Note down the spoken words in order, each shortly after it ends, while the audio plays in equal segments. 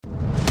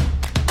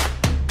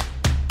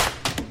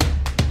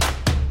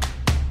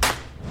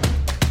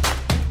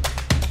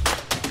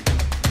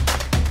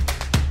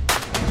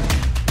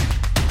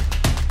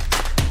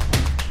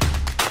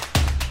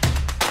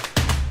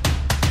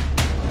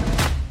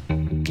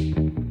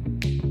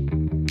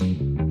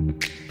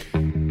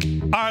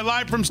right,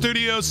 live from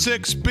Studio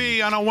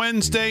 6B on a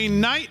Wednesday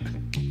night.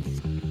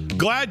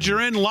 Glad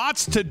you're in.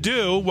 Lots to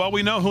do. Well,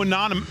 we know who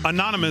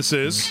Anonymous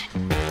is.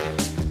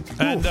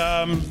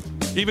 And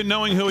even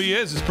knowing who he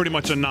is pretty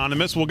much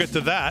anonymous. We'll get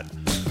to that.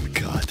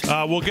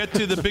 God. We'll get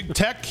to the big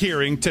tech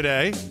hearing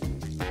today.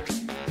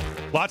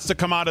 Lots to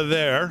come out of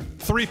there.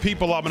 3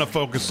 people I'm going to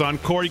focus on.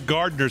 Cory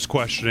Gardner's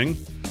questioning.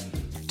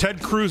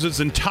 Ted Cruz's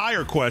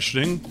entire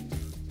questioning,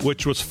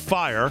 which was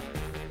fire.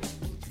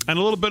 And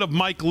a little bit of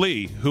Mike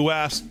Lee, who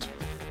asked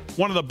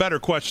one of the better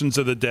questions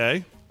of the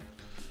day.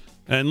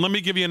 And let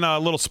me give you a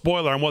little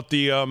spoiler on what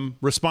the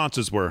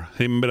responses were.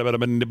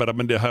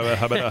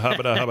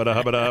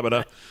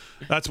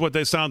 That's what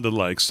they sounded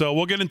like. So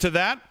we'll get into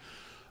that.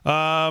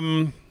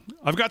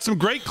 I've got some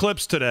great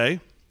clips today.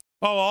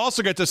 Oh, I'll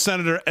also get to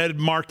Senator Ed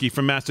Markey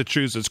from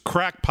Massachusetts.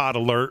 Crackpot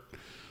alert.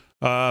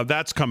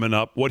 That's coming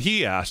up. What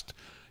he asked.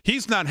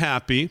 He's not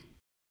happy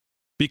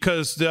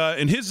because,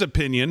 in his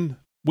opinion,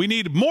 we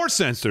need more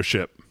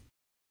censorship.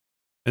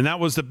 And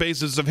that was the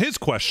basis of his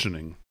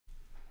questioning,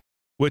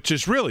 which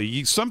is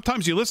really,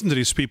 sometimes you listen to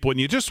these people and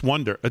you just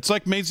wonder. It's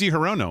like Mazie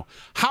Hirono.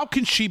 How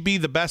can she be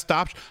the best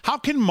option? How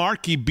can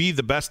Markey be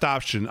the best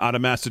option out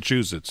of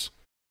Massachusetts?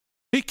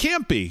 He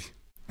can't be.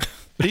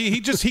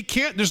 He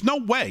can't. There's no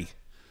way.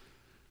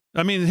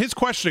 I mean, his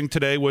questioning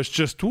today was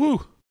just,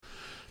 woo.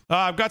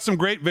 I've got some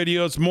great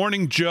videos.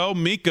 Morning Joe,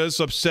 Mika's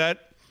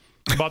upset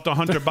about the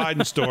Hunter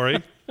Biden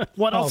story.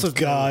 What else is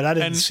God, I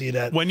didn't see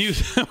that. When you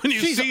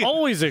She's see,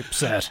 always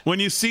upset. When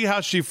you see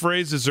how she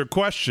phrases her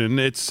question,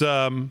 it's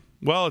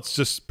it's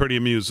just pretty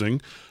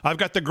amusing. I've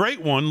got the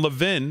great one,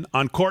 Levin,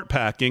 on court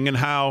packing and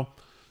how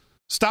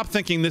stop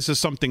thinking this is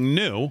something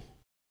new.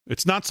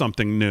 It's not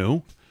something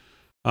new.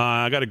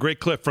 I got a great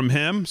clip from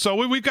him. So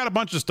we've got a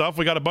bunch of stuff.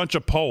 We got a bunch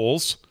of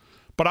polls.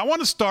 But I want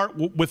to start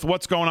with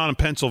what's going on in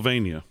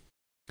Pennsylvania.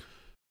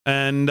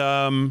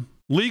 And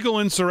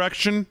legal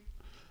insurrection.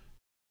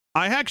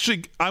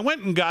 I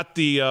went and got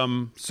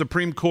the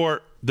Supreme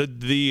Court,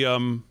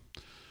 the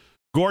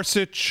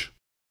Gorsuch,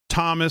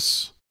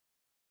 Thomas,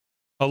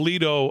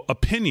 Alito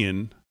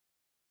opinion,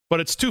 but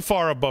it's too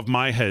far above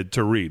my head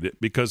to read it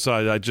because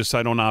I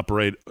don't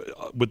operate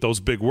with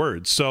those big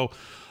words. So,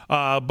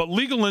 but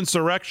legal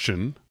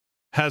insurrection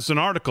has an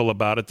article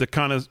about it that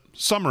kind of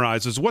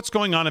summarizes what's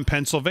going on in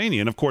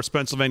Pennsylvania. And, of course,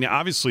 Pennsylvania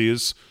obviously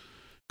is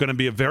going to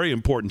be a very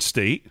important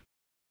state.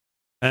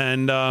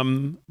 And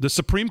the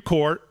Supreme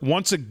Court,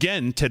 once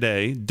again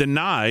today,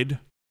 denied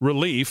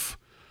relief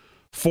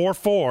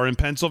 4-4 in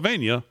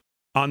Pennsylvania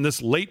on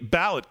this late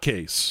ballot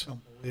case.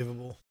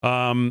 Unbelievable.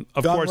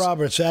 Of John course,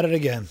 Roberts at it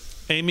again.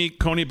 Amy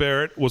Coney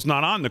Barrett was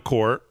not on the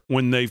court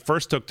when they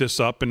first took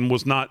this up and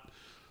was not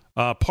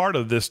part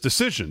of this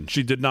decision.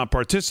 She did not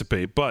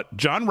participate. But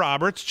John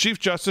Roberts, Chief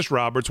Justice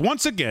Roberts,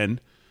 once again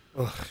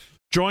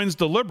joins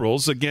the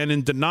liberals again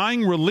in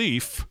denying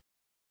relief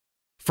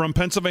from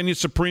Pennsylvania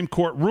Supreme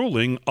Court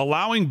ruling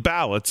allowing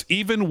ballots,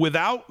 even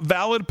without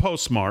valid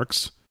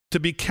postmarks, to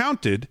be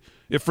counted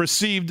if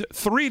received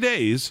 3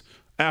 days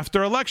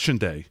after Election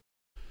Day.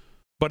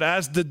 But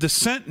as the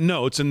dissent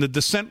notes, and the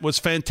dissent was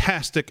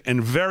fantastic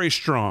and very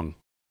strong,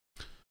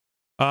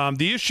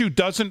 the issue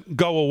doesn't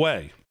go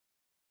away.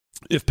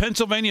 If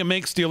Pennsylvania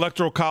makes the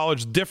Electoral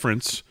College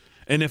difference,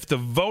 and if the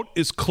vote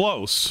is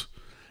close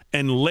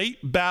and late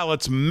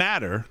ballots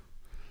matter,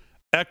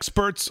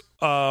 experts,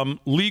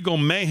 legal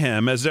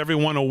mayhem as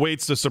everyone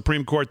awaits the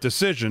Supreme Court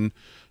decision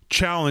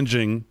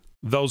challenging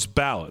those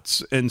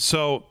ballots. And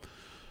so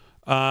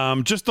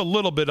just a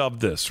little bit of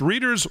this.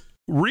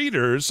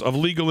 Readers of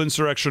Legal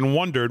Insurrection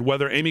wondered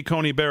whether Amy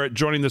Coney Barrett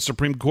joining the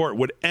Supreme Court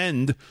would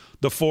end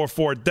the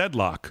 4-4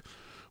 deadlock,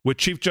 with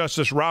Chief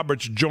Justice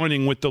Roberts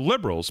joining with the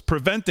liberals,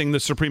 preventing the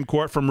Supreme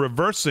Court from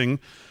reversing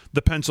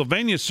the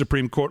Pennsylvania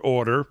Supreme Court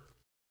order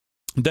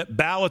that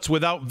ballots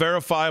without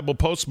verifiable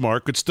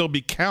postmark could still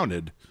be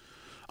counted.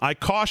 I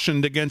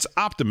cautioned against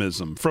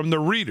optimism from the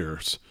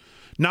readers.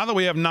 Now that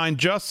we have 9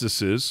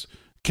 justices,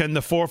 can the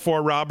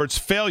 4-4 Roberts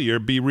failure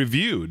be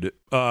reviewed?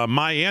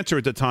 My answer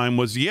at the time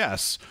was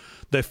yes.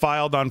 They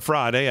filed on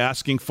Friday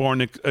asking for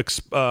an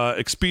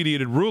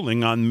expedited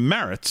ruling on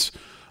merits.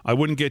 I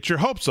wouldn't get your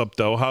hopes up,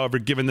 though, however,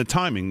 given the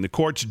timing. The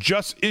court's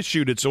just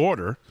issued its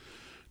order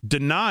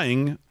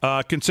denying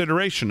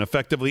consideration,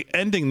 effectively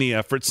ending the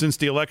effort since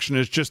the election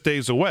is just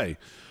days away.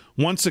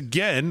 Once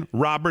again,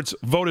 Roberts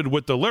voted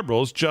with the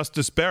liberals.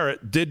 Justice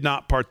Barrett did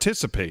not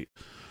participate.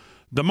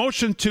 The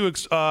motion to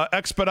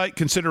expedite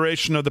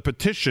consideration of the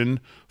petition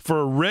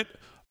for a writ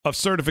of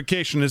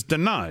certification is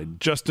denied.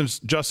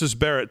 Justice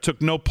Barrett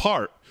took no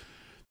part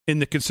in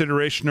the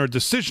consideration or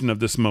decision of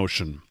this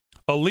motion.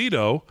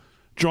 Alito,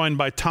 joined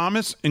by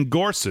Thomas and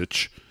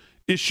Gorsuch,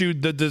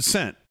 issued the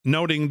dissent,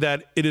 noting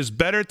that it is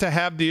better to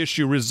have the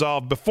issue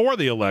resolved before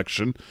the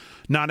election,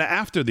 not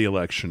after the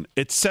election.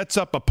 It sets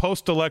up a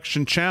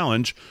post-election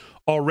challenge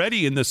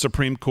already in the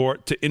Supreme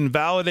Court to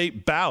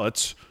invalidate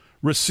ballots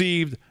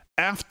received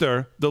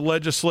after the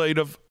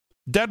legislative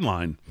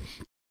deadline.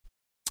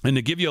 And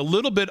to give you a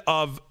little bit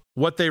of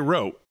what they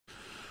wrote,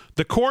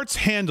 the court's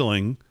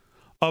handling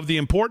of the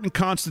important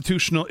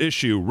constitutional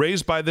issue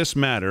raised by this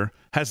matter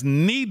has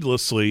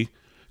needlessly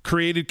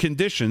created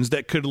conditions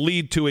that could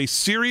lead to a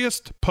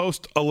serious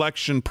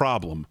post-election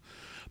problem.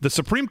 The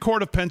Supreme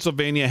Court of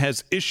Pennsylvania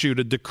has issued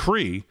a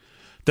decree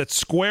that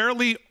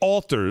squarely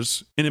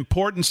alters an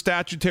important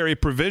statutory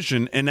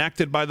provision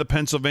enacted by the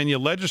Pennsylvania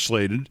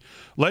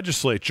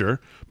legislature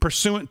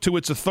pursuant to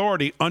its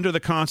authority under the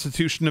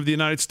Constitution of the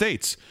United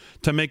States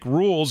to make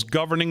rules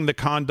governing the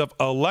conduct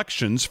of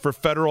elections for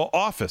federal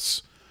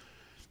office.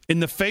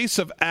 In the face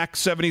of Act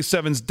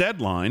 77's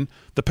deadline,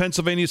 the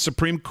Pennsylvania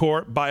Supreme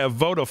Court, by a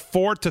vote of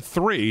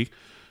 4-3,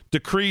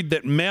 decreed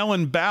that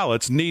mail-in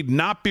ballots need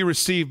not be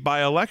received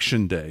by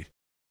Election Day.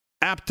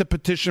 Apt to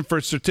petition for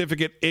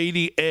Certificate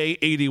 80A,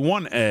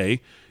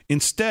 81A.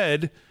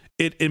 Instead,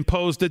 it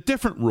imposed a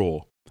different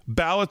rule.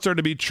 Ballots are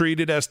to be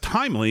treated as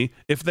timely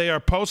if they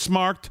are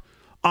postmarked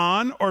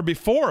on or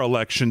before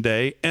Election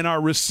Day and are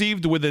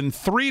received within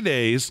 3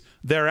 days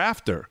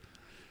thereafter.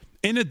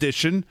 In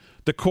addition,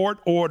 the court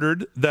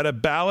ordered that a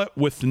ballot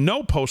with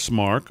no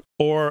postmark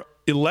or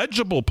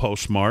illegible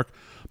postmark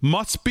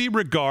must be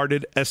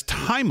regarded as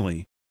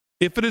timely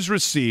if it is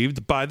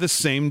received by the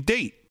same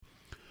date.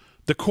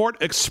 The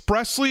court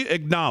expressly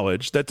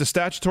acknowledged that the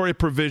statutory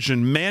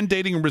provision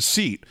mandating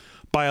receipt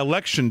by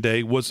Election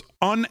Day was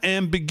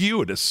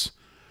unambiguous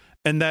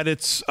and that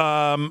its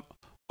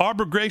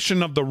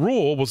abrogation of the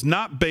rule was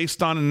not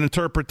based on an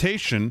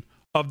interpretation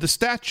of the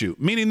statute,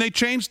 meaning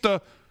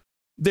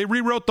they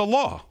rewrote the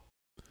law.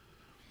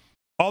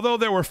 Although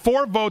there were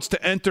 4 votes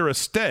to enter a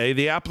stay,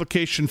 the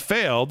application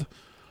failed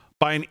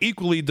by an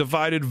equally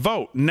divided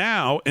vote.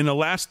 Now, in a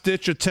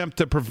last-ditch attempt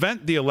to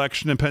prevent the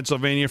election in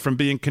Pennsylvania from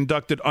being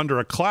conducted under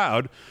a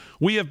cloud,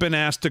 we have been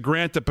asked to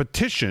grant a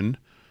petition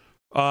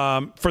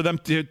for them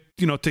to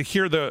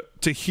hear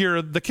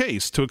the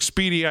case, to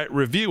expedite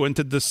review, and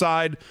to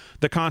decide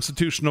the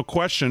constitutional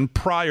question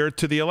prior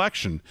to the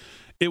election.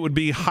 It would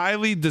be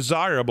highly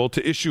desirable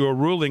to issue a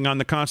ruling on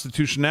the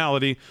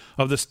constitutionality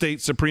of the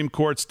state Supreme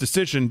Court's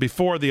decision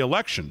before the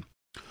election.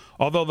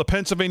 Although the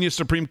Pennsylvania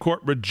Supreme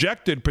Court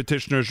rejected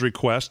petitioners'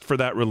 request for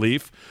that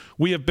relief,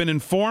 we have been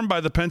informed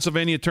by the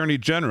Pennsylvania Attorney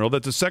General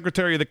that the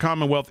Secretary of the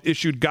Commonwealth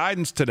issued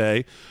guidance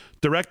today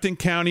directing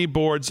county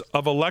boards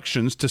of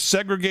elections to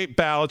segregate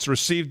ballots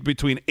received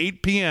between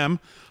 8 p.m.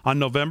 on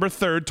November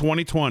 3rd,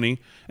 2020,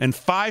 and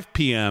 5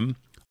 p.m.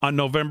 on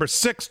November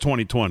 6,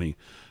 2020.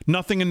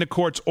 Nothing in the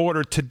court's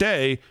order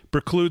today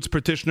precludes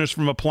petitioners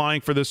from applying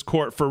for this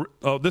court for,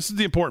 this is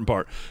the important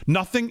part.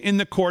 Nothing in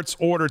the court's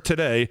order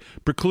today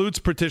precludes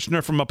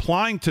petitioner from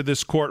applying to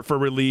this court for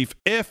relief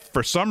if,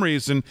 for some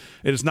reason,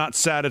 it is not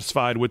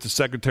satisfied with the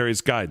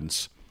Secretary's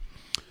guidance.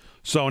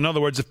 So, in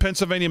other words, if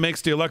Pennsylvania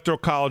makes the Electoral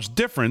College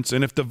difference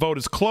and if the vote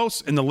is close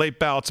and the late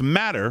ballots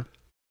matter,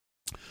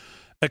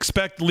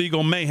 expect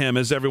legal mayhem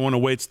as everyone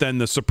awaits then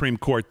the Supreme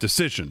Court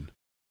decision.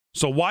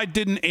 So why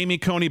didn't Amy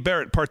Coney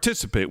Barrett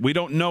participate? We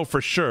don't know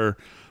for sure,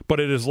 but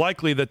it is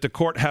likely that the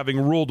court, having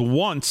ruled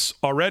once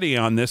already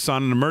on this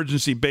on an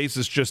emergency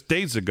basis just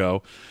days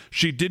ago,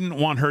 she didn't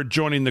want her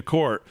joining the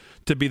court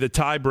to be the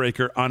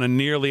tiebreaker on a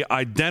nearly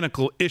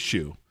identical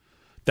issue.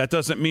 That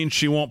doesn't mean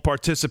she won't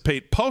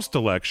participate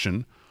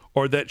post-election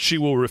or that she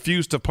will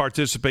refuse to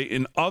participate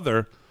in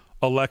other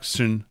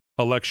election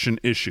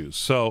issues.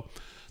 So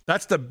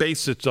that's the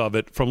basics of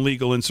it from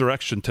Legal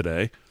Insurrection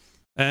today.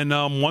 And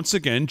once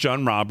again,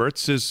 John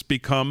Roberts has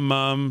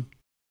become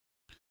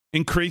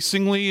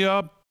increasingly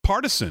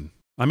partisan.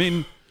 I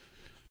mean,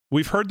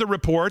 we've heard the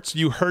reports.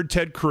 You heard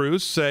Ted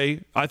Cruz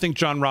say, I think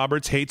John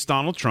Roberts hates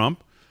Donald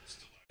Trump.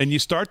 And you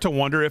start to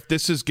wonder if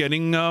this is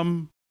getting,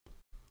 well,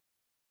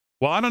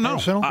 I don't know.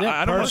 Personal?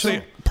 I don't want to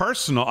say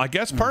personal. I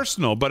guess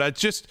personal, but I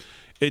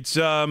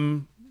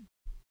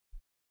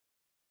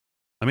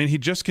mean, he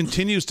just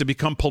continues to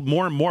become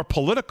more and more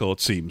political, it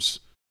seems.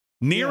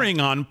 Nearing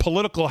on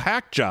political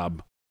hack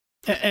job.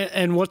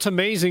 And what's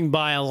amazing,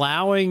 by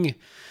allowing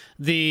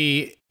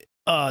the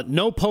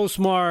no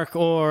postmark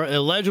or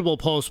illegible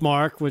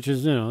postmark, which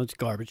is, it's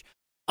garbage.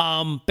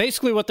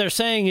 Basically what they're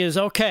saying is,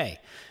 okay,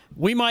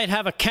 we might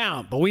have a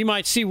count, but we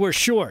might see we're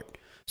short.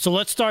 So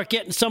let's start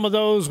getting some of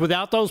those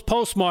without those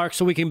postmarks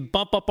so we can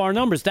bump up our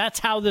numbers. That's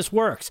how this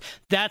works.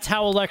 That's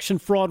how election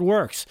fraud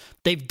works.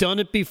 They've done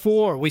it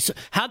before.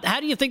 How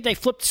do you think they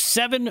flipped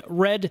 7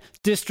 red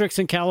districts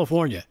in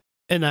California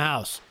in the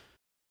House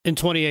in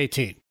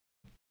 2018?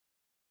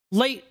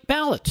 Late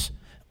ballots.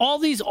 All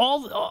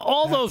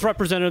those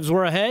representatives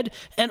were ahead,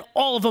 and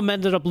all of them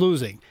ended up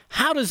losing.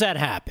 How does that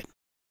happen?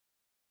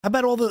 How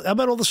about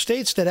all the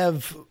states that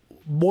have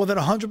more than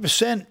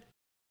 100%,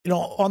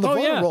 on the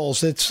voter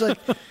rolls? It's like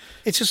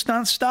it's just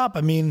nonstop.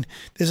 I mean,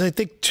 there's I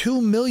think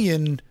 2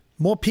 million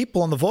more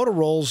people on the voter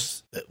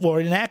rolls or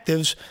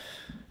inactives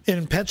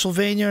in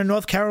Pennsylvania and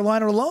North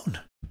Carolina alone.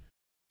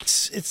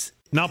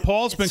 Now,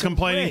 Paul's been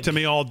complaining to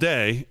me all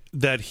day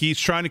that he's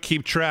trying to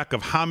keep track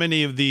of how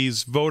many of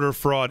these voter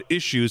fraud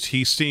issues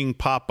he's seeing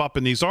pop up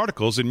in these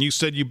articles. And you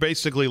said you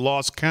basically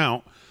lost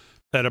count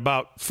at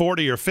about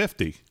 40 or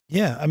 50.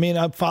 Yeah, I mean,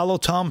 I follow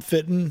Tom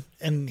Fitton,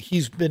 and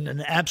he's been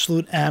an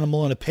absolute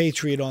animal and a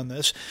patriot on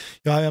this.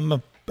 You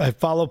know, I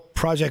follow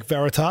Project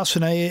Veritas,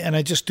 and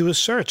I just do a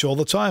search all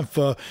the time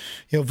for,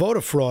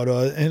 voter fraud,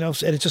 and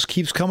it just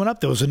keeps coming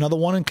up. There was another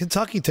one in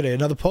Kentucky today.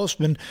 Another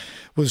postman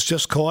was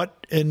just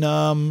caught in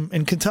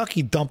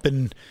Kentucky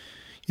dumping,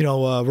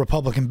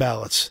 Republican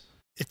ballots.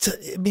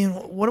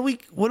 What are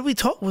we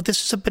talking?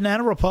 This is a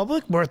banana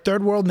republic. We're a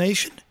third world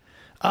nation.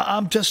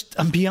 I'm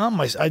beyond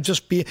myself.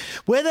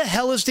 Where the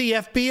hell is the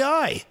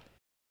FBI?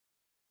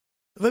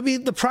 I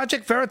mean, the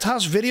Project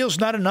Veritas video is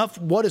not enough.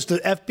 What is the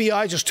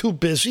FBI just too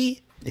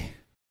busy?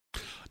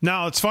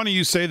 Now, it's funny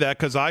you say that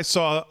because I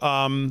saw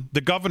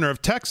the governor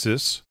of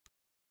Texas,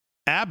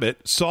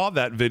 Abbott, saw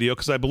that video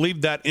because I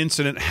believe that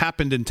incident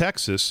happened in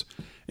Texas.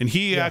 And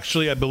he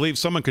actually, I believe,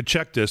 someone could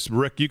check this.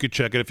 Rick, you could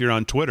check it if you're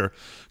on Twitter.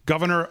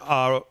 Governor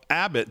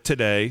Abbott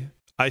today,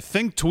 I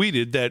think,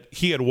 tweeted that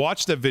he had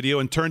watched that video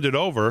and turned it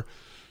over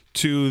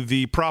to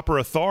the proper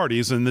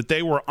authorities and that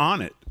they were on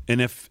it.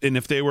 And if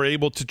they were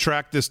able to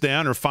track this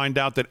down or find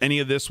out that any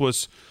of this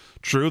was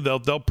true,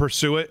 they'll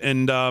pursue it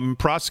and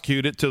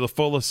prosecute it to the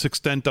fullest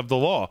extent of the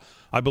law.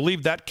 I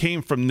believe that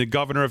came from the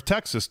governor of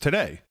Texas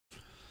today.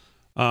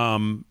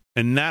 And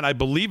that, I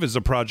believe, is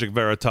a Project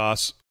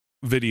Veritas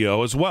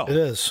video as well. It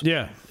is.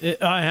 Yeah.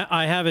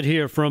 I have it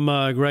here from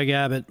Greg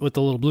Abbott with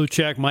the little blue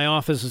check. My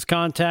office has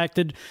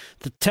contacted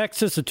the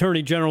Texas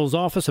Attorney General's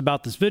office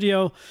about this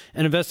video.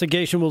 An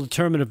investigation will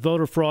determine if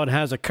voter fraud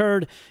has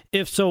occurred.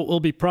 If so, it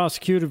will be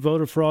prosecuted.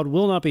 Voter fraud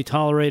will not be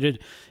tolerated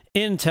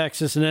in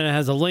Texas. And then it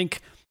has a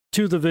link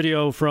to the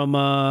video from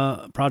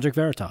Project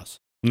Veritas.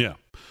 Yeah.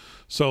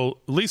 So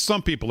at least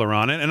some people are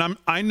on it, and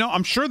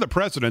I'm sure the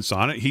president's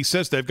on it. He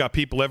says they've got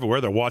people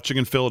everywhere. They're watching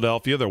in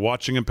Philadelphia. They're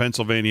watching in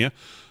Pennsylvania.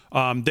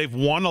 They've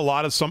won a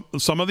lot of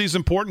some of these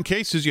important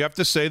cases. You have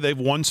to say they've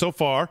won so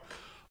far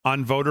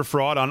on voter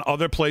fraud, on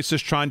other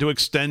places trying to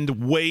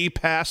extend way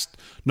past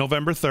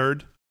November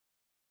 3rd.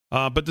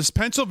 But this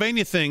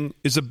Pennsylvania thing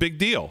is a big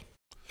deal.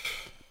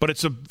 But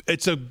it's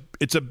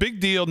a big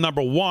deal.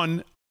 Number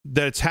one,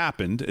 that it's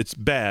happened. It's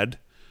bad,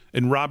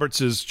 and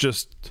Roberts is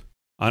just,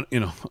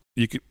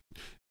 you could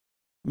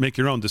make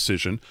your own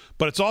decision.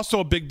 But it's also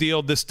a big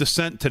deal. This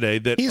dissent today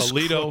that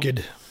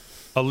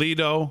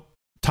Alito,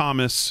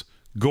 Thomas,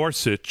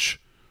 Gorsuch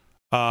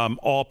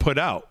all put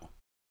out.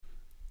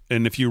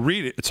 And if you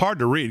read it, it's hard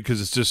to read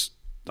because it's just,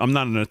 I'm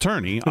not an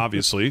attorney,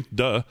 obviously,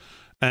 duh.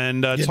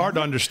 And it's hard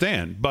to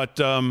understand. But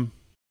the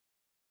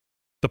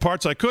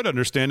parts I could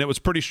understand, it was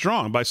pretty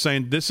strong by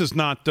saying this is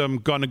not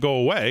going to go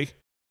away.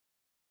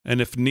 And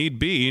if need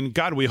be, and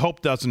God, we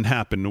hope doesn't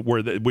happen,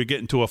 where we get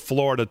into a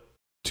Florida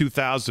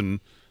 2000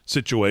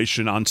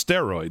 situation on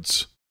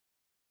steroids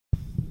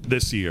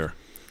this year.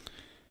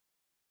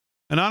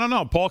 And I don't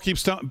know.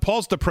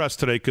 Paul's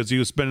depressed today because he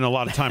was spending a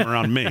lot of time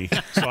around me,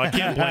 so I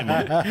can't blame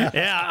him.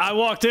 Yeah, I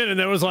walked in and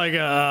there was like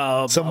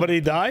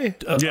somebody die.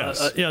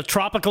 Yes,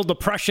 tropical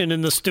depression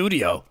in the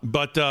studio.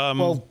 But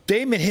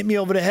Damon hit me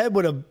over the head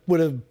with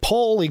a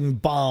polling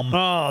bomb.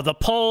 Oh, the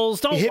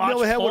polls! Don't he hit me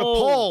over the head with a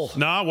poll.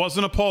 No, it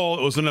wasn't a poll.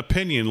 It was an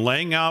opinion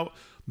laying out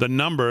the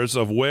numbers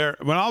of where.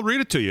 Well, I'll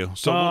read it to you.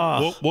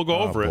 So we'll go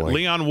over it.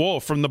 Leon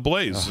Wolf from the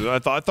Blaze. I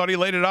thought he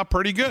laid it out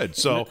pretty good.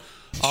 So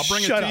I'll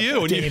bring it to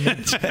you.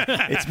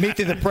 It's me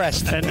to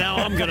depressed. And now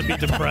I'm going to be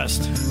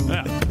depressed.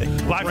 Yeah.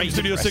 Live from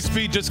Studio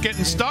 6B, just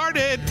getting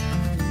started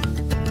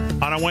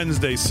on a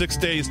Wednesday. 6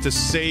 days to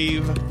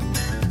save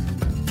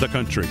the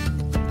country.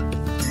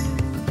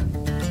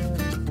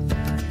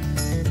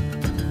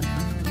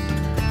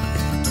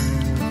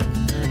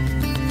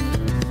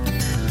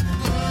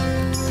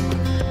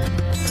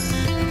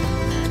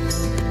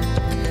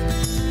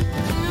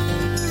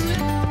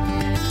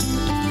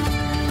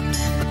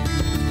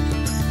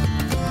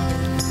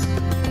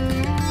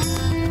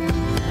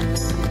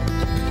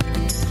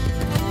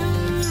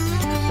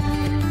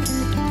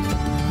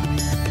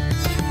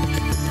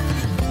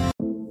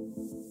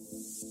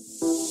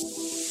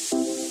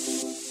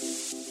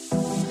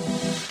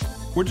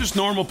 We're just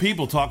normal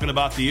people talking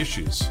about the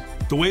issues,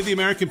 the way the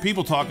American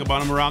people talk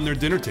about them around their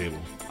dinner table.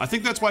 I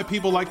think that's why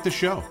people like the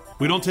show.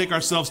 We don't take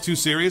ourselves too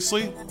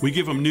seriously. We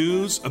give them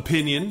news,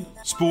 opinion,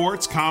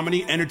 sports,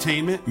 comedy,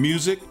 entertainment,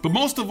 music. But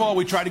most of all,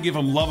 we try to give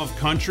them love of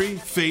country,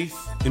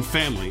 faith, and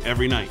family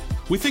every night.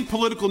 We think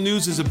political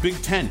news is a big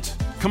tent.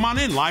 Come on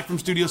in, live from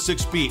Studio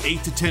 6B,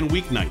 8 to 10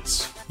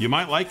 weeknights. You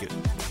might like it.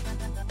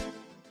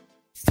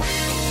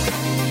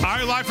 All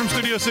right, live from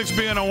Studio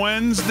 6B on a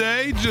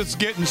Wednesday, just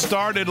getting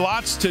started.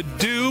 Lots to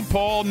do.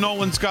 Paul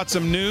Nolan's got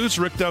some news.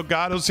 Rick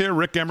Delgado's here.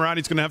 Rick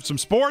Emirati's going to have some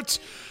sports.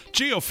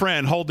 Gio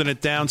Fran holding it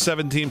down,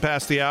 17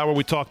 past the hour.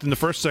 We talked in the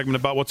first segment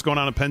about what's going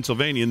on in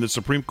Pennsylvania in the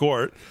Supreme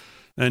Court.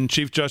 And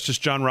Chief Justice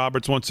John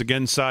Roberts once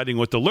again siding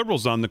with the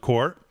liberals on the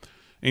court.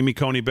 Amy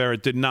Coney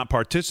Barrett did not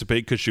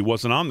participate because she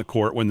wasn't on the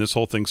court when this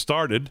whole thing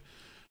started.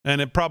 And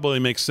it probably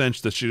makes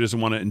sense that she doesn't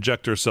want to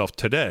inject herself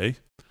today.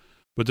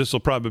 But this will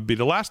probably be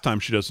the last time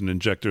she doesn't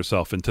inject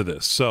herself into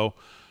this. So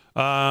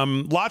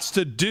lots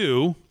to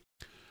do.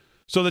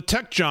 So the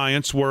tech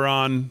giants were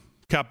on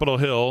Capitol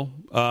Hill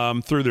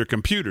through their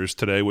computers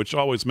today, which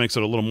always makes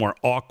it a little more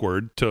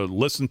awkward to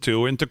listen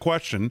to and to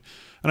question.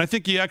 And I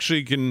think you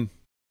actually can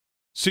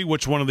see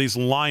which one of these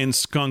lying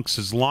skunks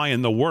is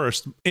lying the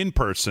worst in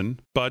person.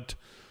 But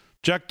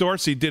Jack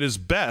Dorsey did his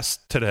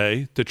best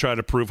today to try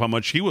to prove how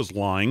much he was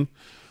lying.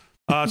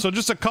 So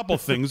just a couple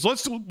things.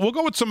 We'll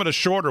go with some of the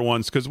shorter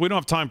ones because we don't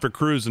have time for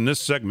Cruz in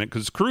this segment,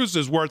 because Cruz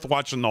is worth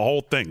watching the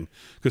whole thing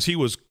because he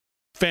was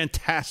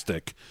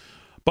fantastic.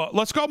 But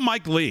let's go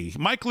Mike Lee.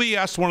 Mike Lee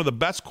asked one of the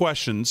best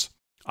questions,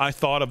 I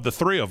thought, of the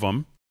three of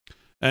them.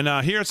 And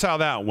here's how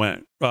that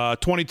went.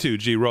 22,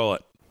 G, roll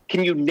it.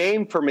 Can you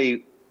name for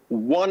me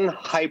one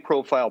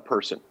high-profile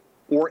person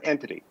or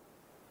entity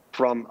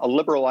from a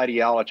liberal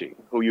ideology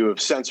who you have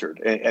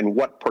censored and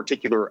what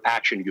particular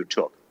action you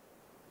took?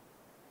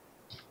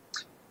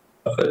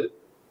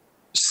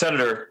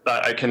 Senator,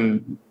 I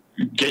can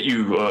get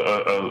you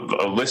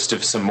a list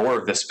of some more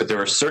of this, but there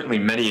are certainly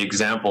many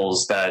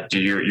examples that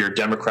your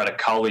Democratic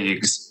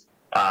colleagues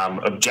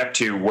object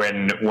to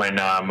when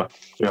a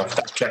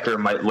fact checker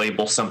might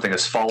label something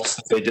as false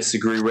that they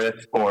disagree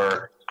with,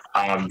 or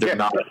they're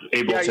not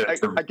able to.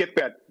 I get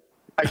that.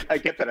 I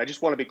get that. I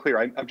just want to be clear.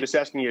 I'm just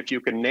asking you if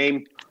you can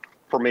name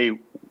for me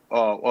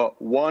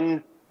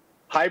one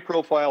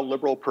high-profile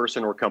liberal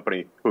person or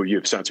company who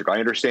you've censored. I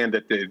understand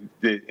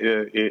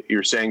that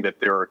you're saying that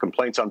there are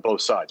complaints on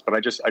both sides, but I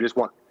just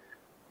want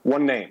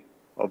one name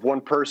of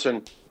one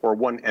person or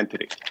one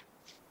entity.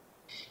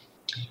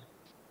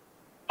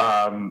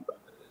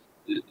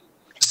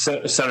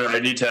 Senator, I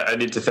need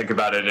to think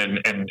about it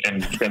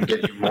and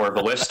get you more of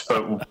a list,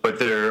 but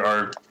there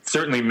are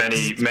certainly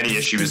many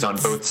issues on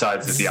both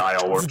sides of the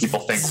aisle where people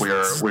think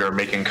we are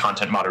making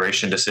content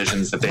moderation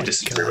decisions that they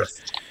disagree with.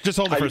 Just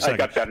hold it for a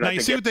second. Now you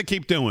see what they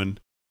keep doing.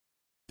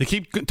 They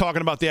keep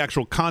talking about the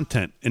actual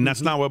content, and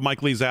that's not what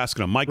Mike Lee's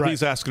asking them. Mike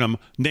Lee's asking them,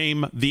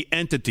 name the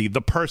entity,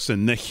 the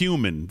person, the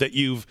human that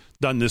you've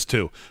done this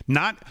to.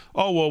 Not,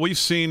 oh, well, we've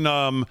seen,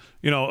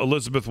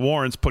 Elizabeth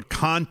Warren's put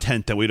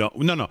content that we don't.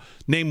 No.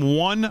 Name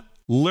one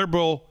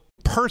liberal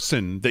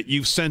person that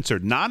you've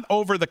censored, not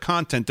over the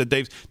content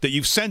that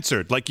you've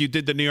censored, like you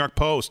did the New York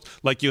Post,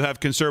 like you have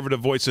conservative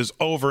voices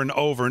over and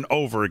over and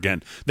over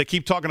again. They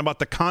keep talking about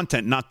the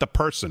content, not the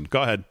person.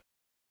 Go ahead.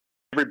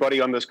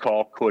 Everybody on this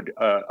call could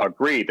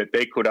agree that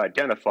they could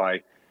identify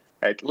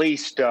at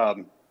least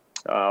 5,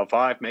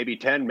 maybe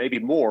 10, maybe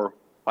more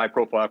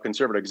high-profile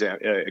conservative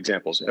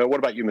examples. What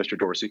about you, Mr.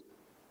 Dorsey?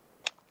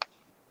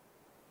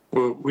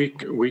 Well, we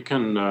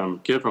can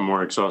give a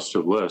more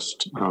exhaustive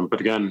list,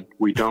 but again,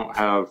 we don't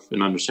have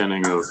an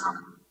understanding of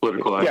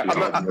political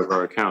ideology of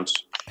our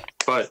accounts.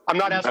 But I'm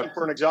not asking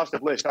for an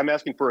exhaustive list. I'm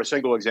asking for a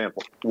single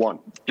example.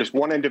 Just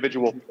one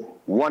individual,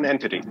 one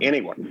entity,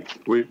 anyone.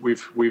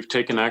 We've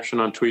taken action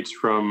on tweets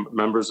from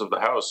members of the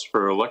House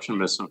for election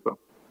misinfo.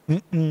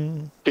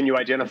 Can you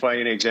identify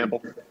any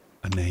example?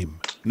 A name.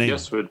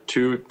 Yes, with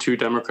two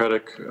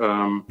Democratic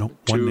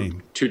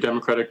two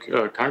Democratic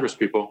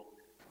Congresspeople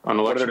on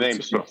election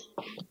misinfo.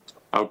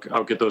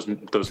 I'll get those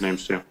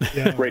names too.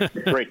 Yeah. Great.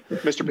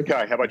 Mr.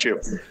 Pikai, how about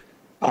you?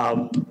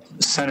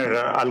 Senator,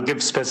 I'll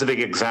give specific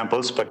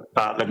examples, but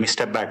let me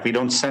step back. We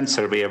don't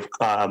censor. We have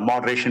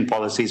moderation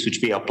policies which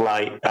we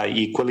apply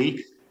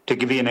equally. To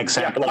give you an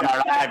example, on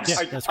our ads.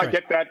 I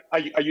get that.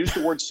 I use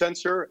the word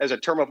censor as a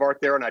term of art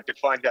there, and I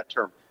defined that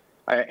term.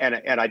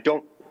 And I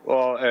don't.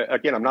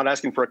 Again, I'm not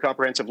asking for a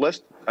comprehensive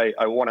list.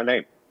 I want a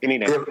name. Any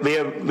name. We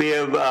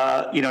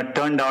have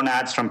turned down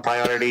ads from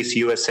Priorities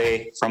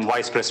USA, from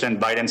Vice President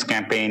Biden's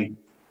campaign.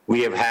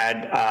 We have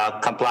had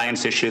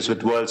compliance issues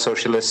with World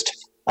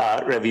Socialist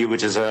Review,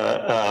 which is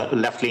a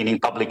left-leaning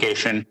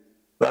publication.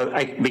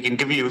 We can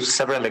give you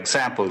several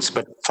examples,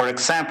 but for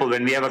example,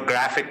 when we have a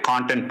graphic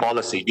content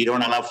policy, we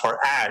don't allow for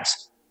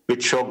ads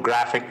which show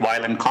graphic,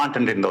 violent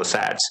content in those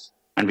ads.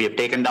 And we have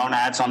taken down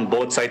ads on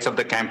both sides of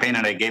the campaign,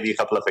 and I gave you a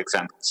couple of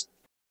examples.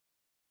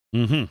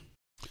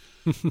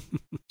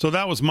 So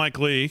that was Mike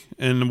Lee,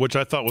 and which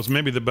I thought was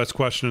maybe the best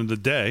question of the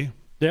day.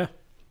 Yeah.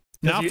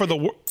 Now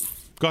go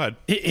ahead.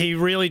 He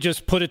really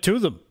just put it to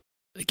them.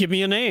 Give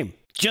me a name.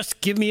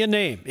 Just give me a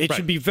name. It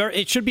should be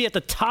it should be at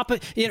the top of,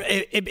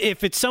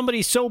 if it's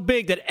somebody so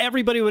big that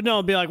everybody would know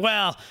and be like,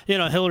 well,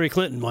 Hillary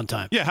Clinton one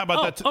time. Yeah, how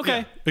about that? Okay.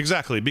 Yeah,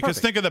 exactly. Because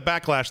think of the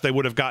backlash they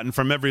would have gotten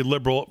from every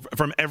liberal,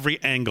 from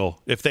every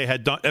angle, if they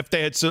had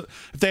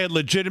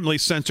legitimately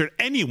censored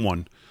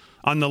anyone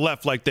on the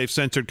left like they've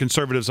censored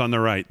conservatives on the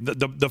right.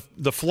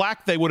 The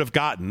flack they would have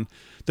gotten,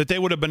 that they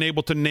would have been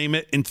able to name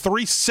it in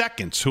 3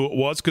 seconds who it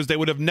was, because they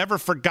would have never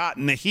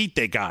forgotten the heat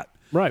they got.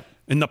 Right.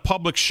 And the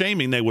public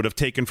shaming they would have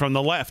taken from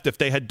the left if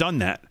they had done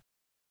that.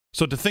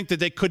 So to think that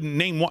they couldn't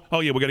name one,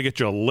 we got to get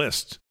you a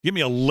list. Give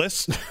me a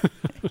list.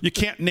 You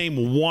can't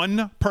name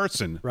one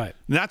person. Right.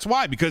 And that's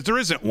why, because there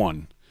isn't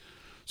one.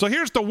 So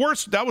here's the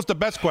worst. That was the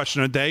best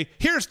question of the day.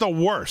 Here's the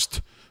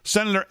worst.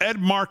 Senator Ed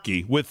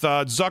Markey with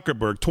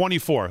Zuckerberg,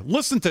 24.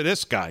 Listen to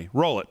this guy.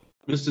 Roll it.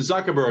 Mr.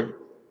 Zuckerberg,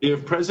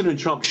 if President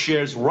Trump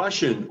shares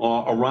Russian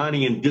or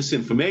Iranian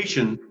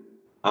disinformation,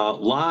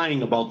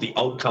 lying about the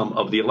outcome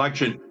of the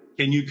election,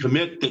 can you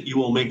commit that you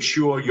will make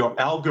sure your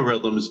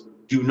algorithms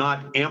do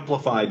not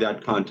amplify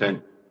that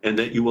content and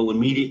that you will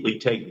immediately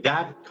take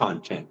that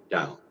content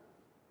down?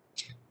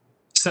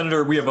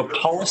 Senator, we have a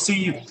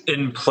policy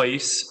in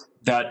place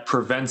that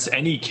prevents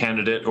any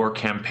candidate or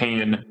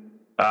campaign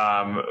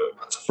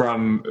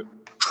from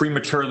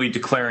prematurely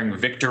declaring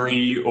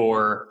victory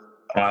or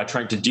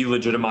trying to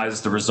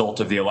delegitimize the result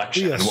of the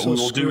election. And what we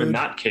will do in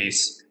that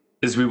case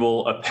is we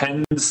will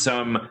append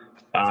some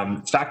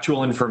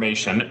factual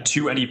information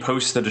to any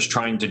post that is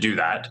trying to do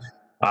that.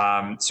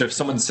 So if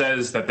someone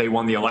says that they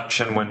won the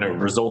election when the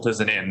result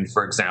isn't in,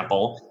 for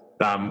example,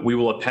 we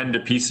will append a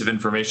piece of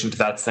information to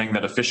that saying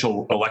that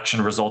official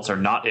election results are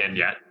not in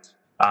yet.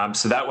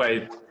 So that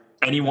way,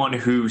 anyone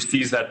who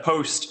sees that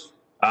post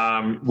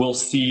will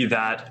see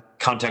that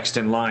context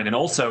in line. And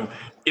also,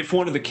 if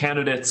one of the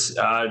candidates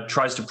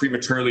tries to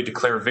prematurely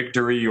declare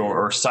victory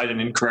or cite an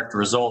incorrect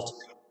result,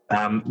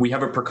 we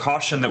have a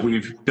precaution that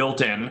we've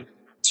built in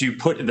to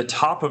put at the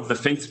top of the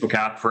Facebook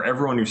app for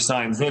everyone who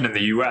signs in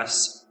the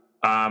U.S.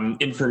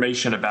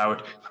 Information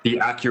about the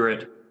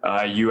accurate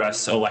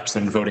U.S.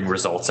 election voting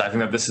results. I think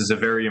that this is a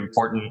very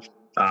important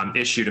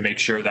issue to make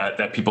sure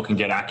that people can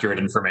get accurate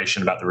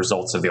information about the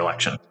results of the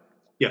election.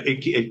 Yeah,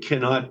 it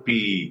cannot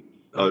be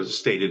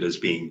stated as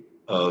being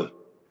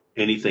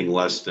anything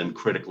less than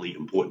critically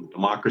important.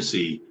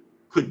 Democracy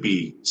could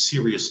be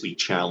seriously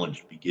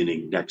challenged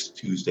beginning next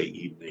Tuesday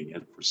evening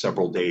and for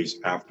several days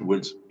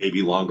afterwards,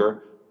 maybe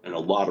longer. And a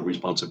lot of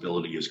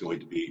responsibility is going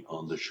to be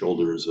on the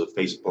shoulders of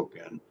Facebook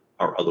and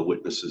our other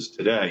witnesses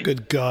today.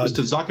 Good God.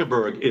 Mr.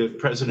 Zuckerberg, if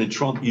President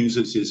Trump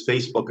uses his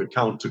Facebook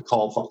account to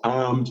call for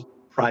armed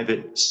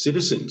private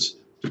citizens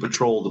to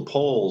patrol the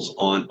polls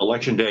on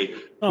Election Day,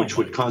 which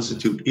would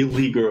constitute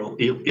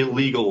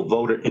illegal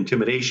voter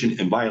intimidation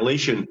in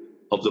violation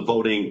of the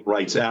Voting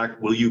Rights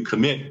Act, will you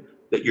commit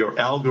that your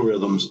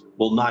algorithms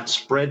will not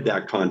spread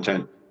that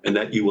content and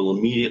that you will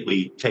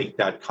immediately take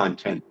that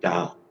content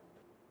down?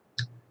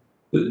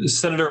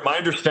 Senator, my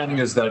understanding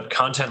is that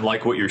content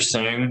like what you're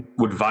saying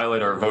would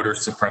violate our voter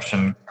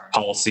suppression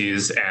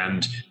policies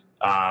and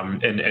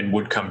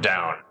would come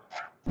down.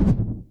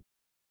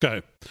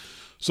 Okay.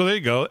 So there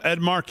you go.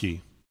 Ed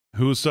Markey,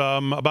 who's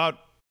about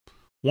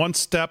one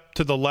step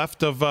to the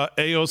left of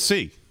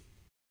AOC.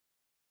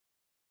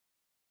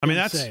 I mean,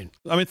 Insane.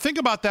 Think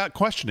about that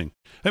questioning.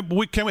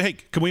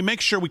 Can we make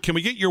sure can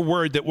we get your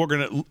word that we're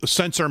going to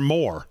censor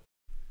more?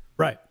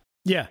 Right.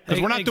 Yeah. Because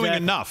we're not doing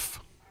enough.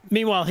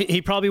 Meanwhile,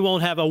 he probably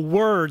won't have a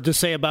word to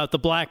say about the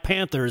Black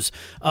Panthers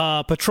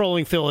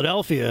patrolling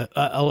Philadelphia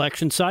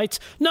election sites.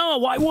 No,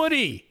 why would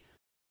he?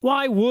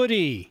 Why would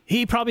he?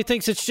 He probably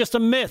thinks it's just a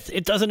myth.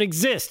 It doesn't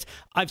exist.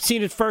 I've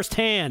seen it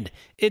firsthand.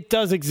 It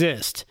does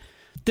exist.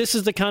 This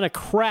is the kind of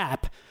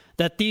crap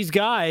that these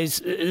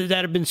guys that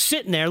have been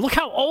sitting there, look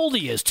how old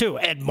he is, too,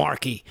 Ed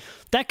Markey.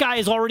 That guy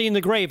is already in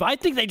the grave. I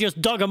think they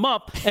just dug him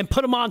up and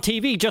put him on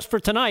TV just for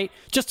tonight,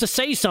 just to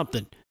say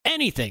something,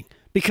 anything,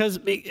 because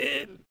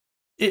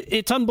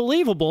it's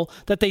unbelievable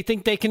that they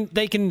think they can,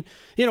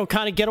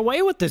 kind of get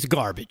away with this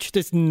garbage,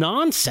 this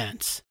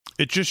nonsense.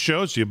 It just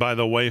shows you, by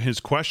the way, his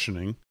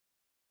questioning,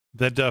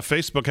 that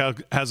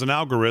Facebook has an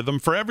algorithm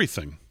for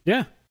everything.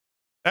 Yeah.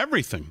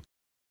 Everything.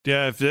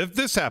 Yeah, if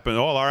this happened,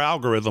 our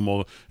algorithm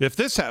will. If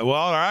this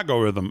our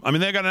algorithm. I mean,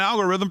 they got an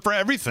algorithm for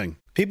everything.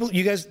 People,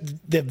 you guys,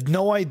 they have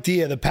no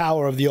idea the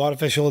power of the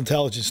artificial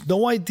intelligence.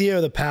 No idea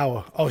of the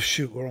power. Oh,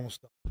 shoot, we're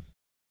almost done.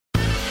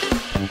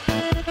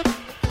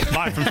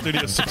 Live from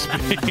Studio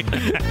 6B.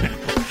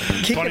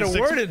 Can't get a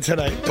word in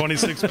tonight.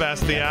 26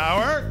 past the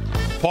hour.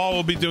 Paul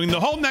will be doing the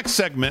whole next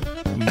segment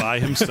by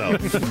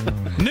himself.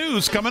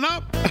 News coming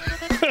up.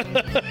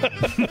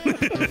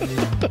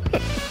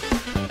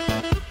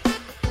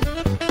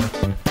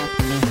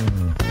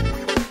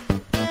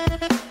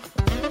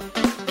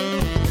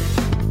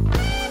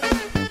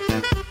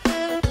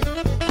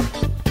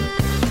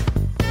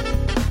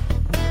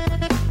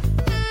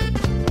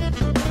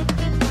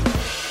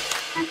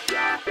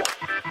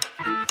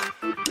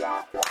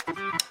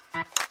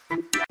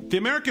 The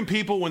American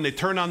people, when they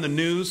turn on the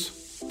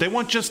news, they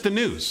want just the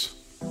news.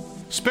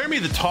 Spare me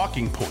the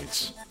talking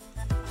points.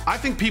 I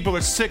think people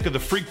are sick of the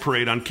freak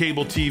parade on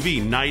cable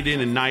TV, night in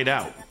and night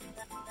out.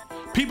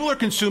 People are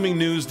consuming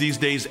news these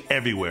days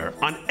everywhere,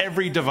 on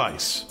every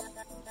device.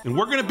 And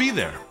we're going to be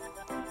there.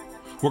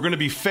 We're going to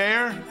be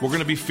fair. We're going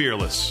to be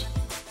fearless.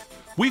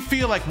 We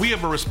feel like we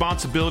have a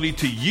responsibility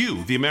to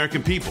you, the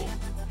American people.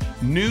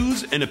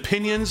 News and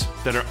opinions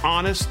that are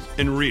honest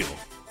and real.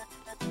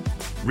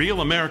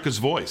 Real America's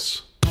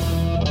voice.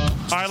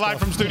 All right, live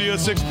from Studio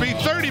 6B,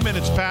 30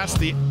 minutes past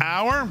the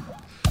hour.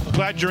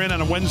 Glad you're in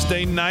on a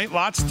Wednesday night.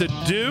 Lots to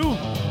do.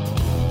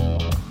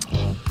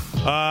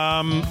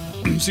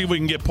 See if we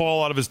can get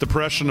Paul out of his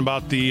depression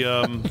about the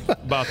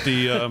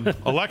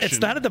election.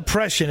 It's not a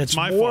depression. It's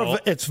my more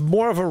fault. it's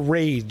more of a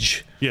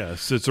rage.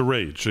 Yes, it's a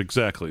rage,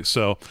 exactly.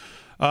 So,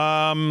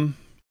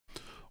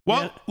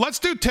 Well, let's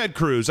do Ted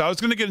Cruz. I was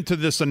going to get into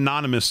this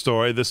anonymous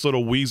story, this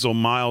little weasel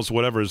Miles,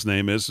 whatever his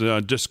name is.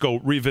 Just go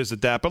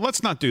revisit that, but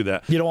let's not do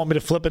that. You don't want me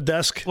to flip a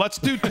desk? Let's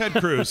do Ted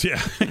Cruz. Yeah,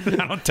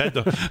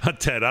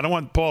 Ted. I don't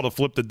want Paul to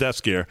flip the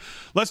desk here.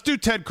 Let's do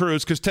Ted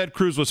Cruz because Ted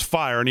Cruz was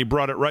fired, and he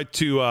brought it right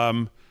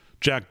to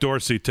Jack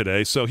Dorsey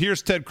today. So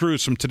here's Ted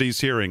Cruz from today's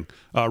hearing.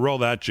 Roll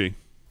that, G.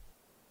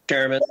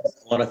 Chairman, I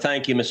want to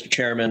thank you, Mr.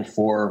 Chairman,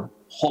 for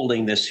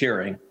holding this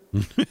hearing.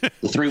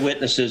 The three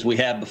witnesses we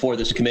have before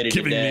this committee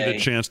today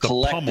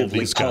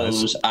collectively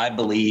pose, I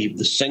believe,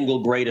 the single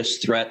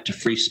greatest threat to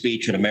free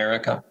speech in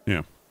America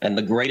and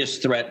the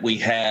greatest threat we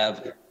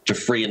have to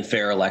free and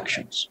fair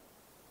elections.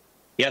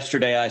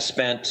 Yesterday, I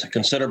spent a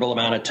considerable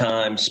amount of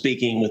time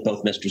speaking with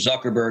both Mr.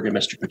 Zuckerberg and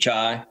Mr.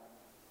 Pichai.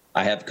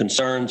 I have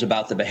concerns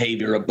about the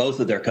behavior of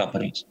both of their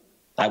companies.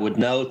 I would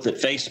note that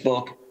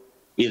Facebook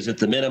is at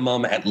the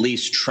minimum at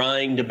least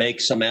trying to make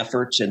some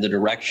efforts in the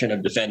direction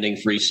of defending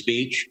free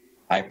speech.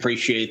 I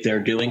appreciate their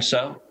doing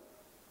so.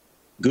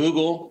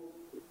 Google,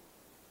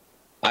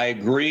 I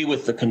agree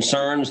with the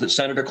concerns that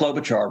Senator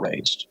Klobuchar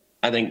raised.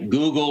 I think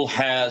Google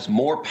has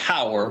more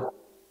power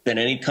than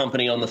any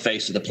company on the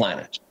face of the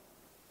planet.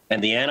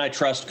 And the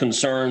antitrust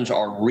concerns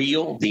are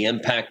real. The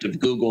impact of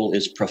Google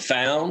is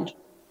profound.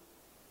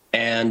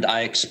 And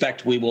I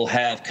expect we will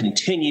have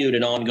continued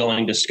and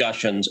ongoing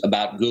discussions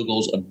about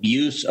Google's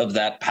abuse of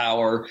that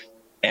power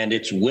and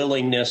its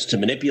willingness to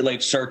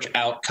manipulate search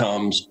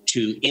outcomes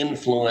to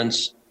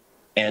influence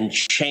and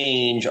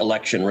change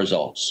election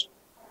results.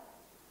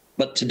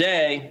 But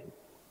today,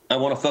 I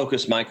want to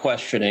focus my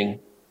questioning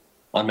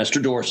on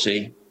Mr.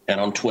 Dorsey and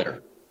on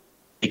Twitter.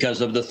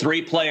 Because of the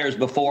three players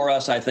before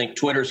us, I think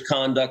Twitter's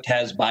conduct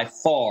has by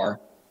far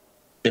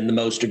been the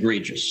most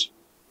egregious.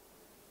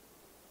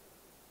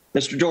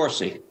 Mr.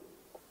 Dorsey,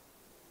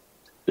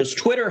 does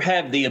Twitter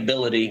have the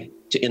ability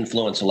to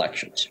influence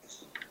elections?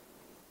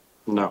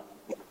 No.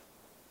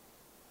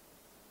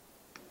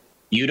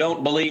 You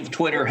don't believe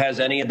Twitter has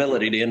any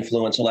ability to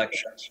influence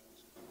elections?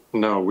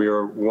 No, we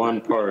are one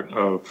part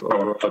of a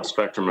broad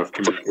spectrum of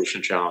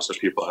communication channels that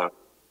people have.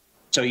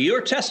 So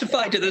you're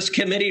testifying to this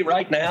committee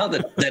right now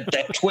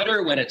that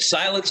Twitter, when it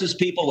silences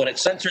people, when it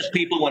censors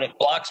people, when it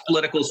blocks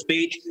political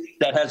speech,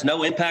 that has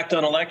no impact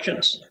on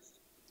elections?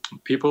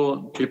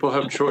 People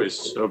have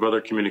choice of other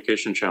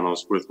communication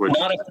channels with which...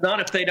 Not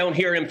if they don't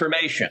hear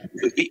information.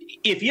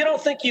 If you don't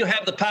think you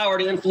have the power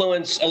to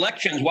influence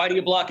elections, why do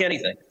you block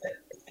anything?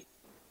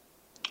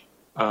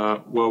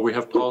 Well, we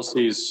have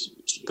policies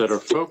that are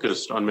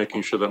focused on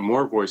making sure that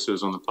more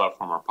voices on the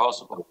platform are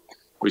possible.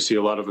 We see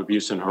a lot of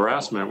abuse and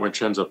harassment,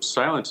 which ends up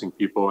silencing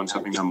people and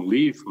having them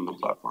leave from the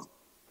platform.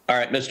 All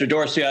right, Mr.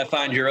 Dorsey, I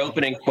find your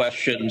opening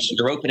questions,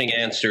 your opening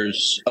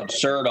answers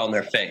absurd on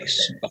their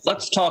face. But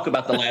let's talk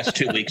about the last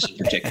 2 weeks in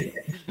particular.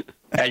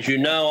 As you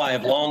know, I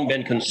have long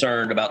been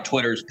concerned about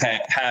Twitter's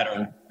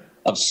pattern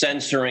of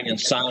censoring and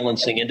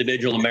silencing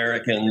individual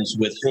Americans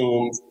with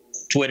whom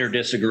Twitter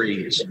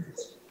disagrees.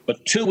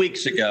 But 2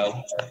 weeks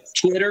ago,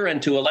 Twitter,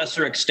 and to a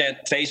lesser extent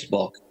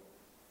Facebook,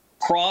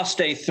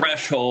 crossed a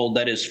threshold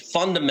that is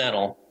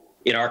fundamental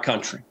in our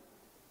country.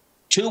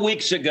 2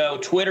 weeks ago,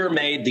 Twitter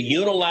made the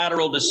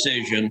unilateral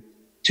decision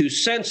to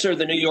censor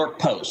the New York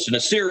Post in a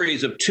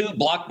series of 2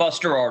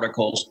 blockbuster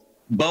articles,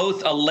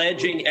 both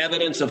alleging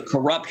evidence of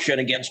corruption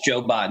against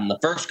Joe Biden, the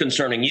first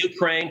concerning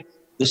Ukraine,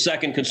 the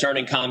second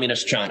concerning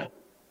communist China.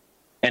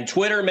 And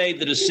Twitter made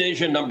the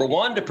decision, number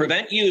one, to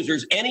prevent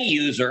users, any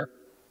user,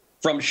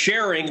 from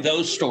sharing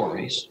those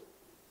stories.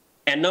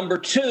 And number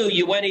two,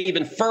 you went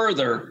even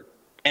further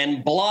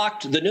and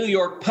blocked the New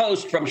York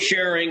Post from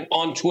sharing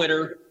on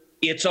Twitter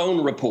its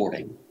own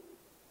reporting.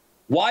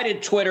 Why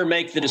did Twitter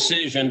make the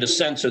decision to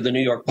censor the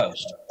New York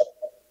Post?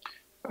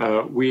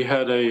 We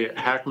had a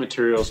hack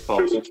materials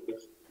policy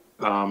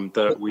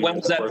that we... When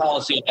was that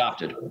policy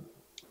adopted?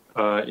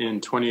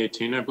 In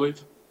 2018, I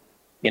believe.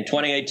 In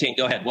 2018,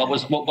 go ahead. What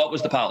was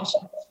the policy?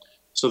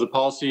 So the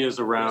policy is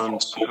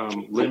around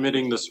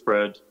limiting the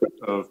spread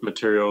of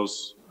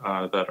materials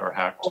that are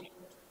hacked.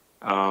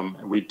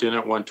 We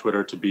didn't want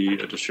Twitter to be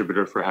a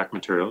distributor for hack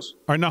materials.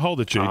 All right, now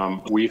hold it, G.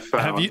 We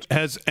found...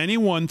 Has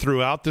anyone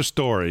throughout the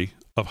story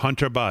of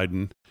Hunter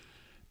Biden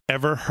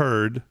ever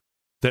heard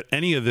that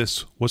any of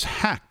this was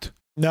hacked?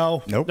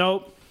 No.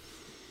 Nope.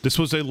 This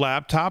was a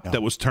laptop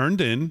that was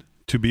turned in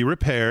to be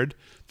repaired,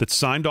 that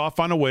signed off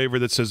on a waiver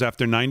that says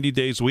after 90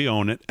 days we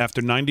own it.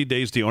 After 90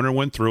 days the owner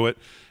went through it,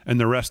 and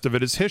the rest of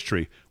it is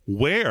history.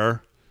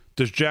 Where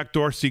does Jack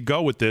Dorsey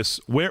go with this?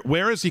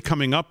 Where is he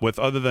coming up with,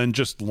 other than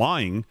just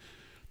lying,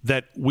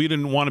 that we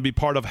didn't want to be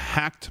part of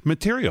hacked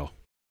material?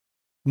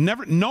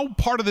 No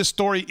part of this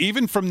story,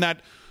 even from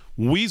that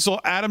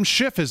weasel Adam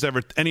Schiff, has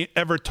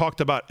ever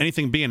talked about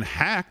anything being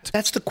hacked.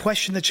 That's the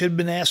question that should have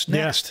been asked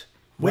next.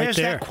 Right Where's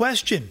there. that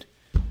question?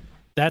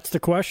 That's the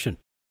question.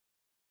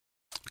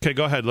 Okay,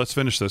 go ahead. Let's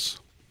finish this.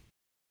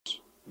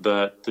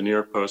 That the New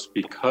York Post,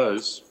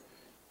 because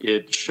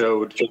it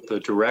showed the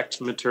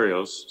direct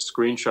materials,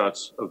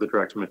 screenshots of the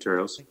direct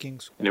materials,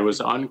 and it was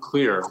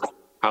unclear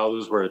how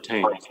those were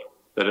attained,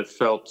 that it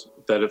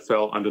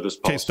fell under this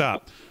policy. Okay,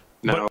 stop.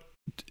 Now,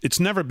 it's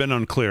never been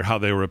unclear how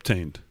they were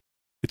obtained.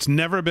 It's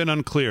never been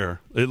unclear,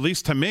 at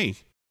least to me,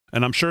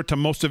 and I'm sure to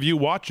most of you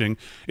watching,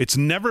 it's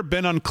never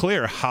been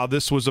unclear how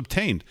this was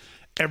obtained.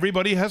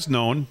 Everybody has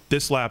known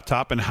this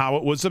laptop and how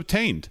it was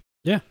obtained.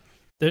 Yeah.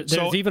 There's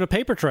even a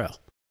paper trail.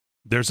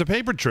 There's a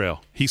paper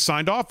trail. He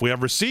signed off. We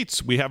have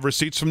receipts. We have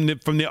receipts from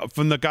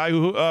the guy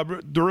who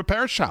the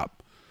repair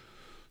shop.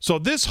 So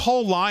this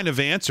whole line of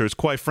answers,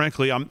 quite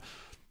frankly,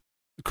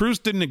 Cruz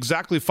didn't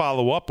exactly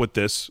follow up with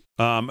this.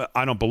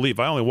 I don't believe.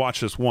 I only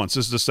watched this once.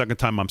 This is the second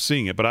time I'm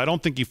seeing it, but I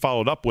don't think he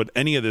followed up with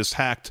any of this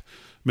hacked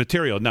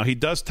material. Now, he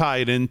does tie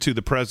it into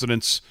the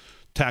president's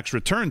tax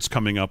returns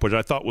coming up, which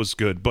I thought was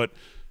good, but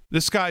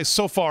this guy's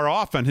so far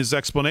off on his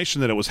explanation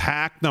that it was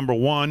hacked, number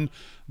one,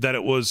 that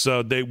it was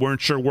they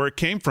weren't sure where it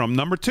came from.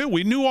 Number two,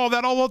 we knew all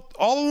that all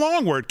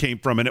along where it came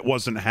from, and it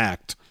wasn't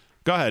hacked.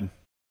 Go ahead.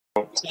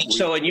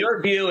 So in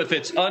your view, if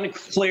it's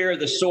unclear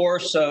the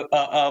source of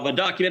a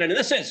document, and in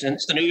this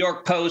instance, the New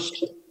York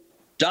Post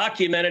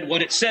documented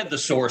what it said the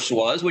source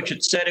was, which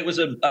it said it was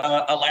a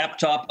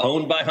laptop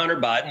owned by Hunter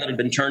Biden that had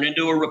been turned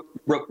into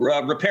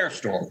a repair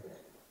store.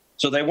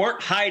 So they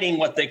weren't hiding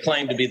what they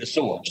claimed to be the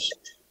source.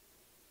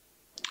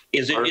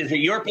 Is it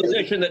your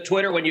position that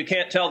Twitter, when you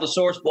can't tell the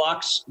source,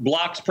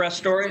 blocks press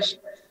stories?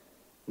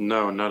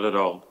 No, not at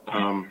all.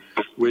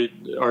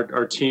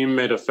 Our team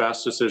made a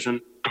fast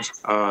decision.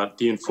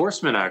 The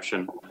enforcement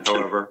action,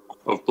 however,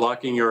 of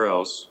blocking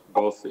URLs,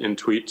 both in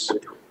tweets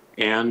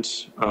and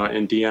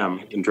in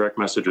DM, in direct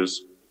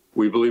messages,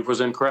 we believe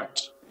was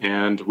incorrect.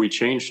 And we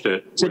changed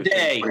it.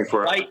 Today,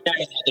 right now,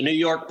 the New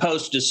York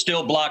Post is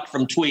still blocked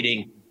from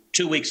tweeting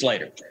 2 weeks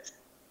later.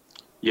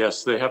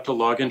 Yes, they have to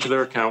log into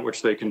their account,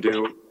 which they can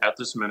do at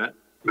this minute,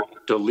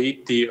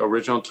 delete the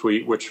original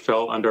tweet, which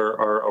fell under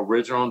our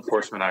original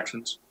enforcement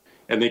actions,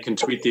 and they can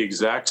tweet the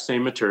exact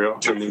same material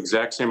from the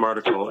exact same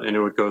article, and it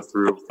would go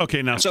through.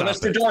 Okay, now stop.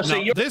 So, Mr.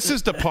 Dorsey, now, this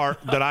is the part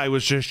that I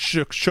was just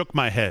shook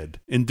my head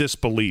in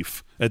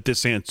disbelief at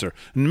this answer.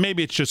 And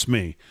maybe it's just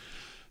me.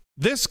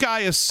 This guy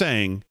is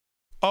saying,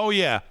 oh,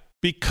 yeah,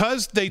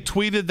 because they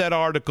tweeted that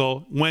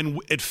article when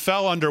it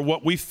fell under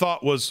what we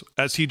thought was,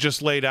 as he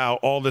just laid out,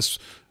 all this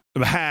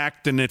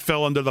hacked, and it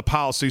fell under the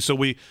policy.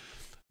 So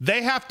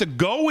they have to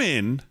go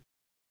in,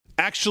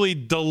 actually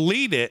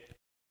delete it,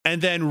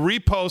 and then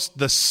repost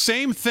the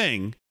same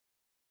thing.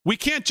 We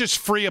can't just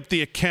free up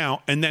the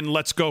account and then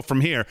let's go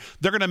from here.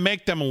 They're going to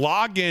make them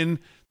log in,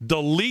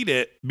 delete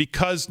it,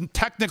 because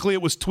technically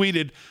it was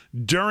tweeted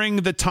during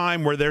the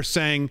time where they're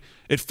saying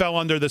it fell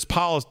under this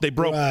policy. They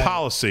broke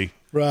policy.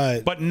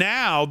 Right. But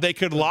now they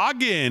could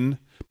log in,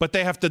 but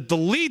they have to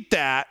delete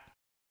that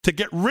to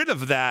get rid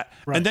of that.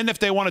 Right. And then if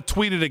they want to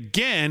tweet it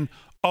again,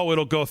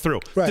 it'll go through.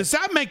 Right. Does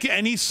that make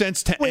any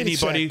sense to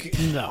anybody?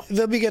 No.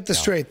 Let me get this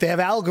straight. They have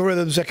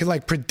algorithms that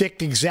can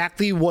predict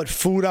exactly what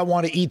food I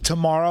want to eat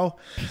tomorrow.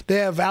 They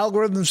have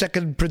algorithms that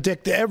can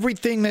predict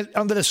everything that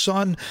under the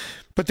sun,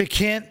 but they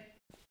can't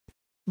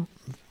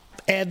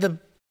add the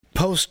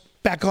post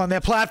back on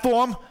their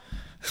platform.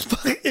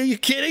 Are you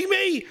kidding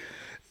me?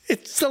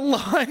 It's a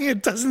lie.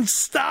 It doesn't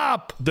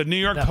stop. The New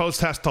York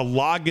Post has to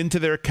log into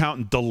their account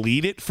and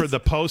delete it for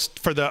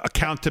the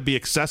account to be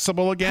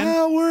accessible again.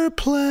 Power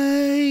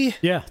play.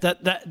 Yeah,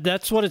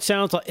 that's what it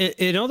sounds like.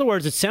 In other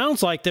words, it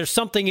sounds like there's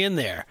something in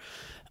there.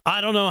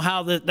 I don't know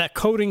how that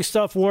coding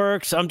stuff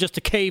works. I'm just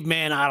a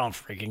caveman. I don't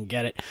freaking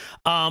get it.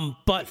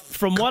 But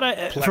from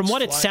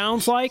what it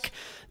sounds like,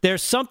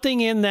 there's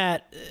something in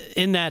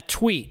that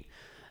tweet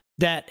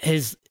that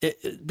is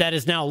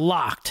now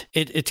locked.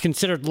 It's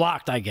considered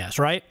locked, I guess,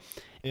 right?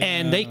 Yeah.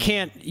 And they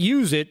can't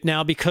use it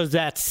now because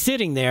that's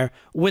sitting there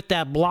with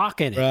that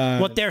block in it. Right.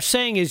 What they're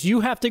saying is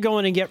you have to go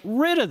in and get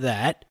rid of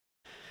that.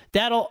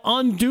 That'll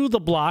undo the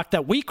block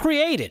that we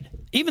created,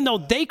 even though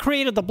they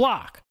created the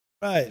block.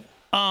 Right.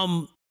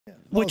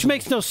 Which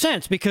makes no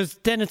sense, because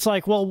then it's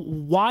like, well,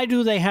 why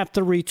do they have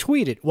to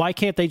retweet it? Why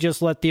can't they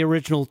just let the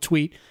original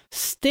tweet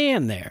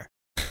stand there?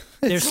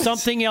 There's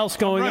something else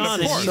going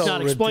on, and he's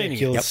not explaining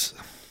it. Yep.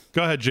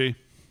 Go ahead, G.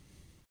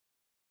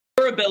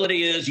 Your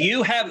ability is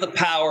you have the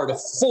power to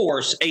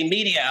force a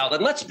media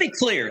outlet. Let's be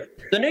clear.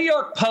 The New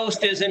York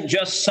Post isn't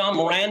just some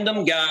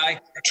random guy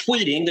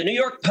tweeting. The New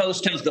York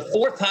Post has the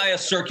fourth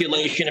highest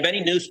circulation of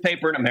any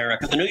newspaper in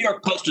America. The New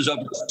York Post is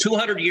over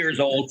 200 years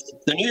old.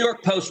 The New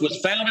York Post was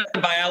founded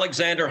by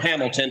Alexander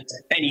Hamilton.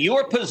 And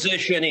your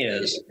position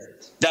is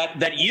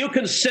that you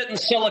can sit in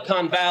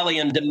Silicon Valley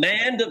and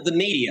demand of the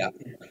media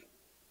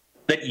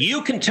that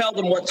you can tell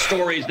them what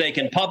stories they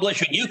can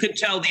publish, and you can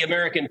tell the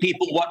American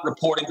people what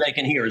reporting they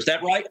can hear. Is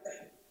that right?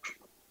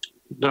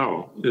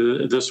 No,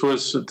 this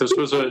was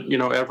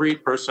every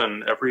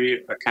person,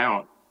 every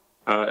account,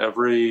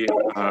 every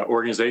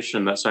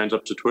organization that signs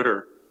up to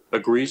Twitter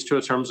agrees to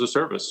a terms of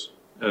service.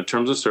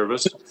 Terms of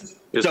service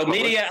is so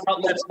public. Media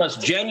outlets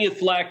must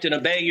genuflect and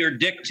obey your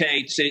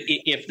dictates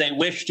if they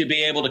wish to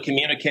be able to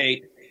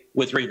communicate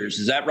with readers.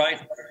 Is that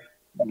right?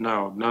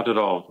 No, not at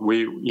all.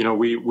 We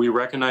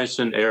recognized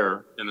an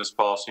error in this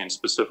policy, and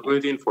specifically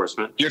the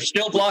enforcement. You're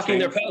still blocking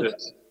their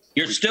posts.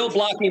 You're still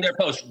blocking their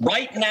posts.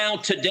 Right now,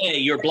 today,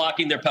 you're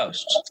blocking their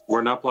posts.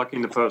 We're not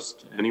blocking the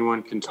post.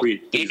 Anyone can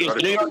tweet.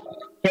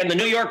 Can the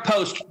New York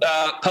Post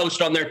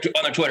post on their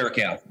Twitter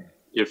account?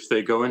 If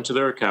they go into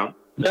their account.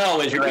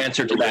 No is your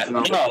answer to that.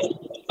 No,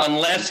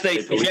 unless they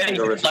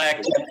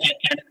reflect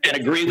and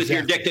agree with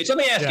your dictates. Let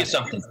me ask you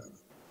something.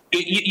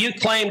 You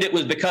claimed it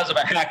was because of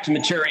a hacked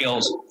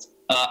materials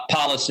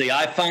policy.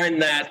 I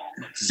find that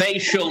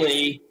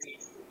facially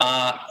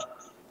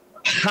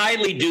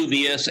highly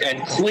dubious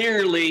and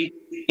clearly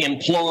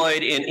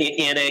employed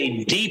in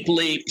a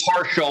deeply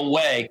partial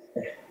way.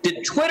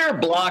 Did Twitter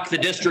block the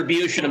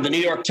distribution of the New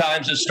York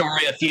Times'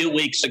 story a few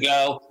weeks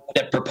ago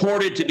that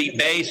purported to be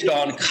based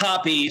on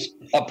copies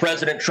of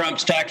President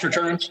Trump's tax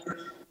returns?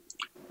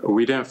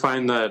 We didn't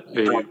find that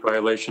a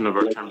violation of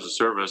our terms of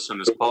service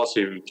and this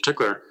policy in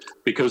particular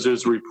because it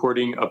was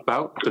reporting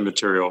about the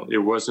material. It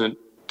wasn't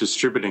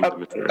distributing the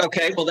material.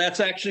 Okay, well, that's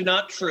actually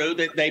not true.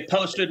 They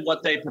posted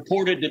what they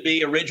purported to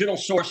be original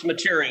source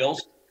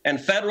materials,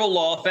 and federal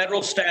law,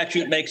 federal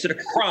statute makes it a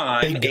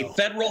crime, a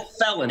federal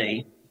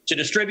felony, to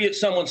distribute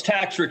someone's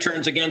tax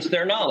returns against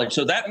their knowledge.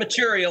 So that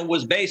material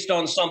was based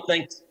on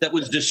something that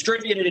was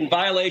distributed in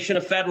violation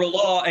of federal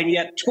law, and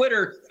yet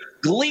Twitter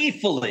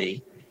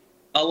gleefully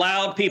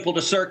allowed people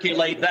to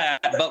circulate that.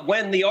 But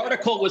when the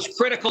article was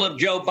critical of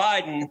Joe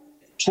Biden,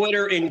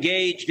 Twitter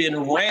engaged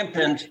in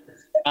rampant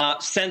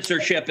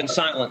censorship and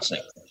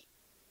silencing.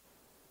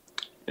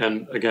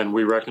 And again,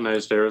 we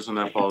recognized errors in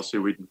that policy.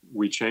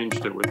 We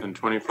changed it within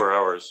 24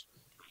 hours.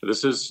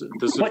 This is.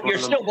 But you're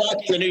still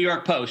blocking the New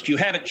York Post. You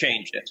haven't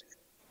changed it.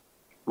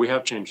 We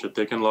have changed it.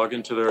 They can log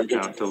into their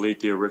account,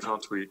 delete the original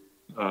tweet.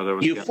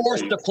 You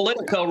forced a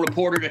Politico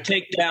reporter to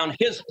take down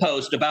his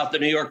post about the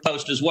New York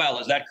Post as well.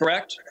 Is that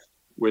correct?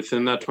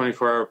 Within that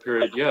 24-hour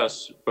period,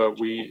 yes. But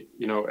we,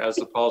 as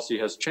the policy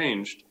has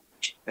changed,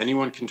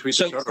 anyone can tweet.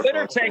 So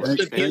Twitter takes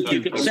the view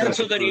you can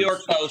censor the New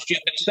York Post, you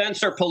can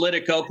censor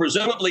Politico,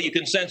 presumably you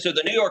can censor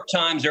the New York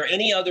Times or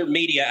any other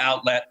media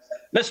outlet.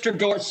 Mr.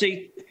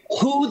 Dorsey,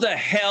 who the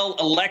hell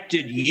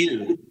elected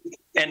you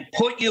and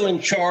put you in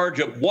charge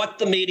of what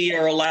the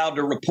media are allowed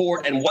to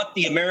report and what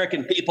the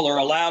American people are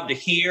allowed to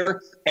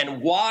hear?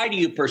 And why do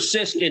you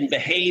persist in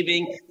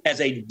behaving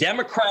as a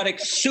Democratic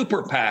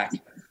super PAC,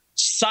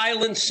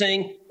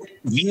 silencing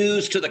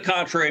views to the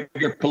contrary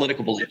of your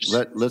political beliefs?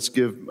 Let's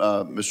give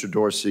Mr.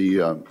 Dorsey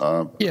a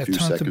few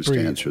seconds to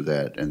answer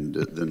that, and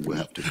then we'll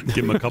have to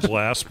give him a couple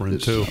aspirin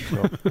too.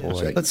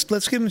 Let's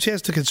give him a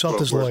chance to consult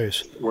his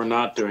lawyers. We're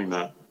not doing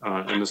that,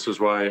 and this is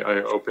why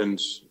I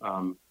opened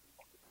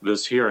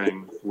this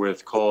hearing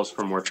with calls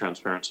for more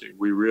transparency.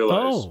 We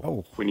realize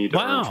we need to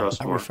earn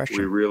trust more.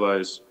 We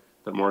realize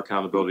that more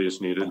accountability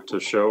is needed to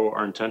show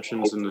our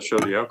intentions and to show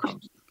the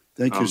outcomes.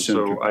 Thank you,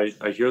 Senator. So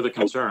I hear the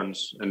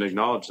concerns and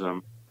acknowledge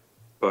them,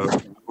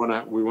 but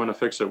we want to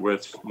fix it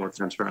with more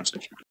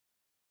transparency.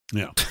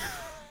 Yeah.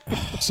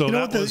 So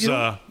that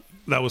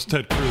was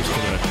Ted Cruz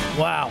today.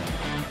 Wow.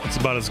 It's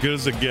about as good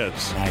as it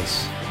gets.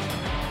 Nice.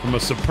 From a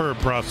superb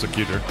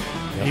prosecutor.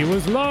 Yep. He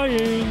was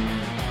lying.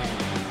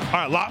 All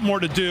right, a lot more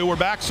to do. We're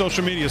back.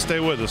 Social media. Stay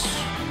with us.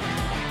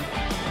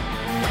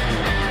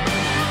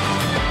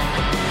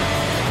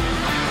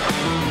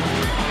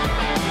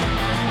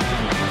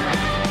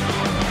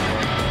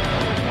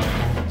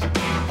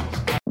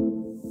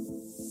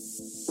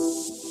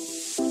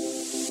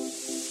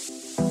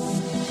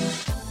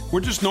 We're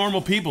just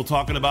normal people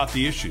talking about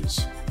the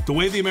issues, the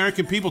way the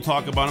American people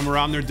talk about them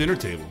around their dinner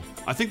table.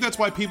 I think that's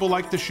why people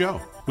like the show.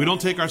 We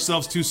don't take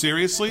ourselves too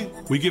seriously.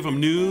 We give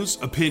them news,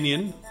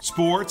 opinion,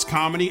 sports,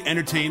 comedy,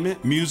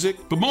 entertainment, music.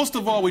 But most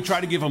of all, we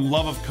try to give them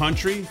love of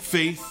country,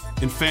 faith,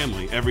 and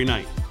family every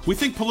night. We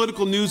think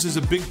political news is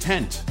a big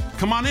tent.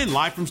 Come on in,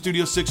 live from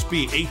Studio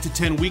 6B, 8 to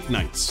 10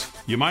 weeknights.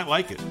 You might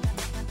like it.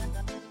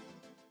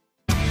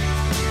 All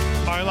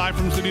right, live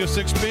from Studio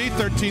 6B,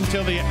 13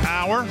 till the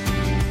hour.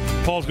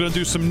 Paul's going to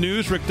do some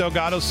news. Rick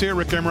Delgado's here.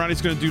 Rick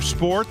Emirati's going to do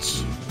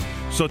sports.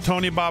 So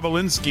Tony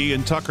Bobolinsky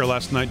and Tucker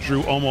last night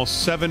drew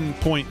almost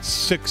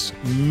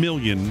 7.6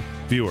 million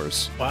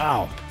viewers.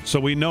 Wow. So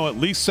we know at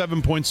least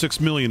 7.6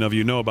 million of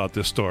you know about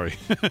this story.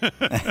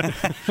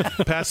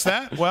 Past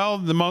that, well,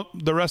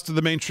 the rest of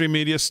the mainstream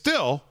media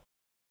still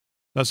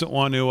doesn't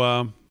want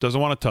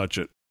to touch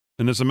it.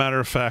 And as a matter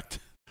of fact,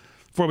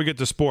 before we get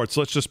to sports,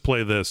 let's just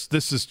play this.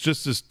 This is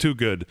just as too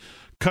good.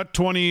 Cut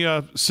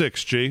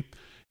 26, G.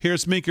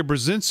 Here's Mika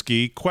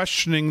Brzezinski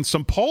questioning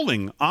some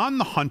polling on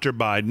the Hunter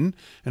Biden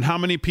and how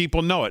many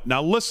people know it.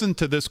 Now listen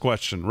to this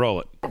question.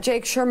 Roll it.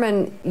 Jake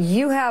Sherman,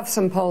 you have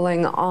some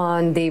polling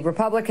on the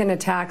Republican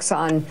attacks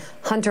on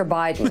Hunter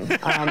Biden.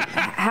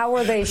 How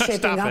are they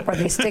shaping up? Are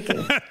they sticking?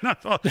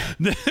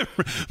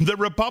 The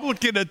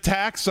Republican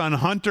attacks on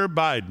Hunter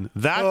Biden.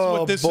 That's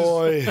what this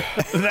is.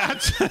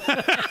 That's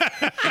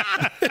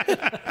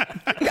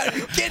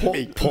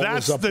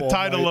That's the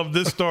title of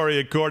this story,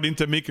 according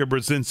to Mika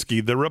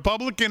Brzezinski. The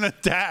Republican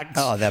attacks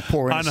on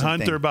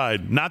Hunter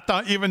Biden.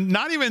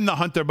 Not even the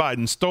Hunter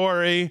Biden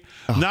story.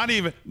 Not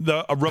even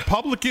the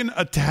Republican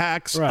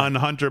attacks on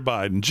Hunter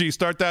Biden. Gee,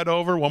 start that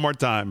over one more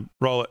time.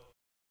 Roll it.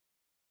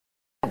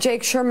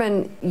 Jake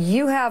Sherman,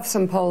 you have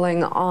some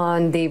polling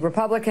on the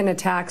Republican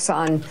attacks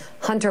on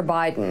Hunter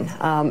Biden.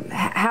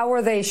 How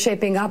are they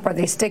shaping up? Are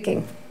they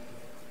sticking?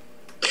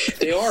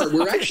 They are.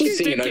 We're actually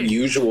seeing an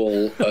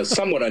unusual,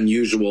 somewhat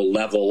unusual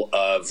level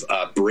of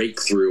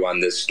breakthrough on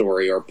this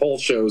story. Our poll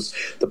shows,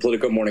 the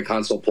Politico Morning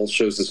Consult poll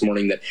shows this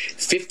morning, that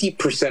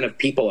 50% of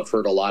people have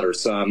heard a lot or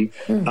some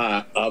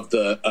of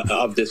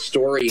this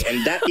story,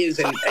 and that is,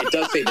 and it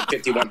does say that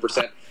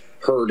 51%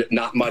 heard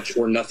not much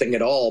or nothing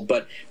at all.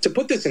 But to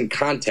put this in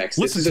context,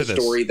 this is a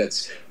story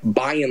that's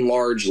by and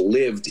large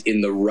lived in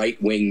the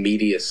right-wing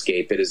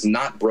mediascape. It has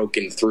not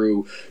broken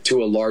through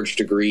to a large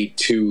degree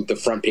to the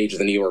front page of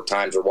the New York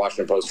Times or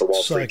Washington Post or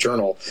Wall Street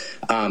Journal,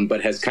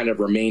 but has kind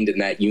of remained in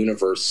that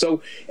universe.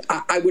 So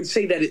I would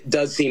say that it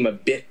does seem a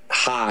bit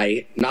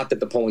high. Not that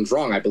the polling's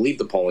wrong. I believe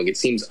the polling. It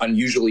seems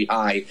unusually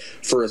high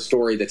for a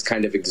story that's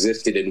kind of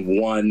existed in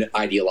one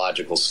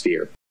ideological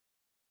sphere.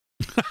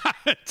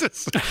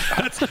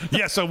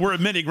 So we're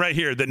admitting right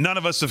here that none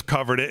of us have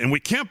covered it, and we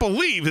can't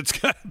believe it's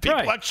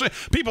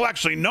people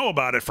actually know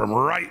about it from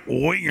right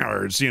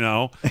wingers. You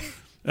know,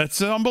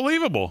 that's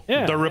unbelievable.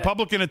 Yeah, the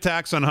Republican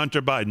attacks on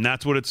Hunter Biden.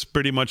 That's what it's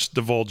pretty much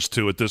divulged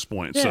to at this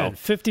point. Yeah,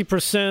 so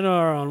 50%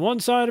 are on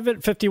one side of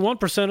it,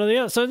 51% on the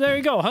other. So there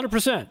you go,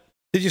 100%.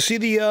 Did you see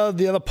the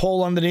other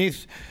poll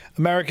underneath?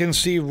 Americans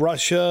see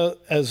Russia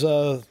as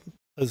the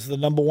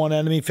number one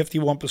enemy,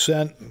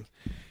 51%.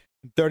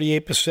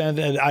 38%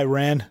 at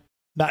Iran.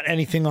 Not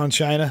anything on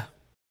China.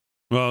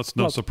 Well, it's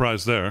no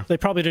surprise there. They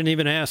probably didn't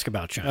even ask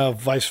about China.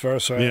 Vice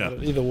versa. Yeah.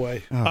 Either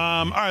way. All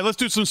right, let's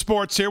do some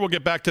sports here. We'll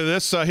get back to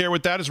this. Here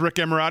with that is Rick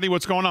Emirati.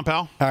 What's going on,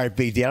 pal? All right,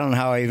 BD. I don't know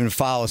how I even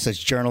follow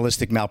such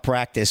journalistic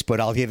malpractice,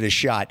 but I'll give it a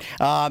shot.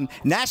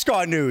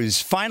 NASCAR news.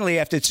 Finally,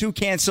 after 2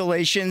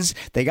 cancellations,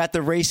 they got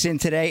the race in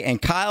today,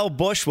 and Kyle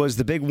Busch was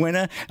the big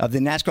winner of the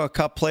NASCAR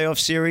Cup Playoff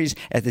Series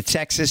at the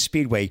Texas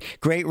Speedway.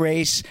 Great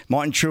race.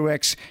 Martin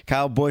Truex,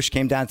 Kyle Busch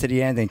came down to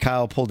the end, and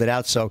Kyle pulled it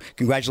out. So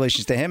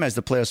congratulations to him as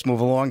the playoffs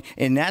move along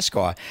in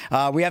NASCAR.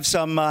 We have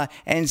some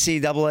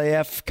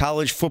NCAAF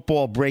college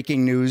football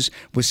breaking news.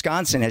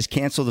 Wisconsin has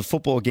canceled the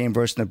football game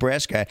versus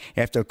Nebraska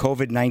after a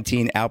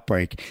COVID-19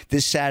 outbreak.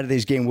 This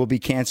Saturday's game will be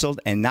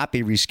canceled and not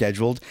be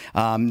rescheduled.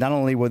 Not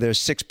only were there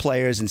 6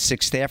 players and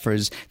 6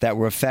 staffers that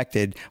were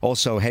affected,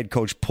 also head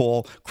coach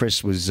Paul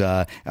Chris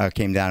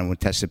came down and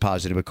tested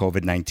positive with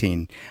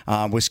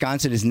COVID-19.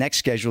 Wisconsin is next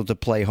scheduled to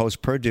play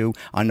host Purdue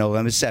on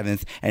November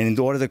 7th, and in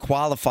order to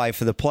qualify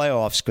for the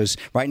playoffs, because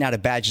right now the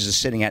Badgers are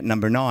sitting at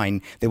number 9,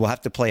 they will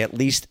have to play at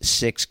least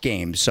 6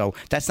 games. So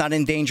that's not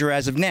in danger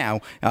as of now,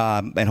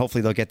 and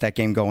hopefully they'll get that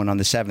game going on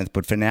the 7th.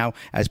 But for now,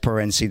 as per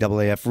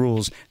NCAAF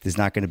rules, there's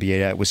not going to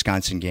be a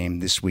Wisconsin game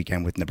this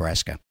weekend with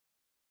Nebraska.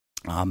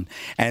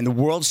 And the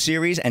World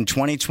Series and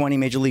 2020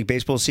 Major League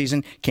Baseball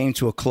season came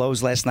to a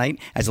close last night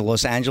as the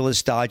Los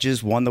Angeles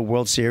Dodgers won the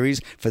World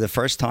Series for the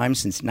first time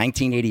since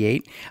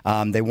 1988.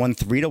 They won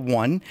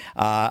 3-1.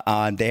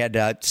 They had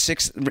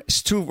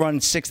 2-run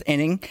 6th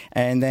inning,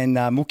 and then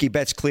Mookie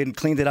Betts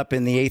cleaned it up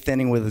in the 8th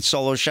inning with a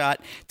solo shot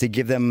to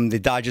give them the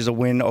Dodgers a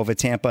win over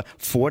Tampa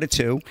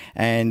 4-2.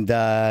 And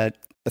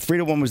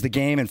 3-1 was the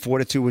game, and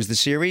 4-2 was the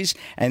series.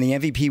 And the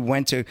MVP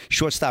went to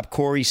shortstop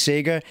Corey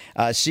Seager.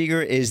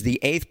 Seager is the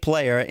 8th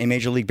player in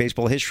Major League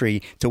Baseball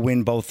history to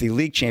win both the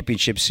League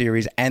Championship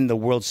Series and the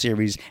World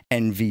Series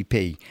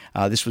MVP.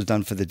 This was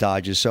done for the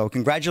Dodgers. So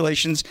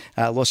congratulations.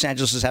 Los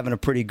Angeles is having a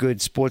pretty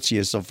good sports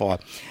year so far.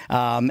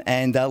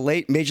 And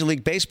Major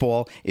League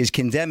Baseball is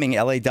condemning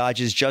LA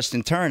Dodgers'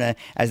 Justin Turner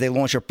as they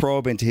launch a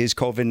probe into his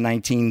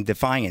COVID-19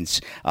 defiance.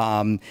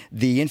 The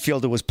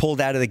infielder was pulled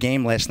out of the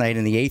game last night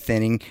in the 8th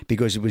inning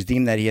because it was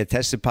deemed that he had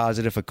tested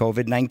positive for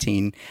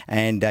COVID-19,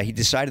 and he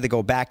decided to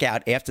go back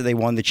out after they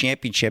won the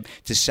championship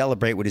to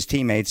celebrate with his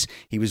teammates.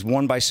 He was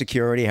warned by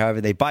security. However,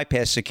 they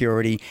bypassed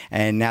security,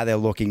 and now they're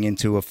looking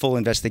into a full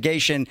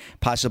investigation,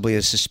 possibly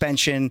a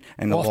suspension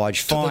and a large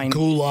fine. The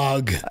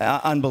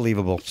gulag.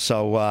 Unbelievable.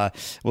 So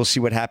we'll see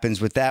what happens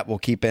with that. We'll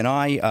keep an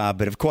eye.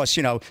 But, of course,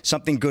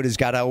 something good has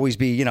got to always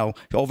be,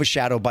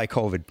 overshadowed by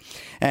COVID.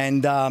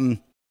 And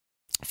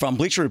from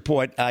Bleacher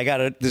Report, I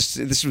got this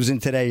was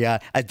in today.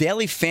 A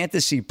daily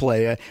fantasy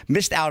player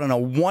missed out on a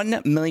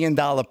 $1 million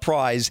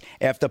prize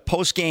after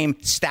post-game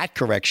stat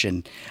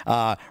correction.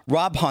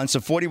 Rob Huntz, a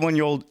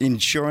 41-year-old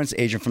insurance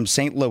agent from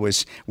St.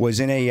 Louis, was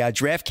in a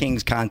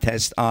DraftKings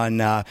contest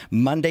on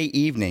Monday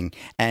evening.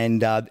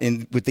 And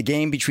with the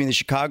game between the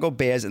Chicago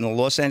Bears and the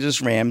Los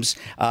Angeles Rams,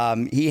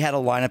 he had a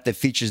lineup that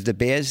features the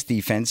Bears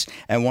defense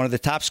and one of the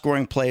top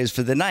scoring players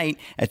for the night.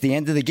 At the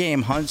end of the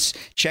game, Huntz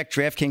checked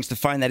DraftKings to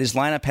find that his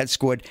lineup had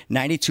scored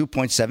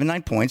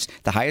 92.79 points,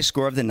 the highest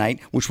score of the night,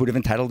 which would have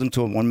entitled him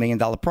to a $1 million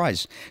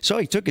prize. So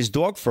he took his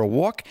dog for a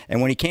walk,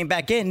 and when he came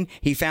back in,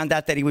 he found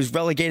out that he was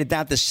relegated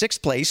down to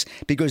 6th place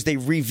because they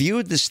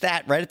reviewed the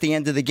stat right at the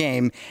end of the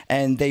game,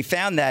 and they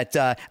found that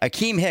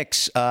Akeem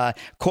Hicks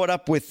caught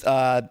up with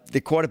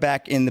the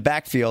quarterback in the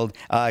backfield,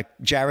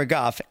 Jared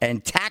Goff,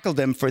 and tackled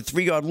him for a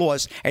 3-yard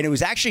loss, and it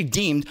was actually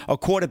deemed a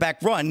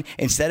quarterback run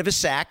instead of a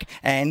sack,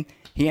 and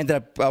He ended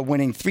up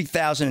winning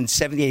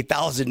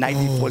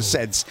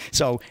 $3,078.94.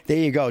 So there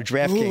you go,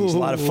 DraftKings, a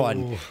lot of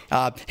fun.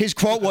 His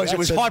quote was, "It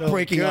was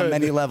heartbreaking on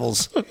many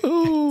levels."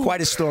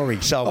 Quite a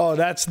story. So,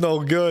 that's no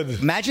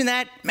good. Imagine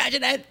that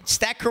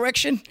stat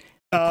correction.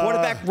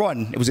 Quarterback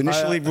run. It was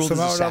initially ruled as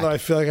a sack. Somehow or another, I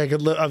feel like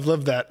I've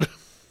lived that.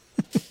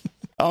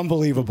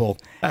 Unbelievable.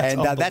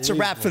 That's a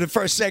wrap for the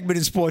first segment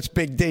in Sports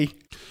Big D.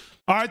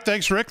 All right,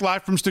 thanks, Rick.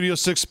 Live from Studio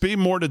 6B.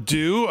 More to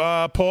do.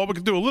 Paul, we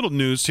can do a little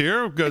news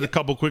here. We've got a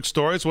couple quick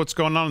stories. What's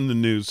going on in the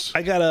news?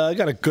 I got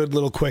a good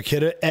little quick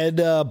hitter.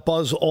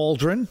 Buzz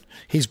Aldrin.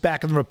 He's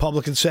back in the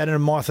Republican Senate,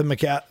 and Martha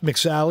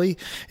McSally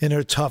in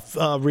her tough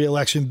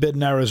re-election bid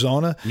in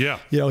Arizona. Yeah.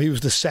 He was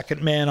the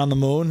second man on the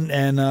moon,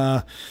 and,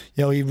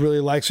 he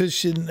really likes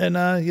it.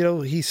 And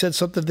he said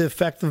something to the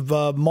effect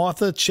of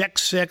Martha, check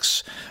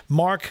 6,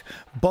 Mark,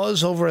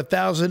 Buzz over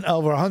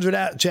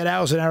 100 jet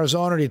hours in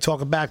Arizona. And he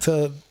talking back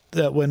to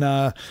that when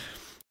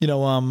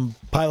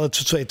pilots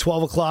would say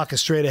 12 o'clock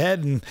is straight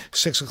ahead and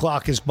 6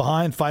 o'clock is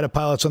behind. Fighter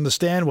pilots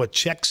understand what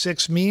check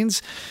 6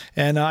 means,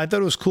 and I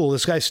thought it was cool.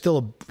 This guy's still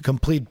a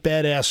complete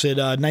badass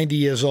at 90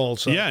 years old.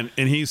 So yeah,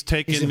 and he's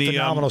taking in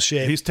phenomenal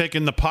shape. He's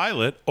taking the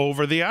pilot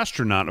over the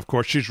astronaut. Of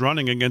course, she's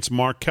running against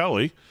Mark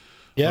Kelly,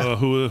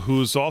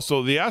 who's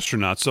also the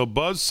astronaut. So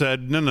Buzz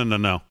said,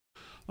 no.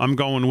 I'm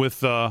going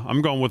with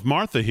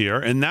Martha here,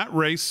 and that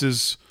race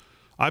is.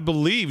 I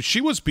believe she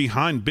was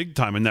behind big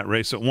time in that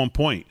race at one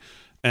point.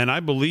 And I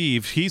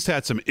believe he's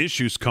had some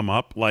issues come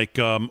up, like,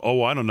 I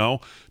don't know,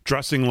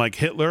 dressing like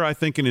Hitler, I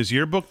think, in his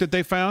yearbook that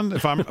they found,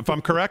 if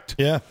I'm correct.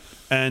 Yeah.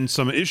 And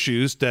some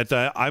issues that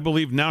I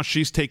believe now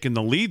she's taken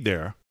the lead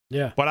there.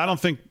 Yeah. But I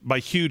don't think by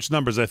huge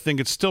numbers. I think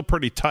it's still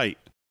pretty tight.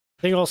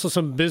 I think also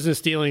some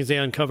business dealings they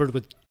uncovered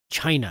with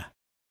China.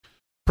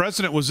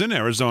 President was in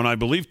Arizona, I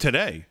believe,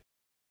 today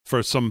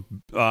for some,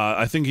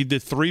 I think he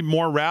did 3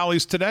 more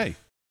rallies today.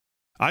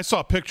 I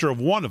saw a picture of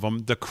one of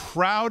them. The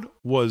crowd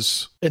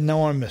was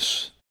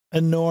enormous.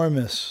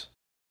 Enormous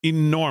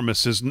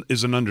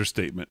is an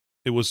understatement.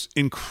 It was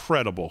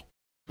incredible.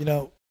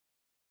 But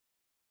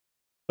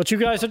you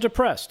guys are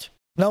depressed.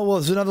 No, well,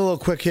 there's another little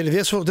quick hit.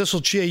 This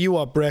will cheer you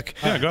up, Rick.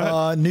 Yeah, go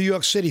ahead. New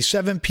York City,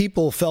 7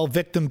 people fell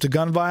victim to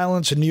gun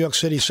violence in New York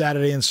City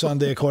Saturday and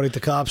Sunday, according to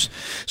cops.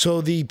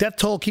 So the death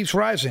toll keeps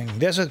rising.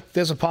 There's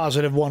a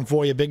positive one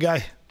for you, big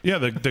guy. Yeah,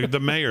 the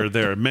mayor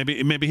there.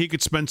 Maybe he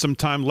could spend some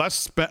time,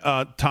 less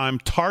time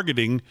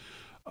targeting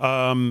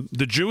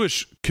the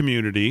Jewish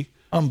community.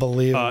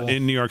 Unbelievable.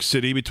 In New York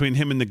City between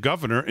him and the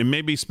governor, and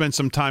maybe spend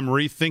some time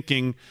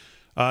rethinking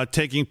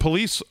taking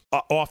police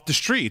off the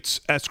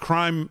streets as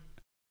crime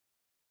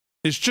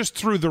is just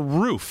through the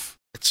roof.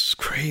 It's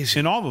crazy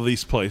in all of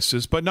these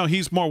places. But no,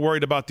 he's more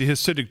worried about the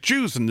Hasidic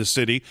Jews in the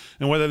city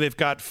and whether they've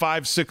got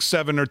 5, 6,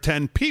 7, or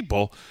 10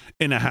 people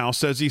in a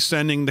house as he's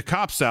sending the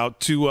cops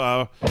out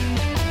to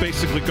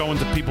basically go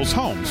into people's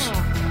homes.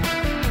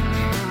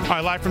 All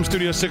right, live from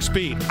Studio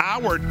 6B.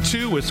 Hour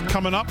 2 is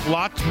coming up.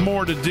 Lots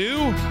more to do.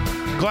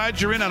 Glad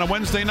you're in on a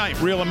Wednesday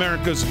night. Real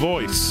America's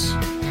Voice.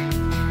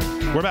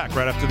 We're back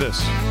right after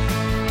this.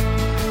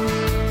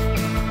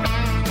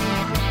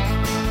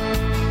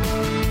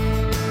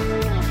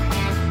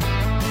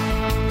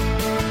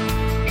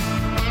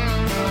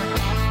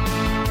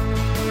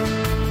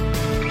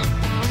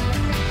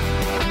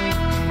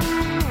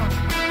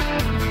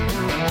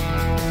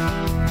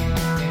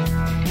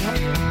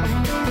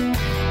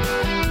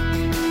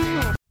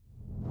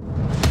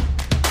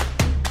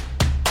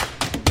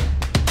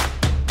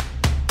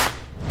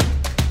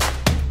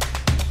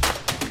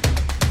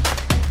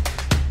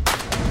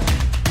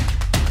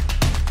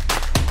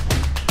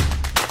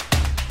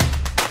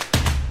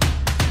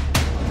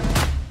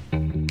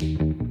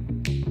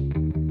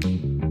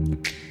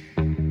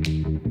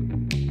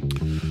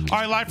 All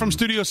right, live from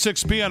Studio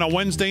 6B on a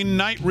Wednesday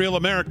night, Real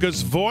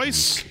America's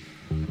Voice.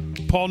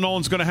 Paul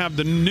Nolan's going to have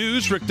the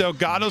news. Rick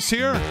Delgado's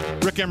here.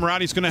 Rick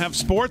Emirati's going to have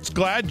sports.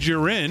 Glad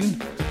you're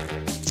in.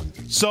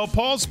 So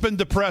Paul's been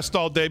depressed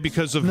all day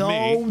because of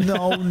me.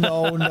 No.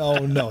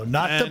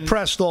 Not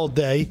depressed all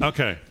day.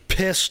 Okay.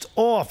 Pissed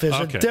off. There's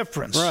a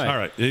difference. Right. All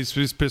right.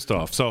 He's pissed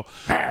off. So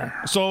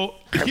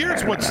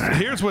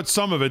here's what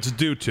some of it's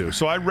due to.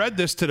 So I read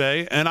this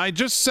today, and I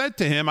just said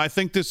to him, I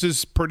think this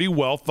is pretty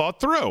well thought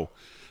through.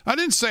 I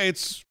didn't say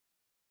it's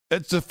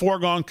a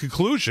foregone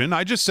conclusion.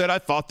 I just said I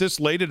thought this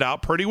laid it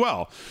out pretty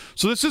well.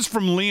 So this is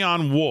from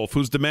Leon Wolf,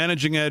 who's the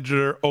managing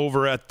editor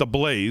over at The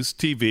Blaze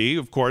TV.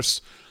 Of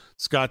course,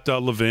 Scott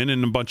Levin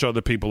and a bunch of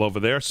other people over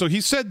there. So he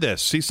said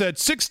this. He said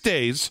 6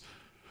 days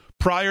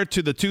prior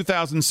to the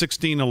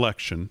 2016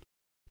 election,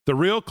 the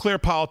Real Clear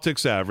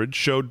Politics average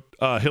showed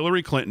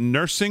Hillary Clinton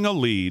nursing a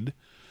lead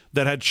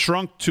that had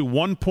shrunk to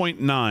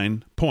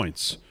 1.9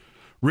 points.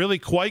 Really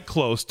quite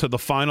close to the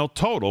final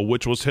total,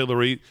 which was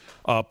Hillary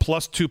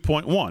plus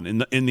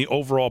 2.1 in the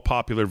overall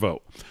popular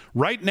vote.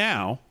 Right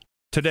now,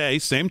 today,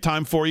 same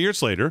time 4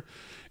 years later,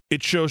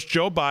 it shows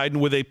Joe Biden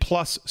with a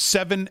plus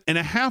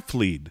 7.5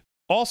 lead.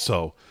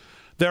 Also,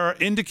 there are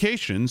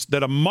indications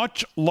that a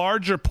much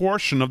larger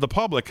portion of the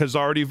public has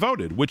already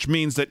voted, which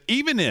means that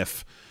even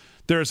if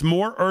there's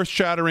more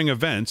earth-shattering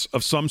events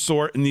of some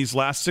sort in these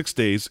last 6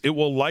 days, it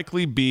will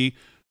likely be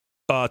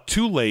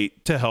too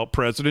late to help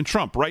President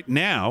Trump. Right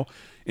now,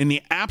 in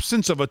the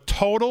absence of a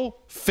total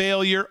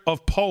failure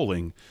of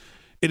polling,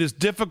 it is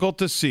difficult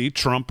to see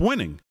Trump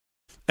winning.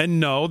 And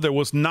no, there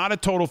was not a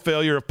total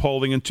failure of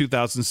polling in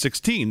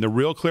 2016. The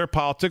Real Clear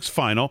Politics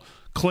final,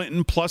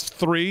 Clinton plus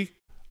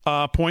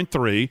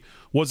 3.3,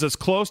 was as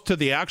close to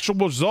the actual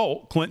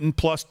result, Clinton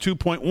plus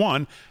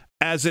 2.1,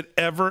 as it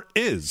ever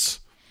is.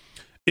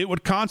 It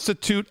would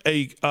constitute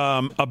a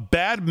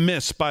bad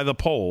miss by the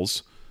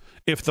polls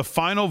if the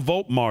final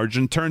vote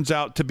margin turns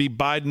out to be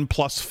Biden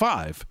plus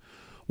 5.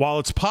 While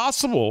it's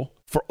possible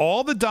for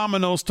all the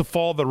dominoes to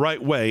fall the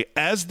right way,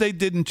 as they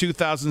did in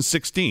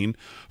 2016,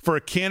 for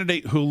a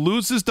candidate who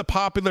loses the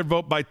popular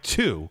vote by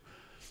 2,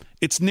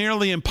 it's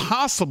nearly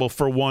impossible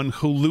for one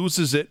who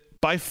loses it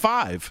by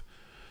 5.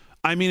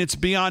 I mean, it's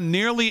beyond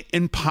nearly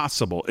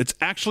impossible. It's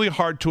actually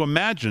hard to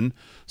imagine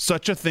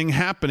such a thing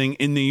happening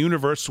in the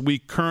universe we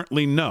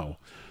currently know.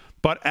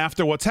 But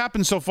after what's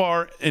happened so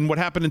far and what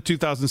happened in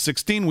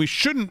 2016, we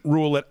shouldn't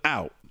rule it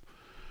out.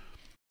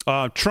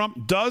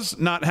 Trump does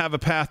not have a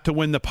path to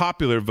win the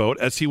popular vote,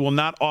 as he will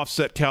not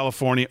offset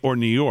California or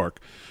New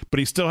York. But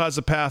he still has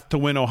a path to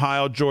win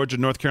Ohio, Georgia,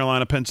 North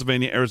Carolina,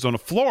 Pennsylvania, Arizona,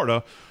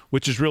 Florida,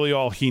 which is really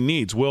all he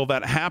needs. Will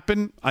that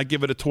happen? I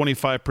give it a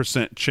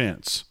 25%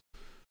 chance.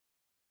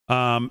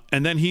 And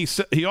then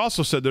he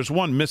also said there's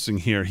one missing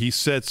here. He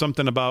said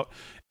something about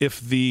if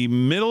the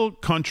middle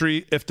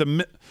country,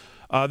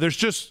 there's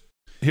just,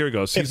 here he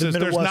goes. He says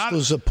there's not,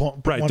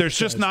 right, there's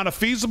just not a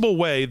feasible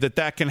way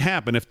that can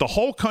happen. If the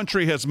whole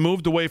country has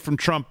moved away from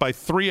Trump by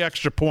 3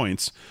 extra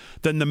points,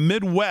 then the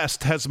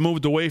Midwest has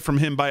moved away from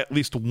him by at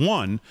least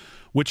 1,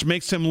 which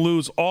makes him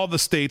lose all the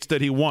states that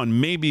he won,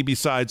 maybe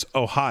besides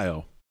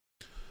Ohio.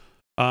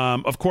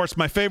 Of course,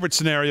 my favorite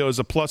scenario is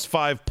a plus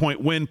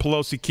 5-point win.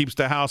 Pelosi keeps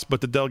the House,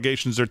 but the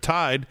delegations are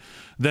tied.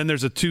 Then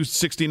there's a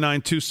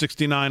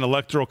 269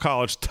 electoral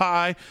college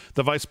tie.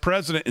 The vice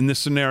president in this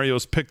scenario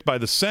is picked by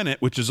the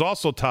Senate, which is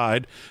also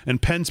tied, and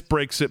Pence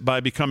breaks it by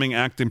becoming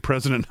acting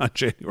president on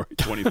January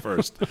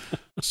 21st.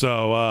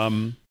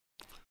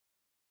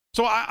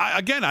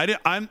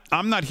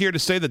 I'm not here to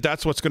say that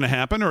that's what's going to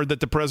happen or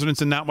that the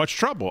president's in that much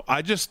trouble.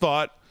 I just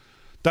thought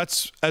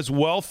that's as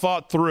well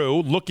thought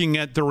through, looking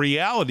at the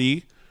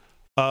reality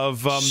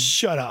of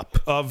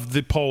of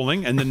the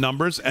polling and the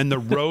numbers and the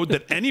road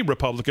that any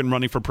Republican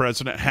running for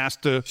president has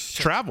to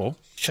travel.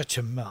 Shut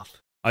your mouth.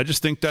 I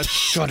just think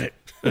that's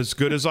as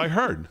good as I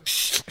heard.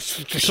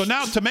 So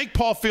now, to make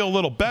Paul feel a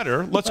little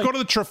better, let's go to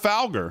the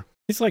Trafalgar.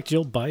 He's like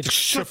Jill Biden.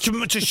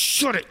 Just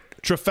shut it.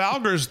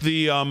 Trafalgar's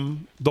the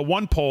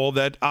one poll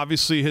that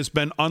obviously has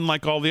been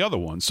unlike all the other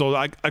ones. So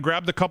I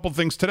grabbed a couple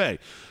things today.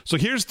 So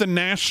here's the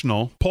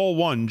national poll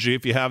 1, G,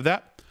 if you have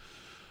that.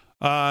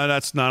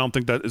 I don't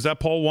think that is that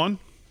poll 1.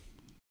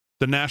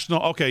 The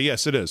national. Okay,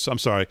 yes, it is. I'm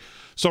sorry.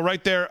 So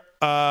right there,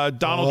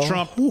 Donald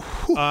Trump.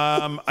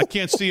 I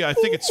can't see. I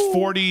think it's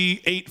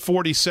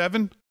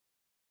 48-47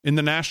 in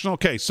the national.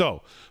 Okay,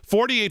 so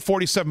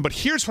 48-47. But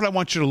here's what I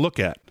want you to look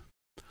at.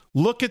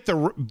 Look at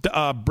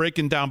the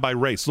breaking down by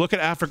race. Look at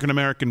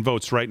African-American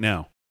votes right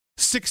now.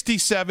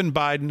 67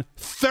 Biden,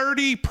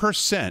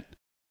 30%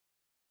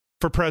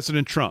 for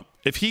President Trump.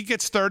 If he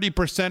gets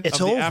 30% of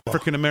the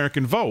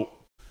African-American vote,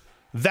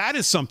 that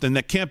is something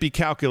that can't be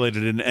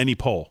calculated in any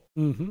poll.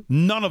 Mm-hmm.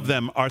 None of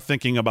them are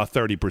thinking about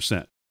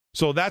 30%.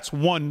 So that's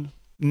one.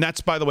 And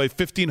that's, by the way,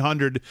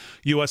 1,500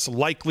 U.S.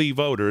 likely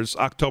voters,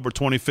 October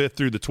 25th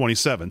through the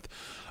 27th.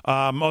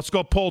 Let's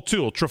go poll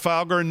 2,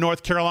 Trafalgar in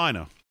North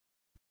Carolina.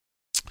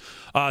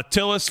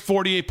 Tillis,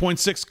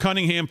 48.6,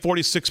 Cunningham,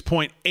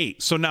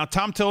 46.8. So now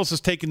Tom Tillis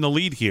has taken the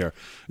lead here.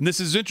 And this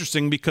is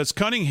interesting because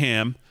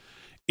Cunningham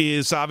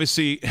is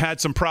obviously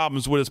had some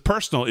problems with his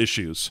personal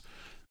issues.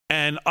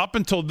 And up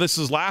until this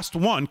is last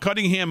one,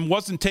 Cunningham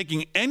wasn't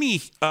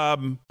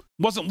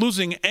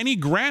losing any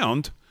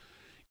ground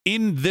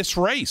in this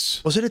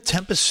race. Was it a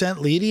 10%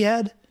 lead he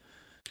had?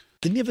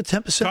 Didn't he have a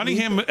 10%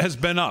 Cunningham lead? Has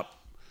been up.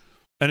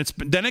 And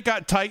then it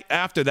got tight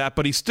after that,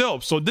 but he's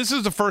still. So this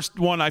is the first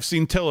one I've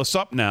seen Tillis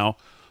up now,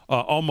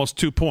 almost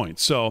 2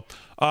 points. So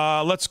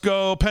let's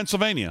go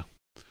Pennsylvania.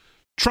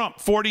 Trump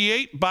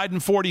 48,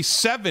 Biden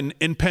 47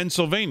 in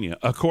Pennsylvania,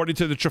 according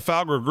to the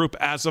Trafalgar Group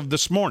as of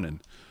this morning.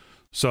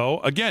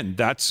 So again,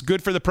 that's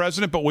good for the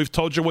president, but we've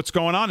told you what's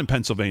going on in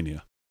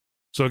Pennsylvania.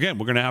 So again,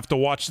 we're going to have to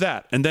watch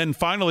that. And then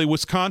finally,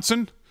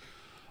 Wisconsin.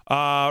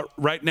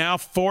 Right now,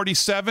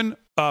 47,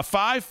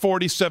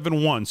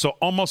 47-1. So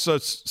almost a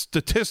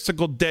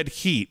statistical dead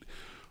heat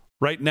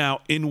right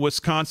now in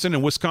Wisconsin.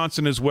 And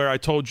Wisconsin is where I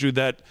told you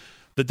that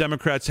the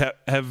Democrats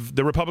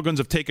the Republicans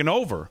have taken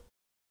over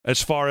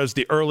as far as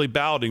the early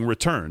balloting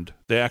returned.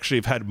 They actually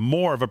have had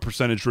more of a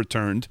percentage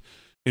returned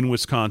in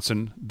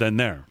Wisconsin than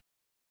there.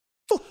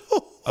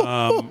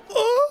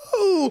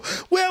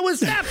 Where was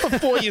that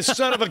before, you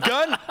son of a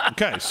gun?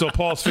 Okay, so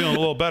Paul's feeling a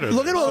little better.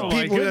 Look at all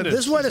the people. This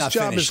is why this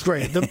job is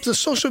great. The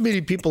social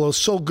media people are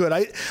so good.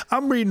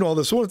 I'm reading all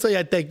this. I want to tell you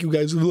I thank you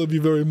guys. I love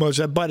you very much.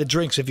 I'd buy the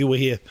drinks if you were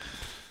here.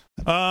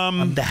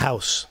 I'm the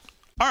house.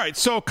 All right,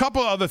 so a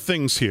couple other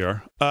things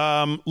here.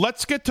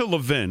 Let's get to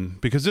Levin,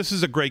 because this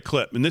is a great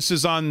clip, and this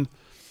is on,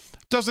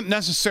 doesn't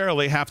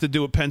necessarily have to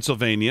do with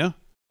Pennsylvania,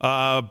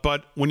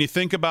 but when you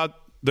think about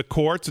the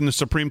courts and the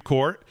Supreme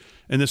Court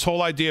and this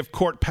whole idea of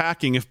court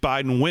packing if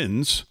Biden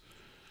wins,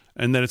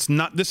 and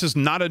that this is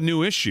not a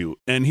new issue,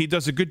 and he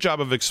does a good job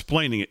of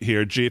explaining it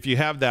here. G, if you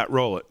have that,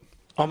 roll it.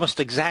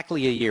 Almost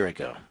exactly a year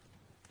ago.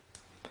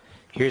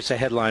 Here's a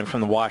headline from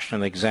the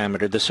Washington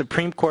Examiner. The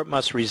Supreme Court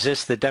must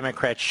resist the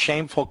Democrats'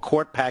 shameful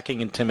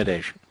court-packing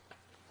intimidation.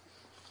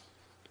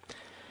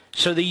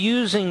 So they're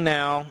using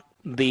now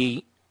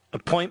the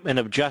appointment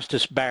of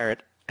Justice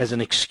Barrett as an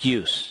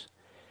excuse,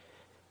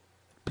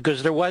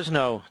 because there was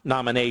no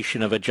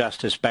nomination of a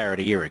Justice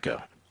Barrett a year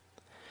ago.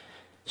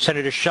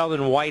 Senator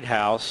Sheldon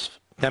Whitehouse,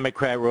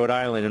 Democrat, Rhode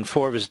Island, and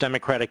 4 of his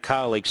Democratic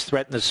colleagues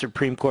threatened the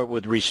Supreme Court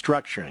with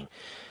restructuring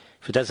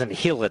if it doesn't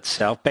heal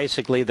itself.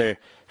 Basically, they're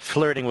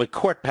flirting with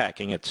court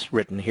packing, it's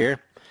written here.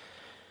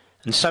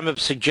 And some have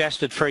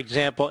suggested, for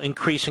example,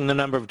 increasing the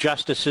number of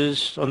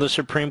justices on the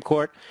Supreme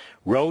Court,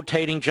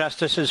 rotating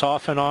justices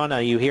off and on.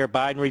 You hear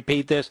Biden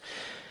repeat this,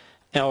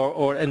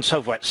 and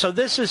so forth. So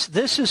this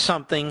is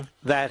something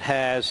that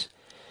has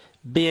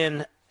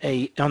been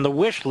on the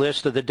wish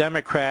list of the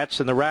Democrats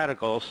and the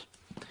radicals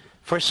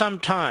for some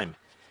time.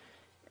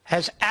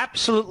 Has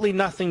absolutely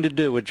nothing to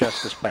do with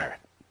Justice Barrett.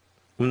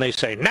 When they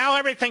say, now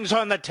everything's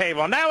on the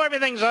table, now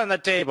everything's on the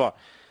table.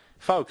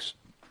 Folks,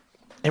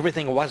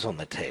 everything was on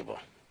the table.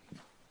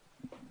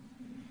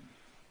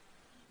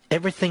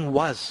 Everything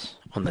was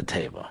on the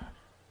table.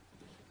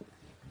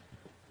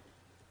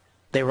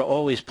 They were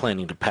always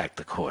planning to pack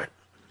the court.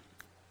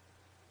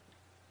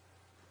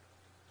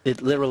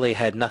 It literally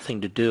had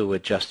nothing to do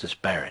with Justice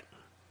Barrett.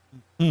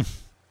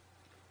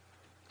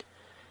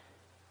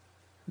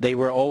 They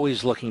were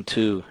always looking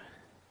to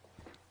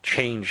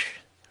change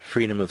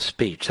freedom of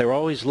speech. They were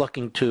always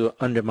looking to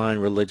undermine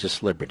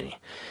religious liberty.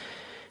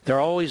 They're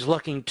always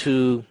looking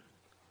to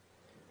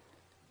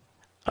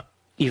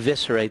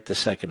eviscerate the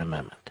Second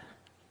Amendment.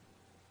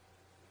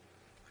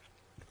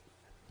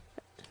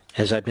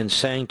 As I've been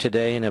saying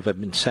today, and I've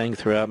been saying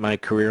throughout my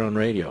career on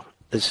radio,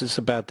 this is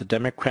about the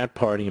Democrat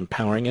Party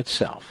empowering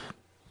itself.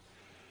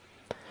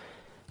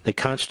 The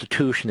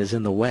Constitution is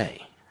in the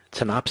way.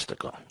 It's an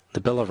obstacle.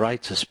 The Bill of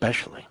Rights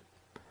especially.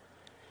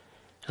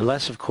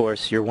 Unless, of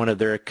course, you're one of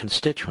their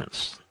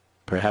constituents,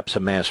 perhaps a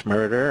mass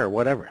murderer or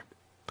whatever.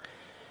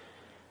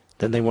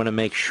 Then they want to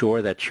make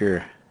sure that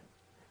you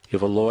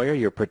have a lawyer,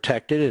 you're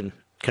protected, and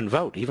can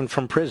vote, even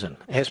from prison.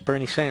 Ask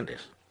Bernie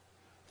Sanders.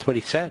 That's what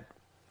he said.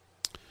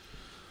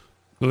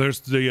 Well,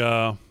 there's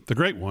the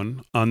great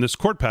one on this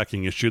court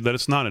packing issue, that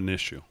it's not an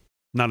issue,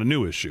 not a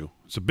new issue.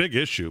 It's a big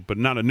issue, but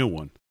not a new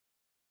one.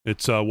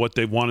 It's what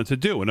they wanted to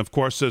do. And, of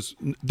course, this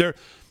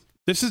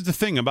is the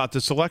thing about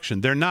this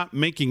election. They're not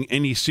making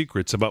any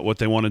secrets about what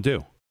they want to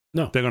do.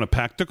 No. They're going to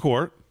pack the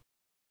court.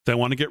 They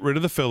want to get rid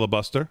of the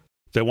filibuster.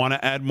 They want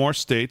to add more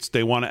states.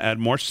 They want to add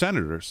more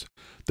senators.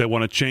 They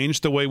want to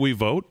change the way we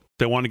vote.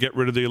 They want to get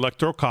rid of the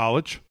Electoral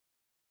College.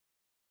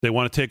 They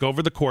want to take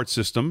over the court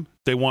system.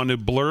 They want to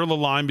blur the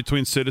line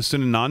between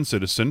citizen and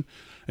non-citizen.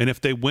 And if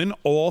they win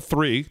all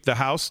three, the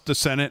House, the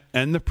Senate,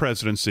 and the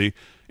presidency,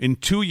 in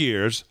 2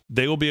 years,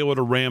 they will be able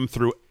to ram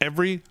through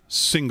every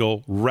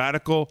single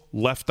radical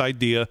left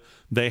idea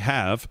they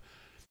have.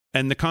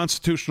 And the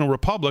constitutional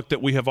republic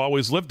that we have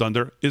always lived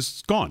under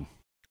is gone.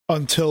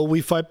 Until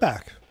we fight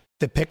back.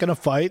 They're picking a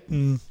fight,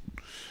 and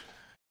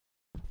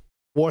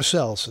war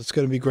sells. It's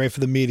going to be great for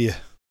the media.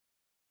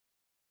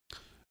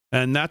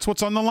 And that's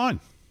what's on the line.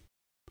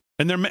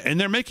 And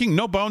they're making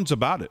no bones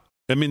about it.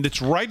 I mean,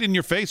 it's right in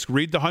your face.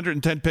 Read the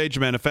 110-page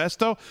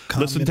manifesto.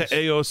 Listen to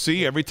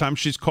AOC every time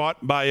she's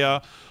caught by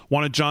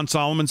one of John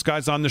Solomon's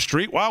guys on the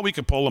street. Well, we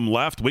can pull him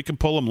left. We can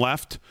pull him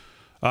left.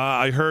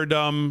 I heard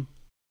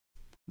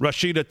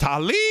Rashida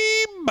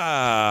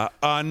Tlaib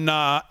on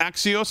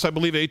Axios, I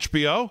believe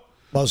HBO.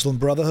 Muslim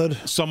Brotherhood.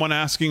 Someone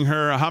asking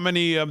her how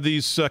many of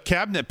these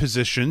cabinet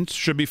positions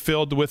should be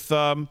filled with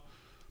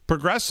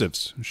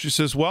progressives. She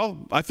says,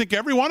 well, I think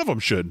every one of them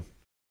should.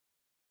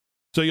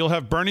 So you'll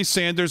have Bernie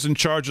Sanders in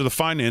charge of the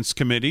Finance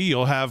Committee.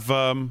 You'll have...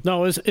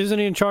 No, isn't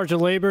he in charge of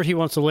labor? He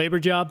wants a labor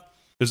job.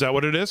 Is that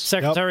what it is?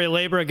 Secretary of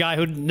Labor, a guy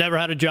who never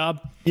had a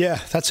job. Yeah,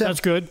 that's it. That's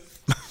good.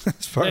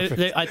 That's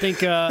perfect. I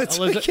think I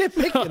can't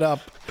make it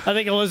up. I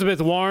think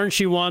Elizabeth Warren,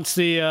 she wants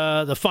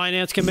the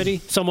Finance Committee,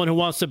 someone who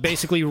wants to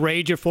basically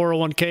raid your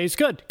 401ks.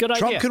 Good idea.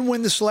 Trump can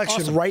win this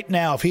election right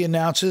now if he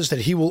announces that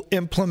he will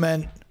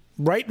implement.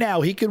 Right now,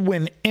 he could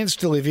win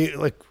instantly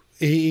if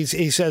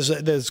he says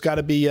that there's got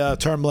to be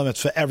term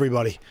limits for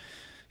everybody.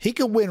 He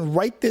could win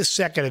right this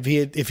second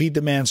if he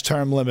demands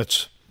term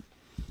limits.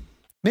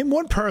 Name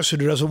one person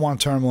who doesn't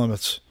want term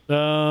limits.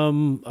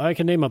 I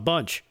can name a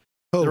bunch.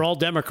 Who? They're all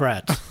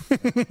Democrats.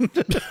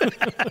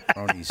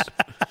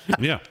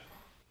 Yeah.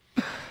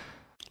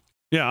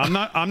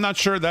 Yeah, I'm not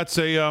sure that's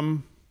a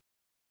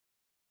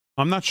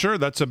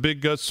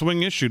big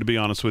swing issue, to be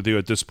honest with you,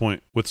 at this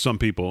point with some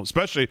people,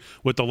 especially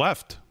with the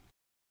left.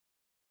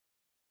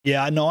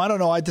 Yeah, no, I don't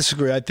know. I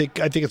disagree. I think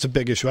it's a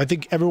big issue. I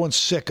think everyone's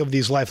sick of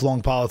these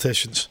lifelong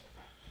politicians.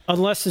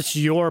 Unless it's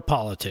your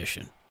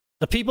politician.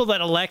 The people that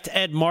elect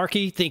Ed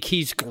Markey think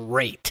he's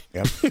great.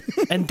 Yep.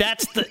 And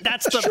that's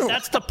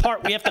the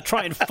part we have to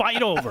try and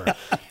fight over.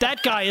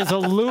 That guy is a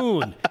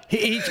loon.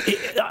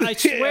 I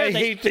swear I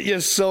hate that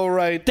you're so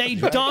right. They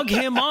dug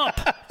him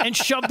up and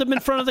shoved him in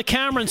front of the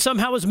camera, and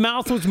somehow his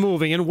mouth was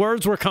moving and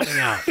words were coming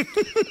out.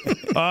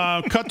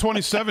 Cut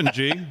 27,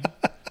 G.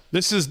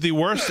 This is the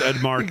worst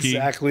Ed Markey.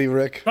 Exactly,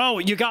 Rick. Oh,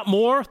 you got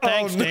more?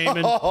 Thanks,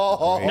 Damon.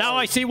 Now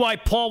I see why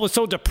Paul was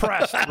so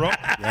depressed.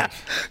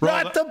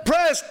 Not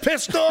depressed,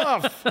 pissed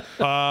off.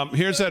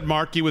 Here's Ed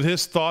Markey with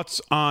his thoughts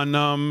on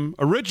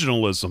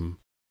originalism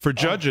for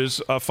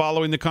judges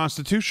following the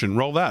Constitution.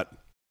 Roll that.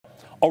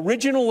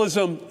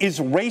 Originalism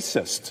is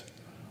racist.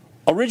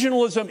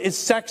 Originalism is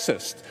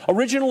sexist.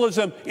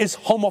 Originalism is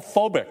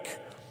homophobic.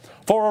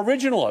 For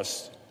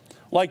originalists,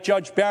 like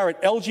Judge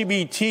Barrett,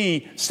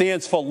 LGBT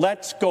stands for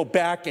let's go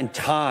back in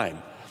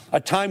time, a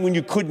time when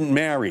you couldn't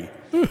marry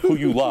who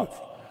you love,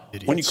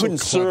 when you couldn't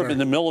serve in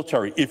the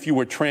military if you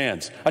were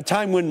trans, a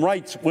time when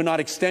rights were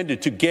not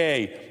extended to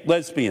gay,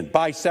 lesbian,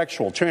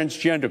 bisexual,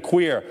 transgender,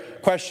 queer,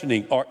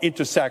 questioning, or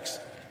intersex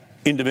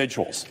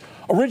individuals.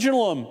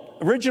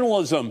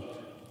 Originalism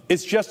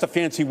is just a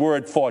fancy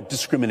word for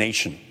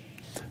discrimination.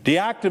 The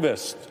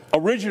activists,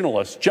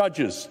 originalists,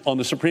 judges on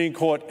the Supreme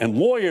Court, and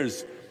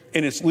lawyers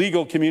in its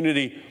legal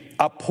community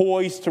are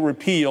poised to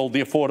repeal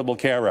the Affordable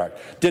Care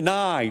Act,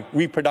 deny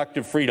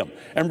reproductive freedom,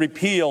 and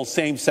repeal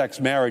same-sex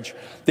marriage.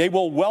 They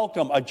will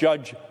welcome a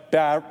Justice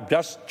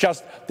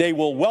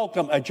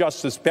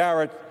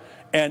Barrett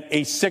and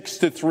a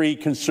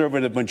 6-3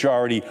 conservative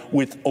majority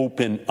with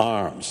open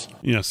arms.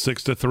 Yeah,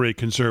 6-3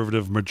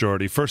 conservative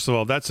majority. First of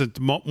all, that's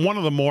one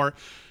of the more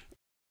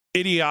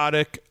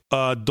idiotic,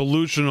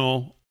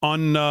 delusional,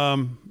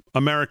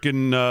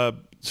 un-American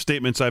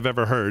statements I've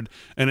ever heard,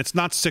 and it's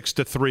not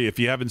 6-3 if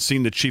you haven't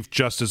seen the Chief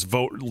Justice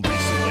vote recently.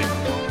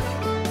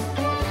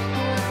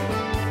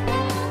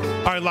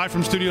 All right, live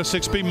from Studio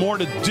 6B, more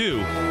to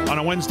do on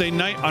a Wednesday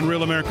night on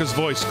Real America's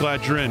Voice.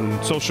 Glad you're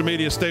in. Social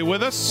media, stay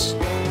with us.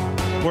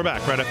 We're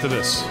back right after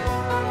this.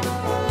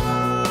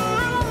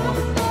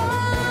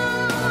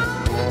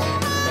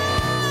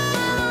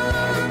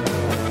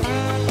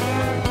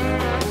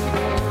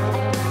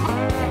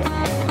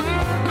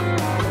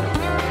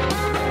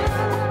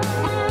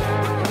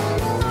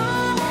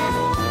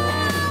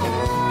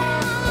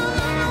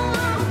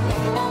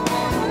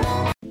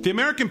 The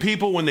American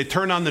people, when they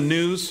turn on the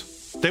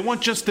news, they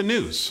want just the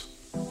news.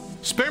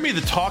 Spare me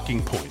the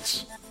talking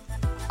points.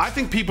 I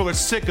think people are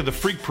sick of the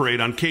freak parade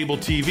on cable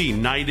TV,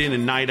 night in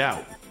and night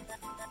out.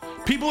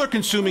 People are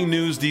consuming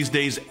news these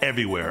days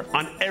everywhere,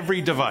 on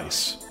every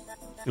device.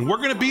 And we're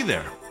going to be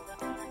there.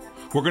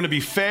 We're going to be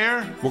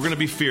fair. We're going to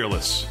be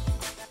fearless.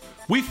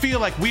 We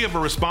feel like we have a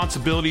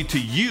responsibility to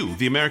you,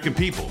 the American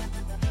people.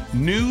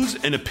 News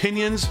and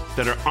opinions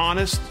that are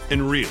honest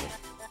and real.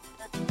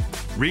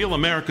 Real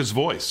America's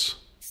Voice.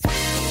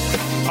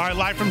 All right,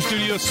 live from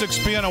Studio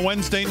 6B on a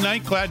Wednesday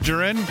night. Glad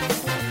you're in.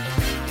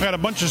 I got a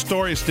bunch of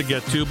stories to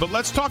get to, but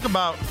let's talk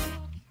about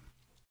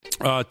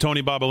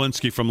Tony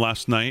Bobulinski from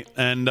last night.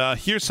 And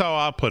here's how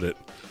I'll put it.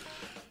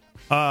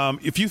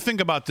 If you think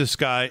about this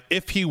guy,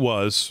 if he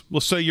was,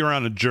 let's say you're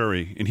on a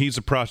jury and he's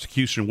a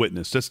prosecution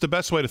witness, that's the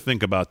best way to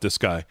think about this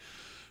guy.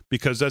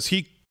 Because as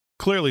he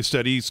clearly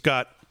said, he's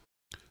got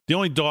the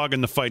only dog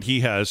in the fight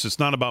he has. It's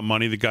not about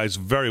money. The guy's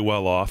very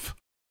well off.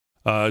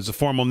 He's a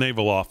former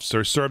naval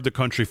officer, served the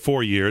country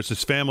 4 years.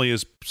 His family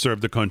has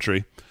served the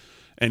country.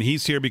 And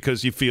he's here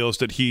because he feels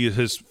that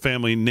his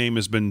family name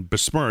has been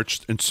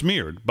besmirched and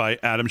smeared by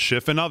Adam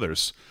Schiff and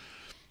others.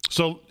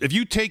 So if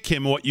you take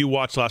him, what you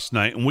watched last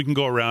night, and we can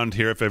go around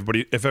here if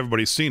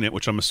everybody's seen it,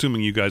 which I'm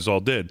assuming you guys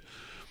all did.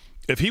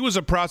 If he was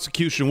a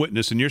prosecution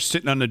witness and you're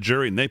sitting on the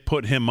jury and they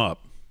put him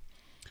up,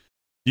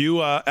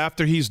 you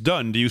after he's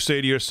done, do you say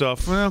to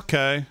yourself, well,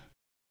 okay?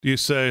 Do you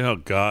say, oh,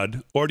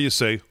 God? Or do you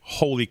say,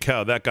 holy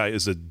cow, that guy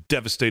is a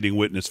devastating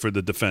witness for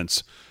the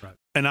defense? Right.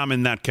 And I'm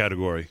in that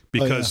category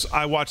because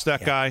I watched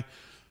that guy,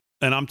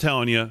 and I'm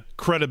telling you,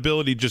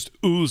 credibility just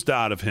oozed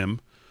out of him.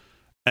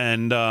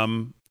 And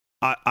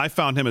I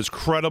found him as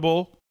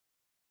credible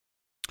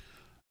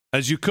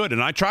as you could.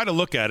 And I try to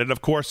look at it.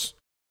 Of course,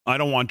 I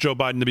don't want Joe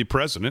Biden to be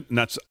president, and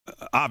that's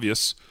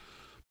obvious.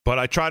 But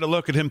I try to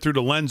look at him through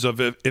the lens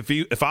of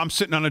if I'm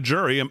sitting on a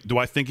jury, do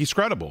I think he's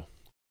credible?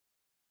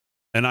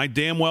 And I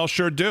damn well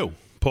sure do.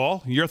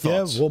 Paul, your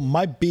thoughts? Yeah, well,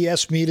 my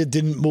BS meter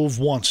didn't move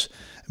once.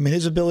 I mean,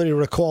 his ability to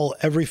recall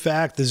every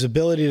fact, his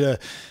ability to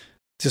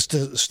just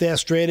to stare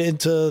straight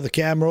into the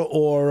camera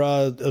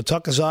or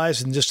tuck his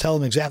eyes and just tell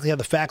him exactly how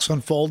the facts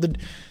unfolded.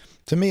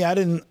 To me, I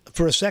didn't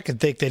for a second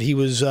think that he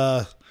was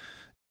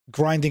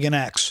grinding an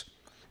axe.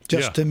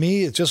 To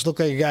me, it just looked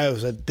like a guy who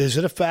said, these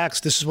are the facts.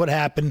 This is what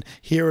happened.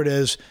 Here it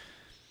is.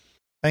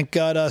 Thank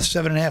God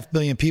 7.5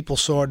 million people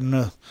saw it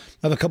and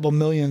another couple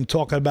million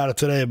talking about it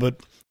today,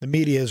 but the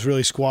media has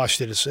really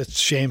squashed it. It's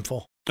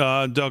shameful.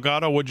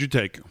 Delgado, what'd you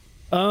take?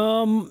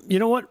 You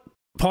know what?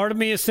 Part of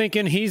me is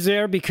thinking he's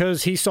there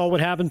because he saw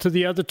what happened to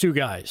the other two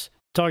guys.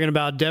 Talking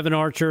about Devin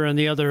Archer and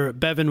the other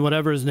Bevan,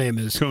 whatever his name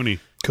is. Cooney.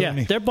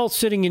 Yeah, they're both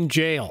sitting in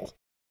jail.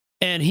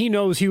 And he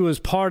knows he was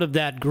part of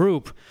that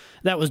group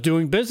that was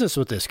doing business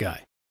with this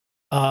guy,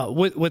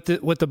 with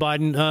the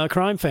Biden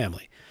crime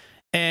family.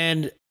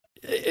 And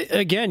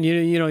again,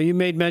 you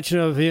made mention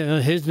of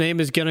his name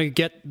is going to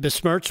get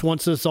besmirched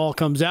once this all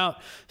comes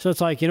out. So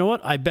it's like, you know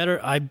what? I better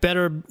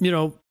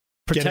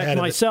protect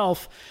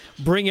myself,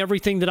 bring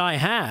everything that I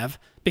have.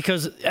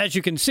 Because as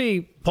you can see,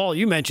 Paul,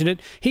 you mentioned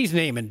it, he's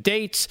naming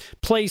dates,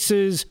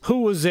 places,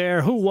 who was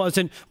there, who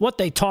wasn't, what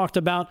they talked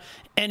about,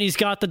 and he's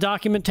got the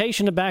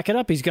documentation to back it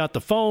up. He's got the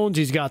phones,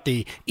 he's got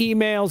the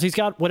emails, he's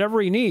got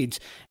whatever he needs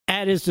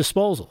at his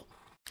disposal.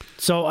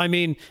 So, I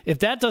mean, if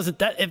that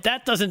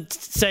doesn't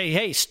say,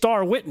 hey,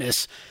 star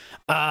witness,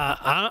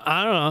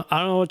 I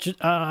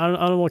don't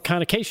know what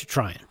kind of case you're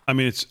trying. I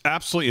mean, it's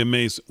absolutely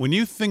amazing when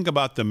you think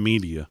about the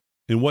media.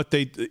 And what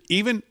they,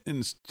 even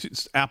in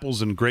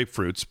apples and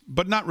grapefruits,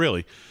 but not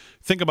really.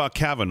 Think about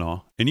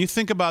Kavanaugh, and you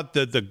think about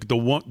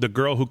the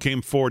girl who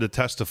came forward to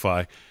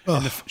testify,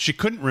 and she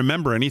couldn't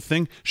remember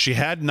anything. She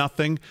had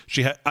nothing.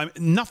 She had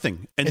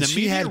nothing, and the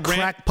she media had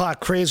crackpot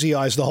crazy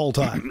eyes the whole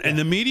time. And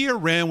the media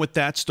ran with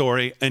that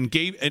story and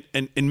gave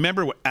and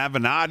remember with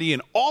Avenatti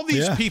and all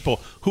these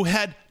people who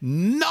had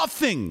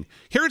nothing.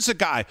 Here's a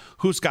guy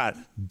who's got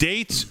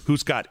dates,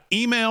 who's got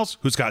emails,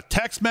 who's got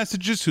text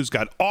messages, who's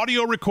got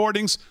audio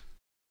recordings.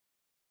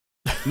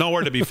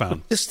 Nowhere to be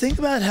found. Just think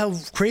about how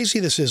crazy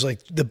this is.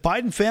 Like, the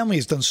Biden family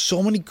has done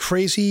so many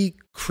crazy,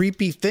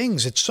 creepy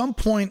things. At some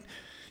point,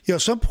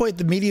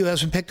 the media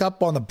hasn't picked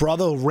up on the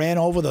brother who ran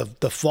over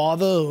the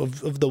father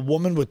of the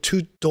woman with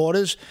two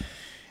daughters.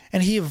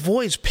 And he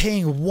avoids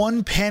paying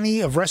 1 penny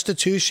of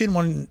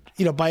restitution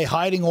by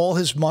hiding all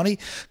his money.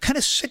 Kind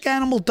of sick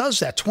animal does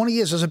that. 20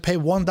 years doesn't pay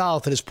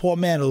 $1 to this poor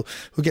man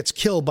who gets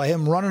killed by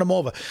him running him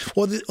over.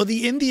 Or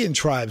the Indian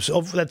tribes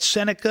of that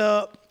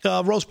Seneca,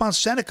 Rosemont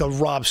Seneca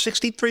robbed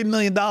 $63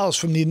 million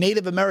from the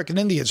Native American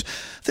Indians.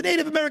 The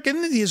Native American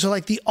Indians are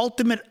like the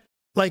ultimate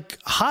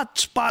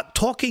hotspot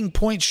talking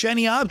point,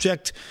 shiny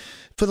object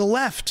for the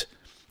left.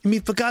 I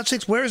mean, for God's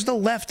sakes, where is the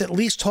left at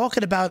least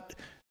talking about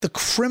the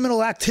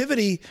criminal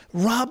activity,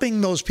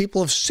 robbing those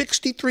people of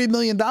 $63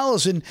 million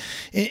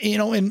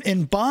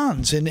in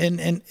bonds, and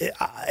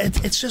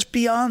it's just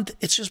beyond.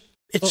 It's just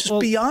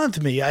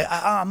beyond me.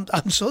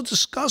 I'm so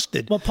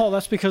disgusted. Well, Paul,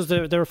 that's because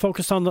they're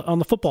focused on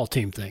the football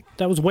team thing.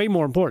 That was way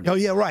more important. Oh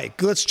yeah, right.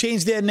 Let's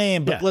change their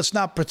name, but let's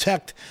not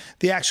protect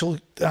the actual.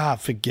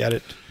 Forget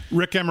it.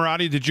 Rick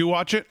Emirati, did you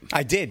watch it?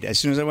 I did. As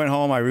soon as I went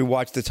home, I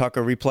rewatched the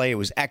Tucker replay. It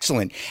was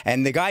excellent.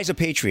 And the guy's a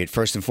patriot,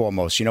 first and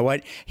foremost. You know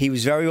what? He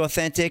was very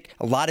authentic,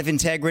 a lot of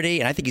integrity,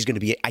 and I think he's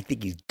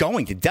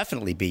going to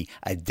definitely be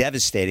a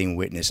devastating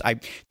witness.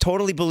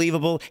 Totally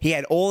believable. He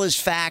had all his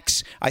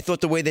facts. I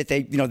thought the way that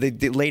they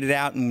laid it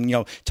out,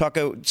 and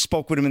Tucker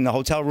spoke with him in the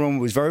hotel room,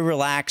 was very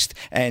relaxed,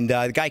 and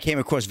the guy came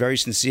across very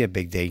sincere,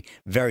 Big D.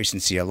 Very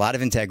sincere. A lot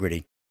of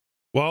integrity.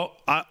 Well,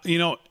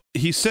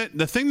 he said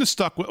the thing that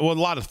stuck with, well, a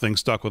lot of things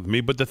stuck with me,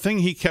 but the thing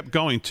he kept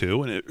going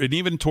to, and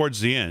even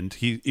towards the end,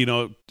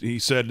 he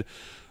said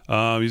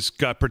he's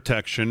got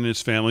protection,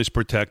 his family's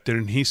protected,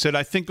 and he said,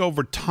 I think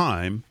over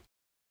time,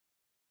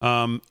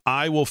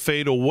 I will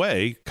fade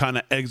away, kind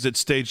of exit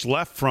stage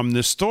left from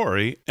this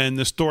story, and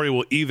the story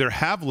will either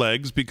have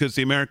legs because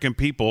the American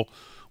people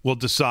will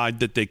decide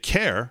that they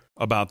care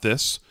about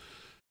this,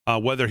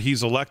 whether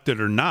he's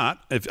elected or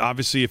not.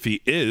 If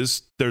he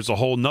is, there's a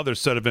whole nother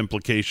set of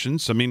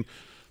implications. I mean,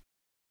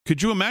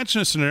 could you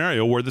imagine a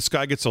scenario where this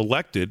guy gets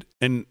elected,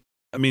 and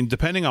I mean,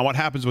 depending on what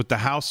happens with the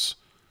House,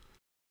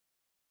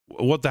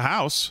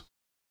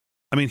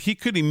 I mean, he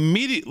could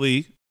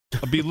immediately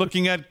be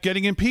looking at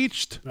getting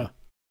impeached. Yeah.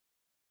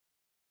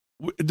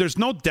 There's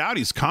no doubt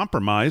he's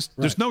compromised.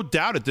 Right. There's no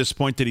doubt at this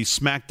point that he's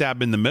smack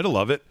dab in the middle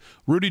of it.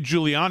 Rudy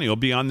Giuliani will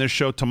be on this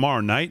show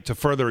tomorrow night to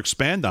further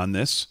expand on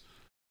this.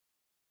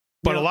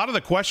 But a lot of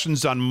the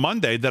questions on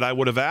Monday that I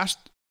would have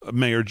asked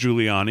Mayor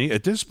Giuliani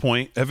at this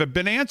point have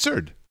been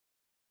answered.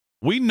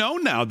 We know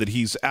now that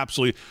he's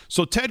absolutely.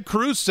 So Ted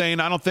Cruz saying,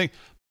 I don't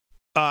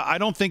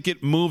think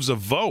it moves a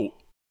vote.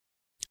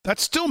 That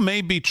still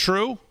may be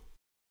true,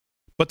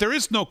 but there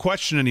is no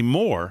question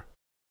anymore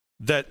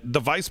that the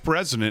vice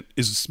president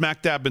is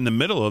smack dab in the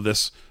middle of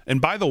this. And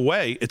by the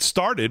way, it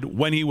started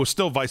when he was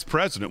still vice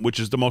president, which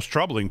is the most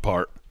troubling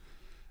part,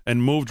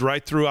 and moved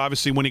right through,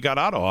 obviously, when he got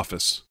out of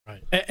office.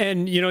 Right.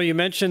 And you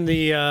mentioned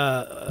the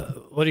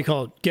what do you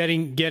call it?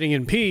 Getting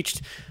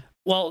impeached.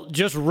 Well,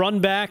 just run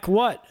back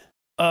what?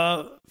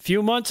 A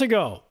few months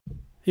ago,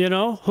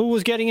 who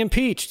was getting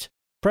impeached?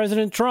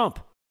 President Trump.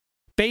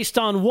 Based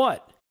on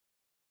what?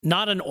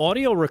 Not an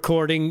audio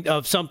recording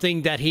of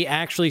something that he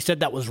actually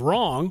said that was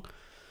wrong,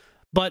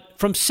 but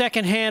from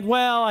secondhand,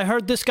 well, I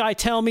heard this guy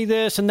tell me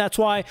this, and that's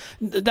why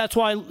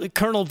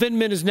Colonel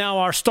Vindman is now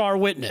our star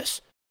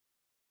witness.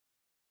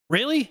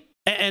 Really?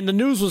 And the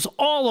news was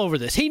all over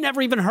this. He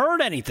never even heard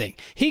anything.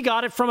 He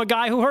got it from a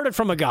guy who heard it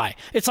from a guy.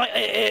 It's like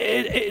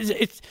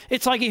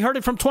it's like he heard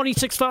it from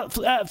 26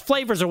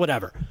 flavors or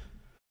whatever.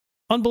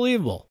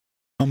 Unbelievable.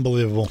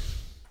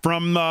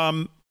 From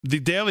the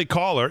Daily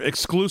Caller,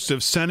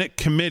 exclusive Senate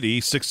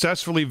committee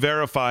successfully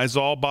verifies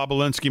all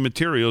Bobulinski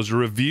materials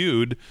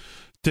reviewed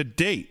to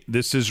date.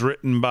 This is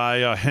written by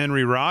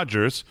Henry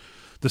Rogers.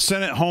 The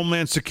Senate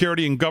Homeland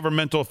Security and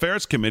Governmental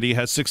Affairs Committee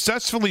has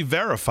successfully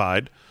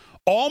verified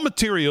all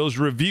materials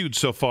reviewed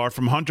so far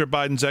from Hunter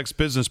Biden's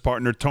ex-business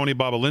partner, Tony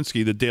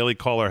Bobulinski, the Daily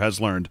Caller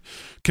has learned.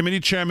 Committee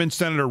Chairman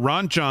Senator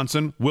Ron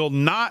Johnson will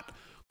not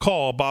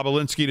call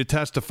Bobulinski to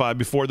testify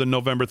before the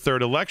November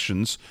 3rd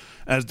elections,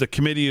 as the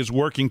committee is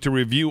working to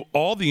review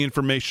all the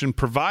information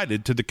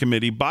provided to the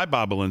committee by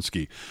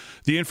Bobulinski.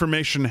 The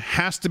information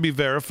has to be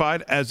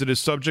verified, as it is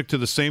subject to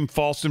the same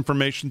false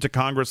information to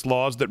Congress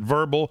laws that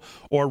verbal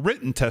or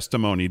written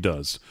testimony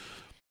does.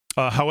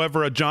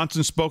 However, a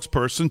Johnson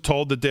spokesperson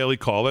told the Daily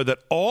Caller that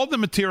all the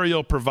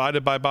material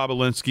provided by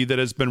Bobulinski that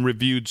has been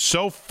reviewed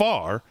so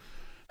far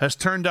has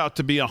turned out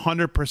to be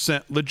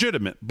 100%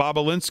 legitimate.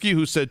 Bobulinski,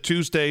 who said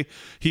Tuesday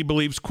he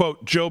believes,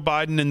 quote, Joe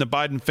Biden and the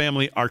Biden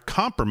family are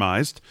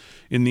compromised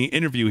in the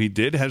interview he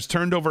did, has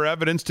turned over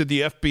evidence to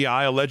the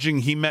FBI alleging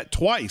he met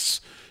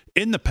twice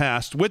in the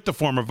past with the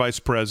former vice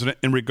president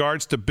in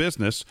regards to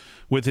business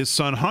with his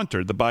son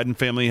Hunter. The Biden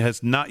family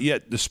has not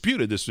yet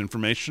disputed this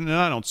information, and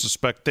I don't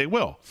suspect they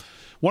will.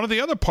 One of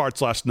the other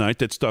parts last night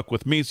that stuck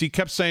with me is he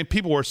kept saying,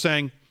 people were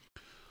saying,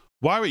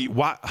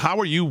 how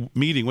are you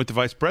meeting with the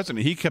vice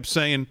president? He kept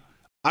saying,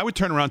 I would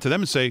turn around to them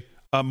and say,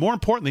 more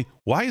importantly,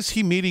 why is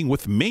he meeting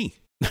with me?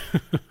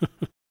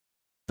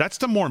 That's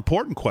the more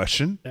important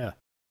question. Yeah.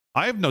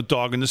 I have no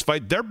dog in this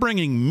fight. They're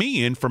bringing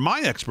me in for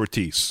my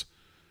expertise,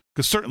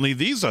 because certainly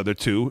these other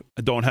two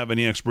don't have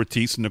any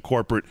expertise in the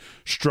corporate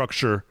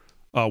structure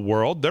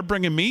world. They're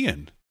bringing me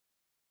in.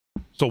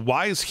 So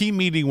why is he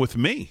meeting with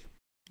me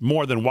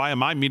more than why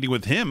am I meeting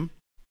with him?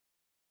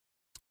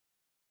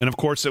 And, of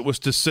course, it was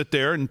to sit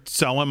there and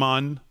sell him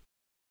on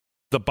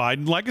the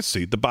Biden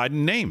legacy, the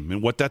Biden name,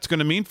 and what that's going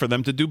to mean for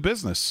them to do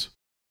business.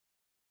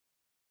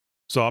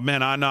 So,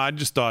 man, I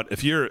just thought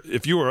if he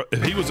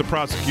was a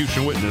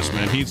prosecution witness,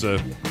 man, he's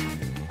a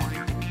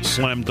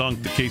slam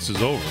dunk. The case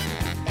is over.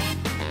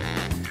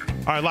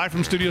 All right, live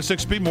from Studio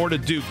 6B, more to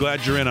do.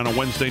 Glad you're in on a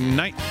Wednesday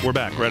night. We're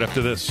back right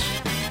after this.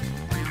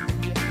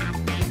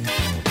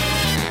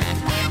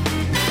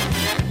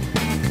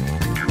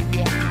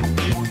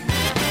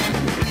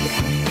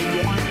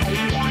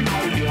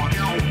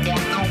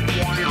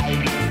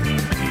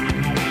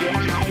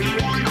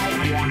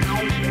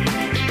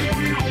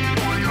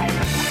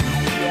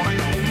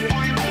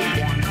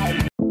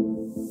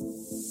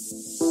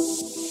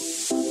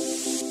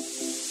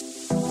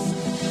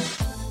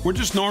 We're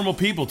just normal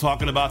people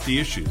talking about the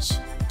issues,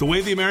 the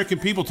way the American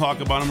people talk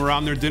about them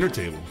around their dinner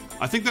table.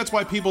 I think that's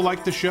why people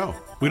like the show.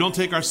 We don't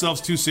take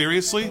ourselves too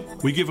seriously.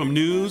 We give them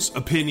news,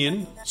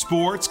 opinion,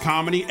 sports,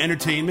 comedy,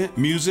 entertainment,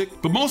 music.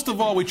 But most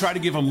of all, we try to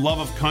give them love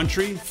of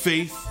country,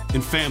 faith,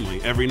 and family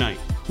every night.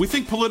 We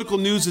think political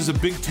news is a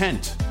big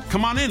tent.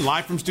 Come on in,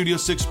 live from Studio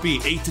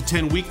 6B, 8 to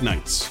 10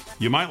 weeknights.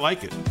 You might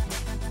like it.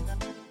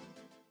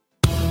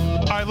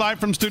 All right, live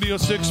from Studio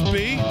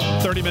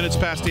 6B, 30 minutes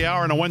past the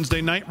hour on a Wednesday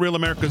night. Real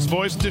America's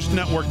Voice, Dish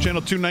Network,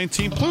 Channel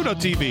 219, Pluto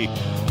TV,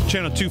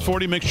 Channel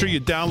 240. Make sure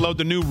you download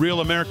the new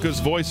Real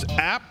America's Voice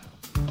app.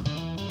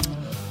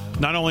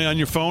 Not only on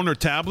your phone or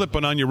tablet,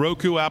 but on your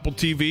Roku, Apple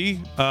TV,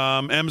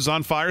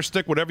 Amazon Fire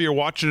Stick, whatever you're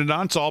watching it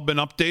on. It's all been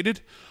updated.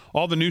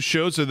 All the new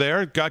shows are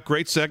there. Got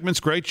great segments,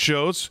 great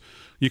shows.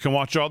 You can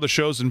watch all the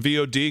shows in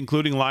VOD,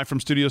 including live from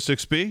Studio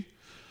 6B.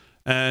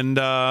 And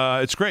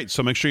it's great.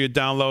 So make sure you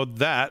download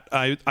that.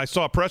 I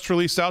saw a press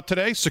release out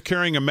today,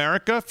 Securing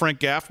America, Frank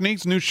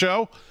Gaffney's new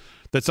show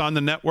that's on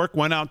the network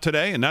went out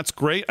today, and that's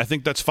great. I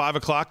think that's 5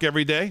 o'clock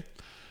every day.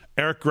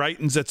 Eric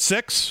Greitens at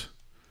 6.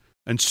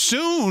 And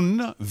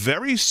soon,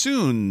 very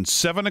soon,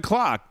 7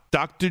 o'clock,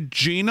 Dr.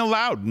 Gina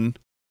Loudon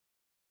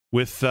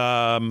with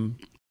her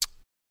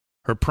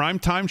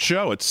primetime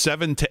show at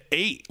 7 to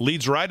 8.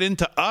 Leads right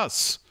into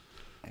us.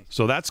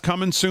 So that's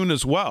coming soon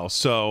as well.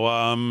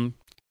 So,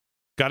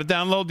 got to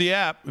download the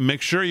app and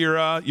make sure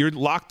you're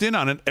locked in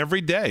on it every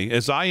day,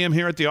 as I am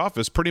here at the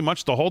office pretty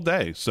much the whole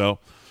day. So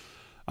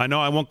I know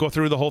I won't go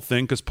through the whole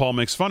thing because Paul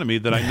makes fun of me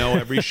that I know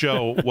every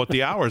show what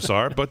the hours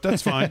are, but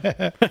that's fine.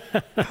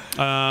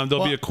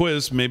 There'll be a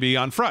quiz maybe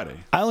on Friday.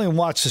 I only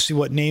watch to see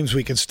what names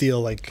we can steal,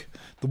 like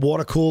the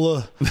water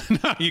cooler.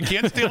 No, you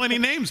can't steal any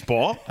names,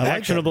 Paul.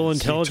 Actionable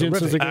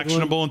intelligence is a good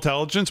Actionable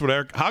intelligence with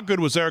Eric. How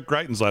good was Eric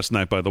Greitens last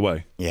night, by the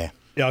way? Yeah.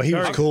 Yeah, he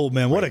was cool,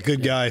 man. What a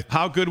good guy.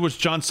 How good was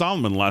John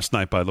Solomon last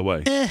night, by the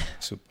way?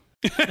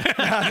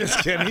 I'm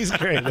just kidding. He's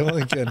great. I'm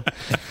only kidding.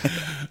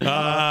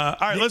 All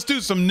right, let's do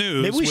some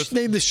news. Maybe we should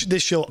name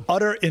this show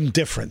Utter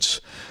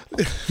Indifference.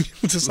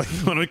 Just like,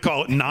 why don't we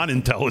call it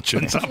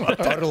non-intelligence?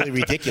 Utterly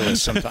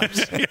ridiculous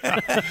sometimes.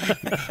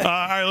 All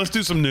right, let's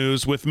do some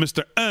news with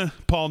Mr.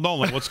 Paul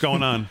Nolan. What's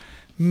going on?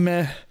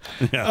 Meh.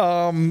 Yeah.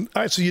 All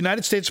right, so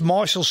United States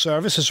Marshal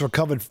Service has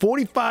recovered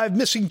 45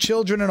 missing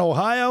children in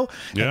Ohio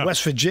and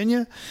West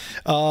Virginia.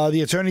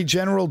 The Attorney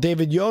General,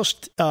 David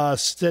Yost,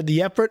 said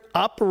the effort,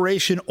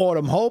 Operation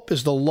Autumn Hope,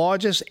 is the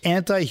largest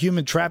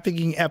anti-human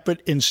trafficking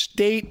effort in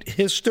state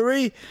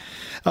history.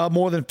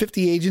 More than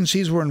 50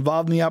 agencies were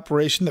involved in the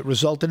operation that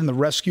resulted in the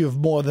rescue of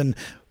more than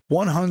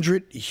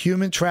 100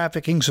 human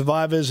trafficking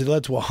survivors. It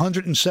led to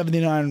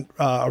 179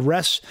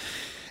 arrests.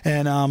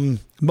 And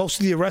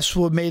most of the arrests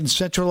were made in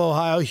Central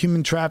Ohio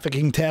Human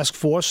Trafficking Task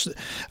Force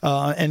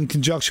in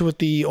conjunction with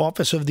the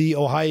Office of the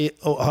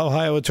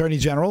Ohio Attorney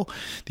General.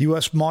 The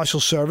U.S. Marshal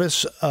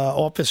Service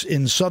office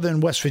in southern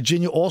West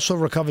Virginia also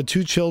recovered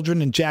 2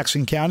 children in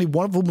Jackson County,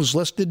 one of whom was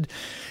listed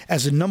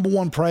as the number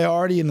 1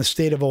 priority in the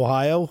state of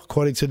Ohio,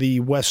 according to the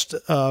West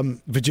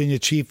Virginia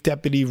Chief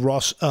Deputy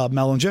Ross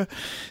Mellinger.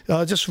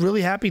 Just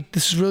really happy.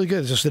 This is really good.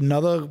 It's just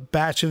another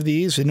batch of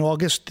these. In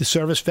August, the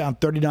service found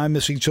 39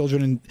 missing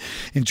children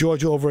in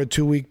Georgia over a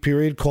 2-week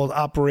period called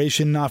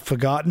Operation Not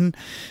Forgotten.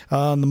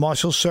 The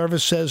Marshal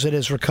Service says it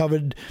has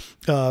recovered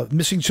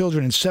missing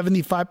children in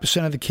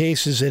 75% of the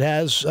cases it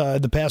has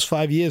in the past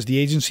 5 years. The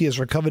agency has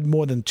recovered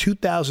more than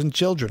 2,000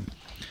 children.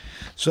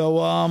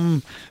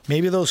 So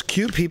maybe those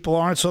cute people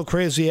aren't so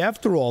crazy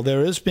after all.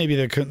 There is maybe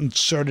the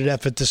concerted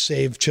effort to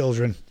save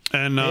children.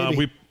 And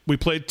we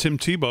played Tim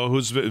Tebow,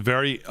 who's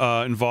very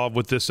involved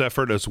with this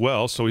effort as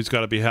well, so he's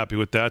got to be happy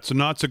with that. So,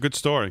 no, it's a good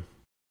story.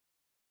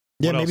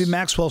 Yeah, maybe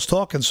Maxwell's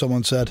talking,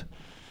 someone said.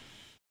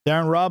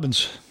 Darren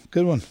Robbins.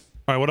 Good one.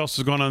 All right, what else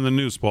is going on in the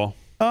news, Paul?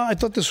 I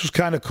thought this was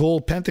kind of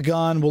cool.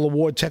 Pentagon will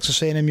award Texas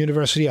A&M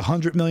University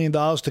 $100 million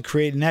to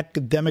create an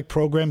academic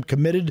program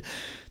committed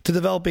to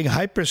developing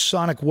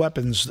hypersonic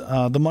weapons.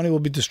 The money will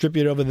be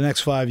distributed over the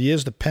next 5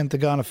 years. The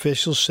Pentagon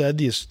officials said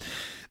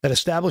that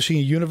establishing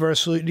a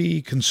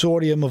university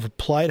consortium of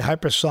applied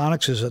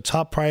hypersonics is a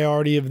top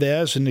priority of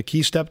theirs and a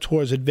key step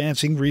towards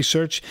advancing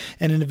research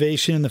and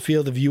innovation in the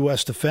field of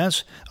U.S.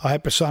 defense. A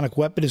hypersonic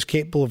weapon is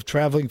capable of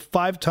traveling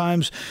 5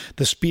 times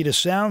the speed of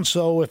sound.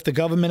 So if the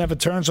government ever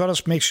turns on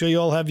us, make sure you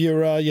all have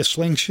your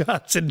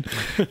slingshots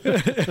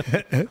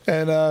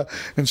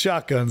and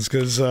shotguns.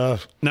 Because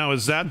now,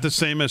 is that the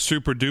same as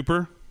Super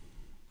Duper?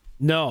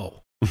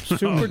 No.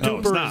 Super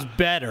Duper is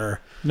better.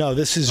 No,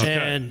 this is... Okay.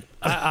 And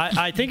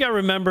I think I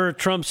remember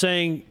Trump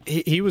saying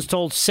he was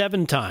told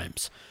 7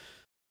 times.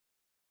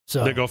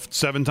 So they go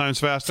 7 times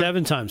faster?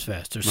 7 times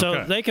faster.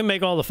 So they can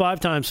make all the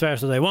 5 times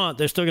faster they want.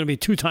 They're still going to be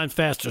 2 times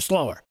faster,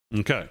 slower.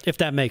 Okay. If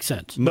that makes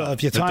sense. No,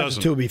 if you times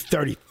it 2, it'll be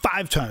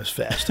 35 times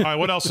faster. All right,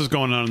 what else is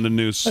going on in the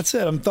news? That's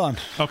it. I'm done.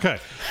 Okay.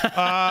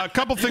 A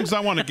couple things I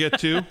want to get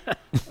to.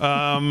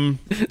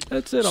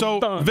 That's it. So I'm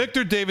done.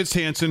 Victor Davis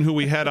Hanson, who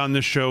we had on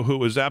this show, who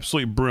was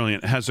absolutely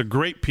brilliant, has a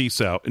great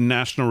piece out in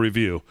National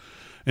Review,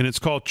 and it's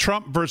called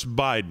Trump versus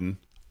Biden,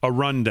 a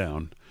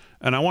rundown.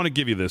 And I want to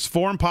give you this.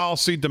 Foreign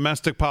policy,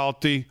 domestic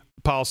policy,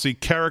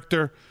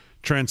 character,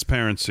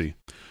 transparency.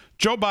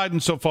 Joe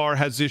Biden so far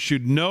has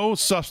issued no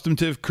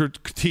substantive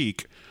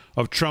critique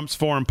of Trump's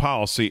foreign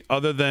policy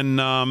other than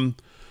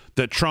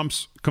that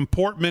Trump's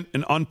comportment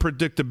and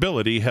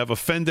unpredictability have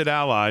offended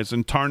allies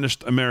and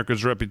tarnished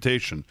America's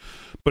reputation.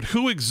 But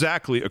who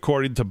exactly,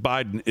 according to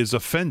Biden, is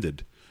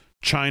offended?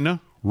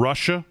 China,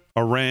 Russia,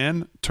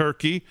 Iran,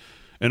 Turkey,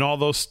 and all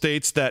those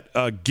states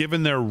that,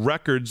 given their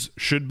records,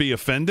 should be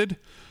offended?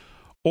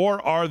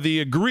 Or are the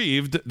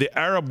aggrieved, the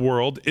Arab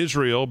world,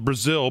 Israel,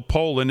 Brazil,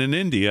 Poland, and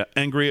India,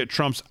 angry at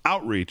Trump's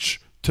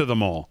outreach to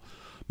them all?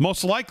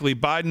 Most likely,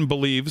 Biden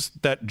believes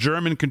that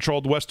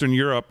German-controlled Western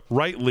Europe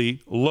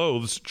rightly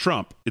loathes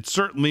Trump. It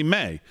certainly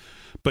may.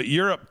 But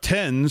Europe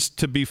tends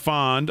to be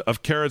fond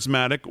of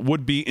charismatic,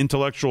 would-be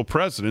intellectual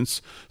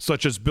presidents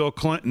such as Bill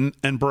Clinton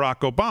and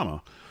Barack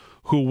Obama,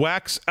 who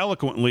wax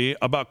eloquently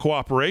about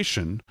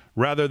cooperation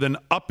rather than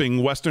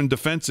upping Western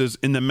defenses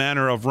in the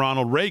manner of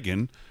Ronald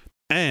Reagan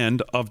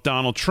and of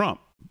Donald Trump.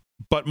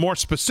 But more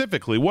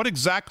specifically, what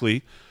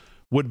exactly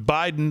would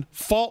Biden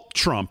fault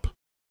Trump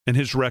and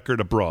his record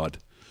abroad?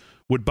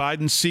 Would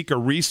Biden seek a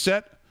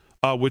reset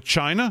with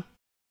China?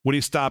 Would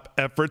he stop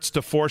efforts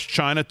to force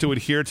China to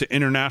adhere to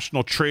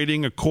international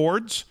trading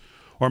accords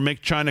or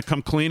make China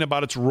come clean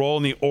about its role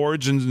in the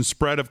origins and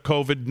spread of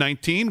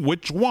COVID-19?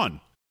 Which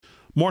one?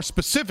 More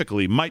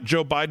specifically, might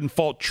Joe Biden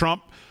fault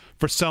Trump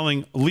for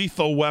selling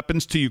lethal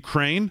weapons to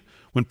Ukraine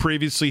when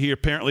previously he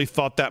apparently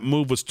thought that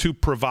move was too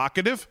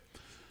provocative?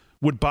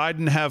 Would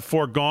Biden have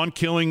foregone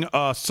killing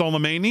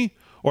Soleimani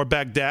or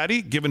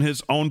Baghdadi, given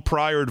his own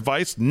prior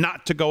advice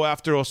not to go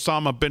after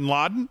Osama bin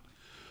Laden?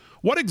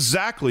 What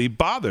exactly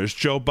bothers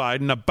Joe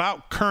Biden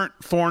about current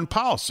foreign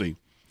policy?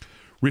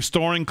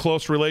 Restoring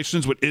close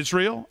relations with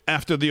Israel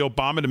after the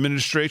Obama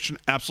administration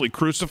absolutely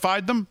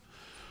crucified them?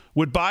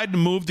 Would Biden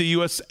move the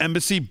U.S.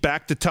 Embassy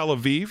back to Tel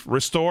Aviv,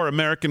 restore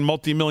American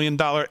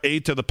multi-million-dollar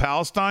aid to the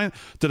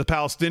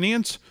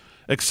Palestinians,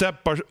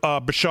 accept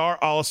Bashar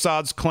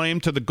al-Assad's claim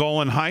to the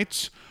Golan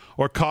Heights,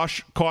 or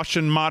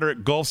caution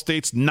moderate Gulf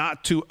states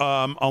not to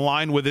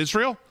align with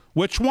Israel?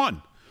 Which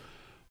one?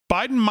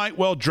 Biden might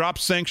well drop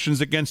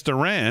sanctions against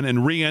Iran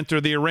and re-enter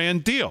the Iran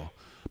deal,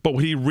 But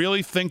would he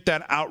really think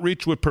that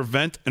outreach would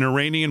prevent an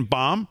Iranian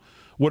bomb?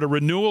 Would a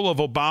renewal of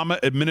Obama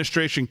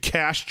administration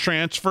cash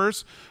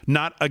transfers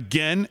not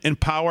again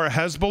empower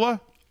Hezbollah?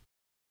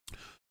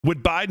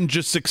 Would Biden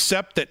just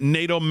accept that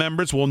NATO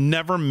members will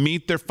never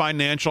meet their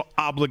financial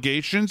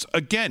obligations?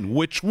 Again,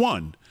 which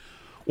one?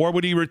 Or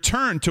would he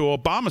return to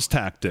Obama's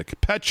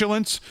tactic,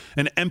 petulance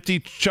and empty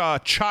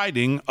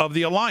chiding of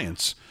the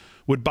alliance?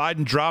 Would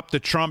Biden drop the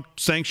Trump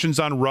sanctions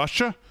on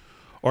Russia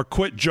or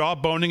quit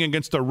jawboning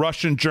against the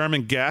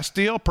Russian-German gas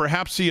deal?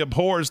 Perhaps he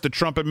abhors the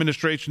Trump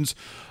administration's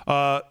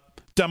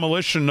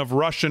demolition of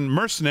Russian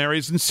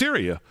mercenaries in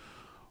Syria.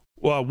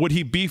 Would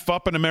he beef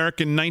up an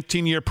American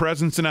 19-year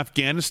presence in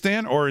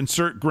Afghanistan or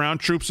insert ground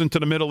troops into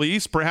the Middle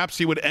East? Perhaps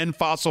he would end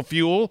fossil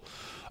fuel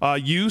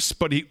use,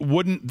 but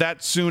wouldn't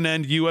that soon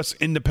end U.S.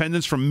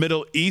 independence from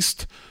Middle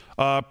East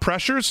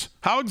pressures?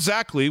 How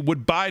exactly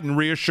would Biden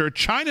reassure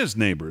China's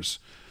neighbors,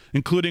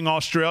 including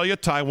Australia,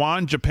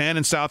 Taiwan, Japan,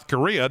 and South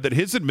Korea, that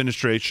his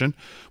administration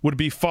would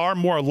be far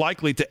more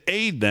likely to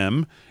aid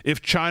them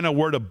if China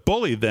were to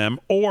bully them,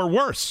 or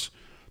worse?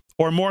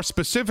 Or more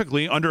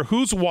specifically, under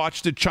whose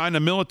watch did China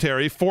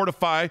military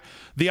fortify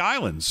the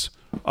islands?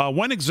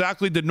 When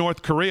exactly did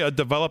North Korea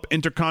develop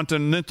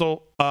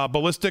intercontinental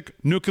ballistic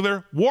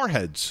nuclear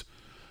warheads?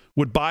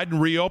 Would Biden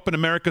reopen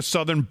America's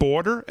southern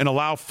border and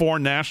allow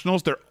foreign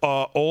nationals their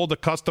old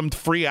accustomed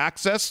free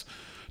access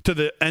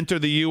to enter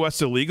the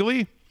U.S.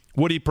 illegally?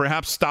 Would he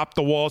perhaps stop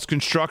the wall's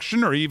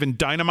construction or even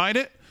dynamite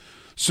it?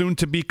 Soon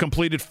to be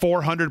completed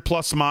 400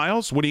 plus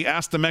miles? Would he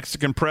ask the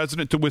Mexican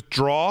president to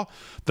withdraw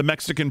the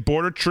Mexican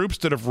border troops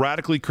that have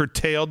radically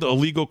curtailed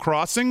illegal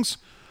crossings?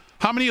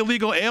 How many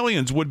illegal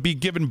aliens would be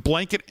given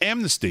blanket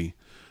amnesty?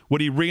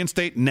 Would he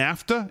reinstate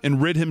NAFTA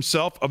and rid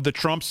himself of the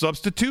Trump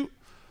substitute?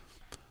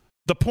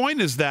 The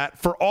point is that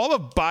for all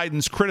of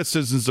Biden's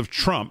criticisms of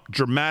Trump,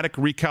 dramatic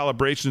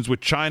recalibrations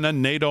with China,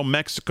 NATO,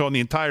 Mexico, and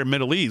the entire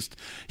Middle East,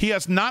 he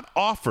has not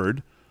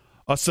offered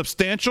a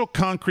substantial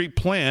concrete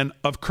plan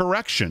of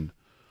correction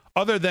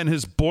other than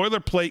his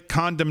boilerplate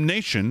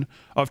condemnation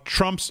of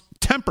Trump's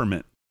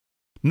temperament.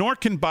 Nor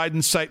can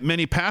Biden cite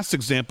many past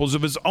examples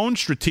of his own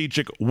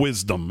strategic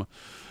wisdom.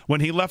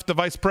 When he left the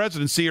vice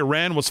presidency,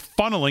 Iran was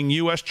funneling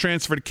U.S.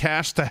 transferred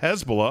cash to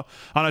Hezbollah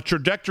on a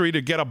trajectory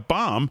to get a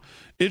bomb.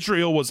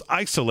 Israel was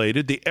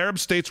isolated. The Arab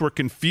states were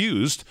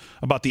confused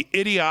about the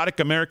idiotic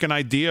American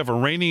idea of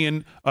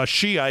Iranian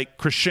Shiite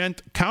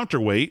crescent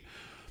counterweight.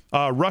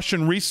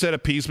 Russian reset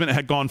appeasement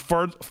had gone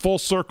full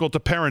circle to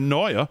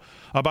paranoia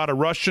about a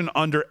Russian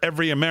under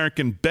every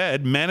American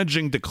bed.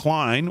 Managing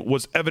decline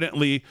was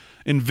evidently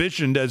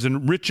envisioned as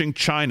enriching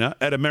China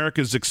at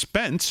America's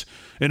expense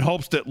in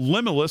hopes that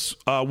Limitless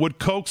would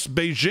coax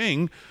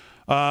Beijing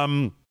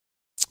in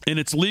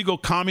its legal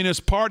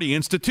Communist Party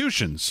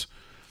institutions.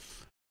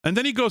 And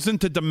then he goes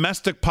into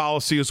domestic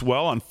policy as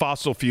well on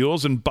fossil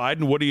fuels. And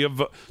Biden, would he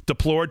have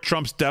deplored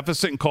Trump's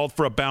deficit and called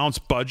for a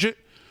balanced budget?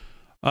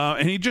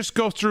 And he just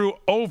goes through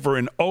over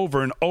and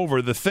over and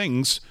over the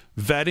things,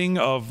 vetting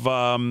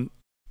of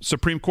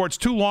Supreme Court. It's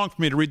too long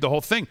for me to read the whole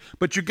thing,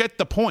 but you get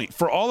the point.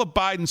 For all of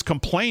Biden's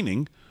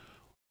complaining,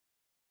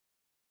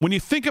 when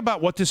you think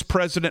about what this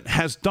president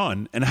has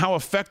done and how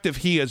effective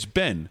he has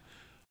been,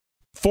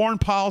 foreign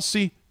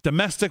policy,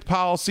 domestic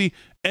policy,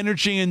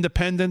 energy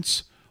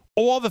independence,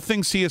 all the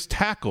things he has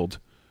tackled,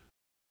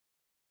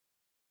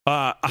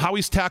 how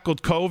he's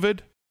tackled COVID,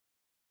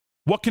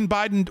 what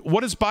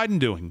is Biden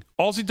doing?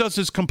 All he does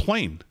is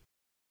complain.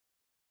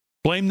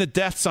 Blame the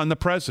deaths on the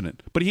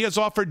president. But he has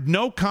offered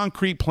no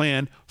concrete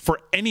plan for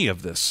any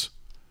of this.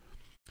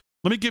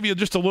 Let me give you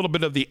just a little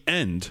bit of the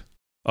end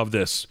of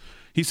this.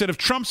 He said if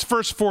Trump's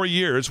first 4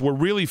 years were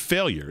really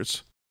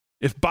failures,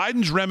 if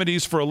Biden's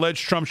remedies for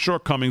alleged Trump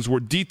shortcomings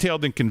were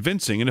detailed and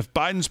convincing, and if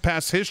Biden's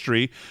past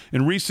history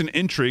and recent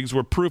intrigues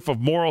were proof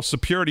of moral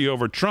superiority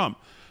over Trump,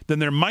 then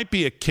there might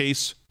be a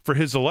case for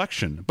his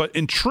election. But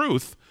in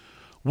truth,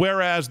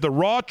 whereas the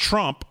raw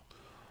Trump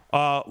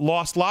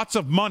lost lots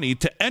of money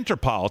to enter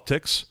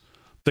politics,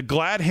 the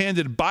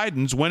glad-handed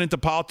Bidens went into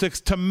politics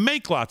to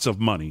make lots of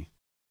money.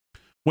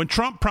 When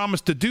Trump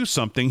promised to do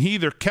something, he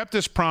either kept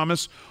his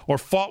promise or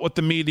fought with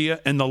the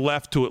media and the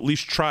left to at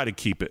least try to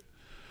keep it.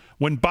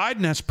 When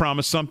Biden has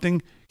promised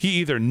something, he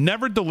either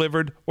never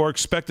delivered or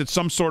expected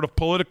some sort of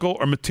political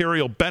or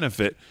material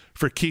benefit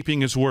for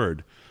keeping his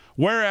word.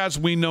 Whereas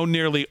we know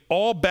nearly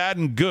all bad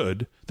and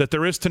good that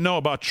there is to know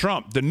about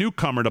Trump, the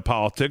newcomer to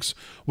politics,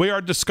 we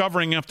are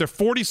discovering after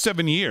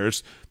 47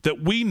 years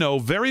that we know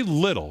very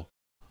little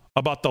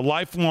about the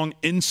lifelong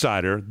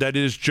insider that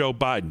is Joe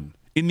Biden.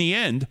 In the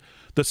end,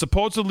 the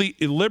supposedly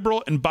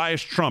illiberal and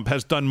biased Trump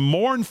has done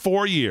more in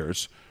 4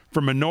 years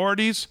for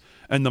minorities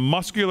and the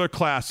muscular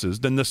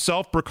classes than the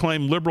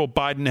self-proclaimed liberal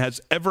Biden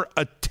has ever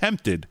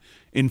attempted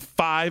in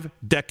 5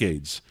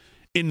 decades.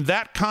 In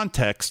that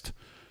context,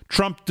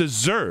 Trump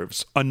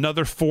deserves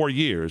another 4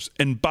 years,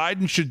 and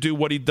Biden should do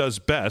what he does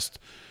best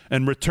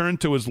and return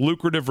to his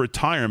lucrative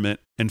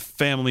retirement and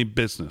family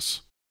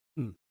business.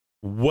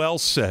 Well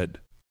said.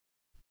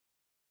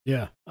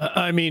 Yeah,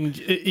 I mean,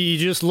 you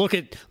just look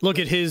at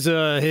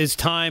his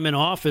time in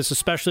office,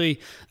 especially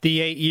the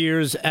 8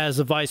 years as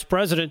a vice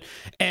president,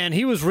 and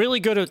he was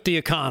really good at the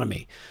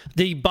economy,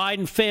 the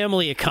Biden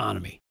family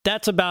economy.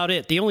 That's about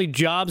it. The only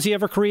jobs he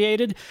ever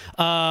created,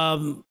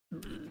 the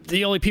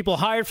only people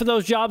hired for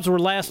those jobs were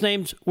last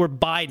names were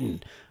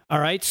Biden. All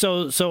right,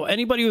 so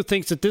anybody who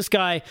thinks that this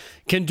guy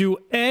can do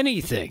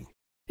anything,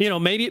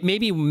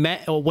 maybe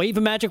wave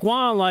a magic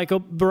wand like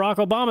Barack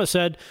Obama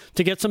said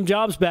to get some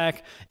jobs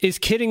back, is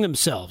kidding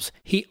themselves.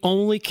 He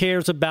only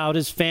cares about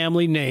his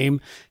family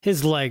name,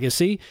 his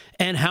legacy,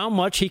 and how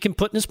much he can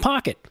put in his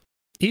pocket.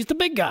 He's the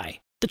big guy,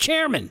 the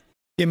chairman.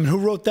 Yeah, who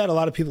wrote that? A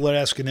lot of people are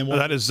asking him.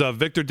 That is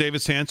Victor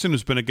Davis Hanson,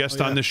 who's been a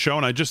guest on this show,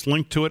 and I just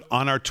linked to it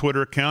on our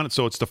Twitter account.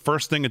 So it's the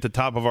first thing at the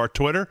top of our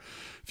Twitter.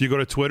 If you go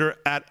to Twitter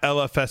at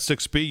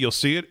LFS6B, you'll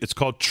see it. It's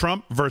called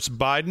Trump versus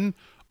Biden,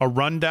 a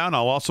rundown.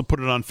 I'll also put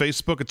it on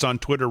Facebook. It's on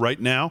Twitter right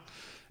now.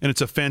 And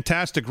it's a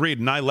fantastic read.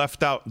 And I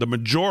left out the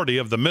majority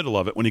of the middle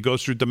of it when he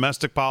goes through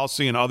domestic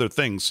policy and other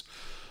things.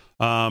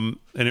 And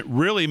it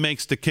really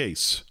makes the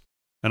case.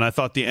 And I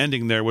thought the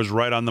ending there was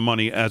right on the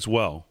money as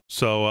well.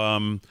 So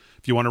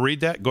if you want to read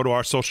that, go to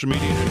our social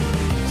media.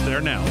 It's there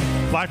now.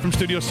 Live from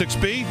Studio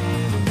 6B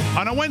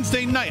on a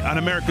Wednesday night on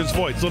America's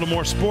Voice. A little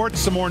more sports,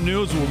 some more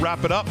news. We'll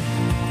wrap it up.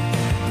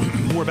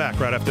 We're back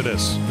right after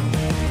this.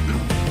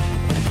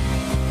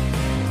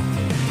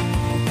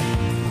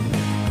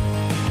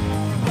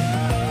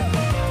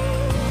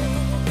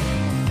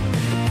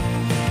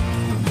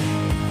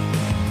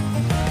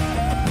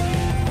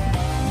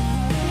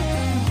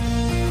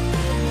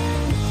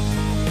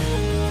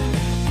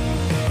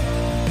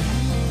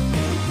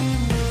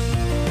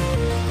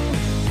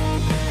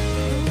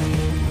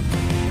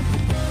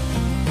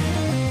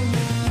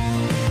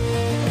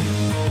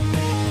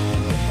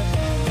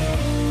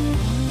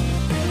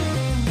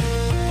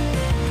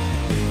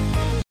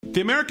 The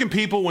American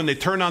people, when they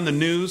turn on the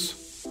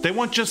news, they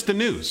want just the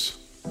news.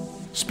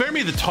 Spare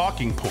me the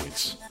talking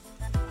points.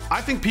 I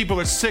think people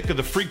are sick of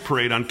the freak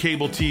parade on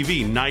cable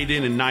TV, night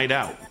in and night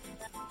out.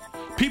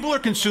 People are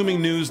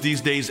consuming news these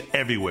days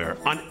everywhere,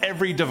 on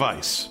every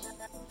device.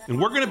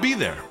 And we're going to be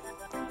there.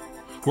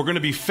 We're going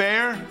to be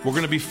fair. We're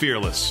going to be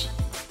fearless.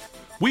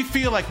 We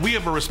feel like we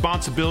have a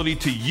responsibility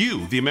to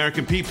you, the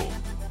American people.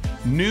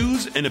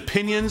 News and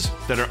opinions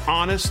that are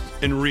honest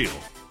and real.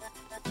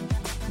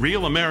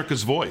 Real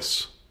America's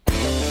Voice.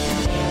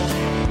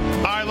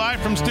 Hi,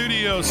 live from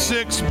Studio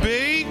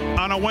 6B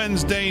on a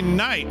Wednesday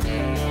night.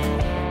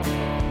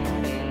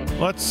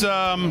 Let's,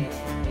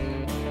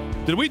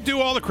 did we do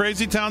all the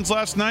crazy towns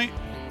last night?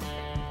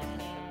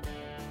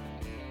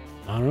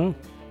 I don't know.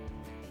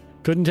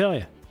 Couldn't tell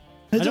you.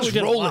 Just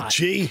roll it,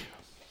 G.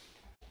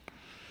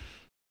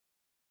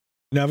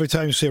 Now, every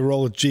time you say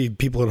roll it, G,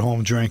 people at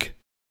home drink.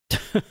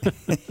 All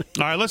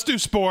right, let's do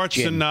sports,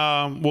 Jim.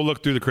 And we'll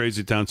look through the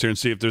crazy towns here and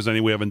see if there's any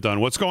we haven't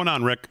done. What's going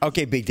on, Rick?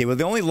 Okay, big deal. Well,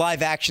 the only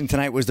live action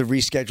tonight was the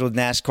rescheduled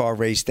NASCAR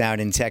race down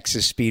in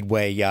Texas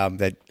Speedway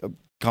that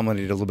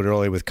culminated a little bit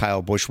earlier with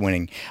Kyle Busch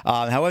winning.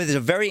 However, there's a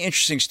very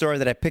interesting story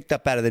that I picked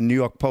up out of the New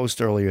York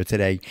Post earlier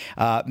today.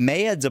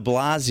 Mayor de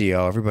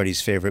Blasio,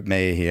 everybody's favorite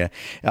mayor here,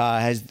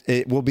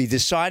 will be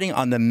deciding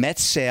on the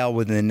Mets sale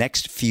within the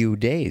next few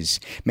days.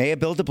 Mayor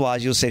Bill de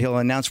Blasio said he'll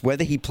announce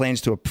whether he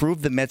plans to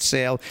approve the Mets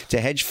sale to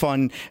hedge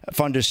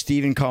funder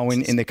Stephen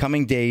Cohen in the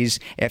coming days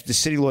after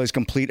city lawyers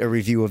complete a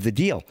review of the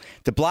deal.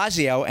 De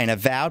Blasio, an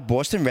avowed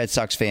Boston Red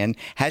Sox fan,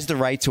 has the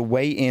right to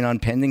weigh in on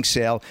pending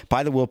sale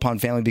by the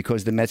Wilpon family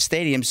because the Mets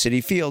Stadium,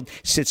 Citi Field,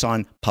 sits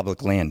on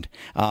public land.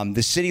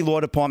 The city law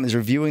department is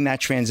reviewing that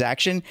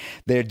transaction.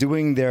 They're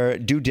doing their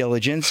due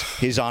diligence,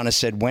 His Honor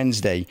said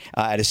Wednesday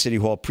at a City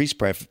Hall press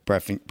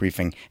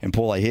briefing. And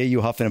Paul, I hear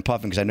you huffing and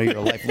puffing because I know you're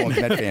a lifelong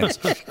Met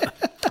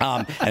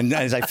fan. And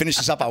as I finish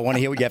this up, I want to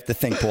hear what you have to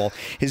think, Paul.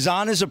 His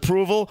Honor's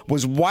approval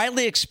was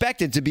widely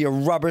expected to be a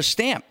rubber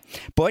stamp,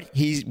 but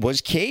he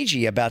was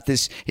cagey about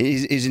his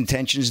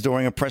intentions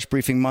during a press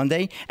briefing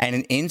Monday, and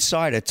an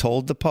insider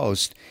told the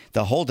Post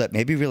the holdup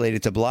may be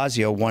related to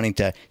Blasio wanting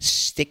to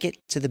stick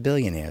it to the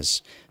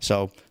billionaires.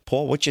 So,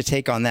 Paul, what's your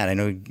take on that? I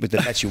know with the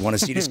Mets you want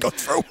to see this go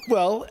through.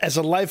 Well, as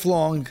a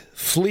lifelong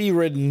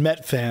flea-ridden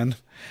Met fan,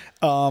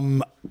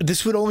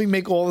 this would only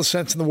make all the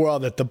sense in the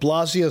world that de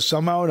Blasio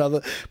somehow or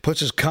another puts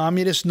his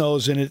communist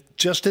nose in it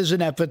just as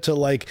an effort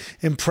to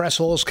impress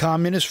all his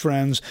communist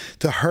friends,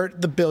 to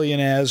hurt the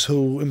billionaires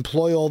who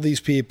employ all these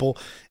people.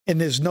 And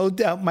there's no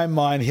doubt in my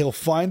mind he'll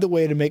find a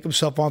way to make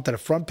himself onto the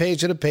front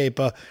page of the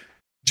paper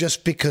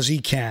just because he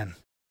can.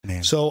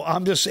 Man. So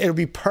it'll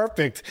be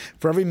perfect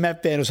for every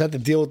Met fan who's had to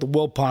deal with the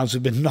Wilpons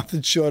who've been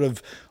nothing short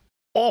of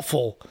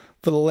awful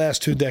for the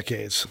last 2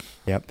 decades.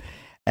 Yep.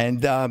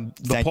 And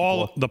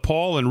the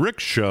Paul and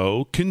Rick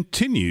show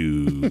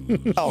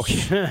continues. Oh,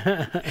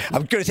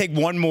 I'm going to take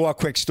one more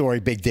quick story,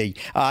 Big D.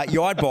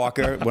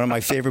 Yardbarker, one of my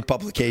favorite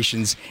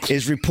publications,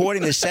 is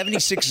reporting the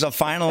 76ers are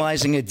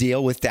finalizing a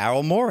deal with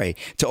Daryl Morey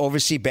to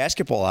oversee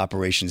basketball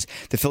operations.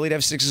 The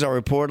Philadelphia Sixers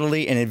are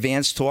reportedly in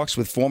advanced talks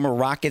with former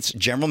Rockets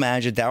general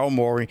manager Daryl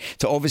Morey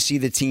to oversee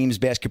the team's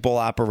basketball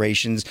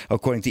operations,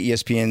 according to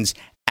ESPN's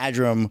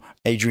Adrian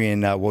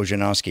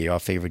Wojnarowski, our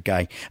favorite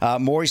guy.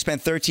 Morey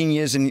spent 13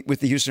 years with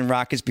the Houston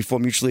Rockets before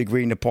mutually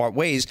agreeing to part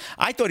ways.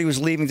 I thought he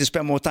was leaving to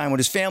spend more time with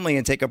his family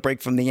and take a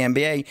break from the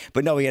NBA,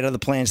 but no, he had other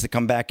plans to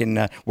come back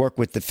and work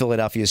with the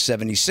Philadelphia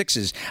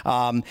 76ers.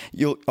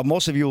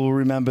 Most of you will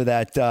remember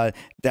that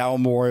Daryl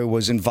Morey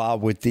was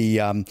involved with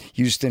the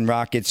Houston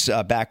Rockets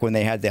back when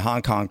they had the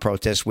Hong Kong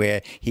protests,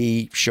 where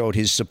he showed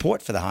his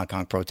support for the Hong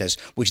Kong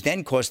protests, which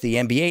then caused the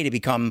NBA to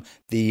become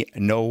the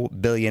No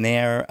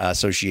Billionaire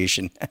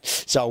Association.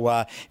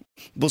 So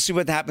we'll see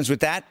what happens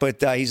with that,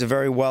 but he's a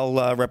very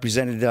well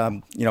represented,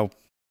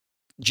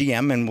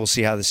 GM, and we'll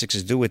see how the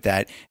Sixers do with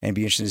that. And it'd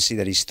be interesting to see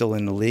that he's still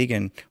in the league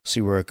and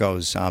see where it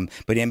goes. But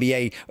the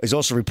NBA has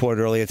also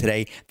reported earlier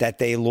today that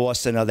they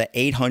lost another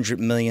 $800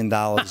 million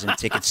in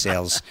ticket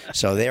sales.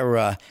 So they're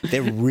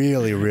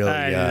really,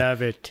 I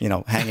love it.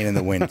 Hanging in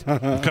the wind.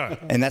 Okay.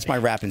 And that's my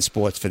wrap in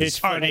sports for this. It's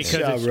funny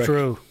because it's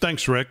true.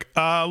 Thanks, Rick.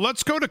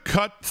 Let's go to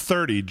cut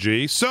 30,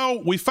 G. So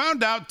we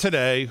found out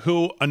today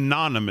who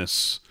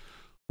Anonymous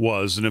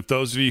was. And if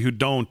those of you who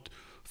don't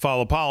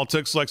follow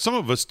politics like some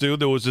of us do,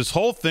 there was this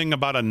whole thing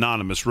about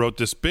Anonymous. Wrote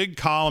this big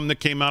column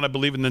that came out, I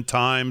believe, in the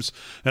Times,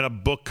 and a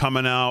book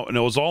coming out, and it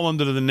was all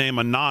under the name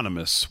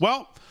Anonymous.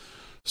 Well,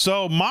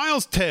 so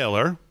Miles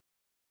Taylor,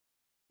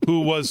 who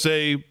was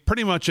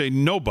pretty much a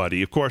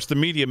nobody. Of course, the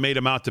media made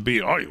him out to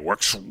be, he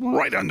works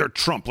right under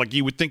Trump. Like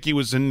you would think he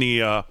was in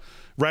the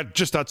right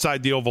just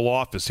outside the Oval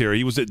Office here.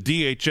 He was at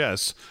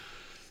DHS.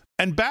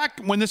 And back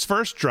when this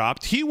first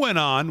dropped, he went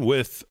on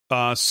with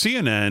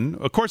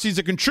CNN. Of course, he's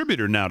a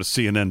contributor now to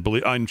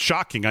CNN. I'm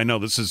shocking. I know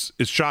this is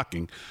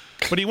shocking.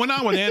 But he went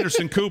on with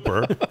Anderson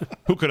Cooper.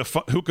 Who could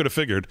have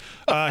figured?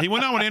 He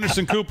went on with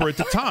Anderson Cooper at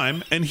the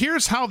time. And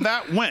here's how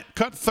that went.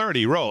 Cut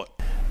 30. Roll it.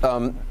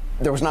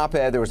 There was an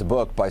op-ed. There was a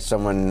book by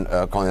someone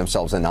calling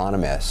themselves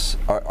Anonymous.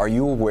 Are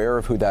you aware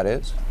of who that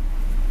is?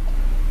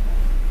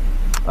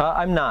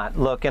 I'm not.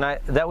 Look, and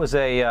that was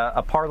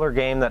a parlor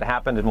game that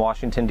happened in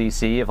Washington,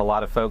 D.C. of a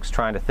lot of folks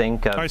trying to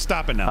think of all right,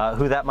 stop it now.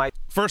 Who that might.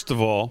 First of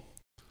all,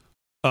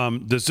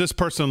 does this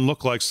person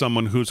look like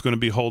someone who's going to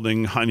be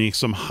holding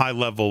some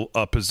high-level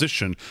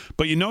position?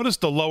 But you notice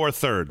the lower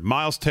third,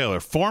 Miles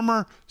Taylor,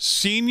 former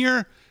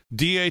senior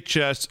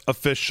DHS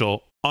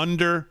official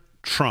under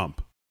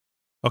Trump.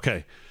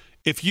 Okay,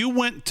 if you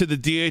went to the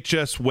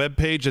DHS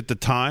webpage at the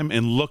time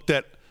and looked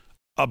at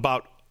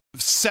about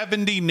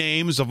 70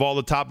 names of all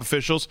the top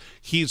officials,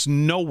 he's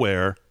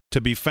nowhere to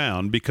be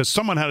found because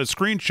someone had a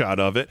screenshot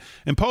of it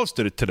and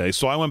posted it today.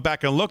 So I went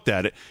back and looked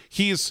at it.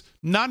 He's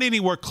not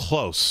anywhere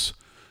close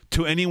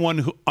to anyone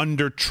who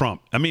under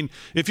Trump. I mean,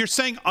 if you're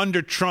saying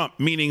under Trump,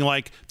 meaning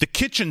like the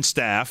kitchen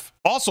staff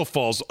also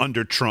falls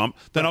under Trump,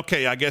 then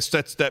okay, I guess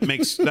that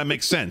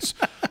makes sense.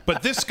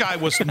 But this guy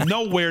was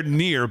nowhere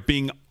near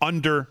being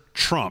under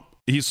Trump.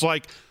 He's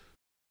like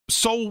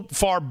so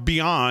far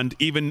beyond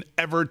even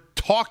ever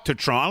talked to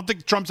Trump. I don't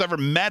think Trump's ever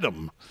met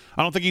him.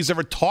 I don't think he's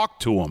ever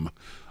talked to him.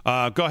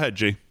 Go ahead,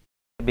 G.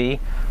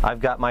 I've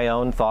got my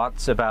own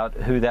thoughts about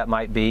who that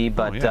might be,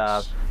 but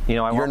I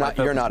want my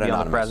focus to be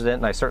on the president,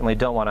 and I certainly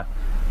don't want to.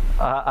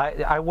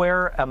 I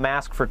wear a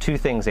mask for two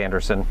things,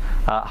 Anderson: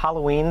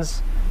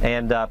 Halloweens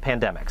and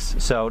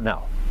pandemics. So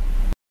no.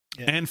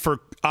 And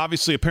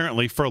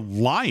apparently for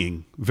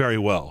lying very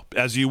well,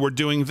 as you were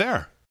doing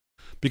there.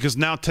 Because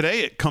now today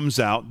it comes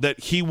out that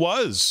he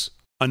was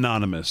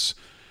anonymous.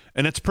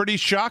 And it's pretty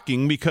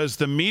shocking because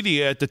the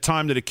media at the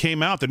time that it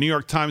came out, the New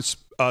York Times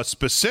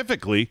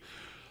specifically,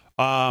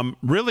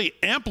 really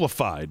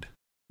amplified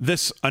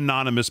this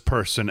anonymous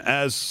person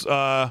as,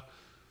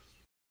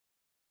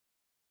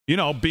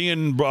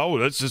 being,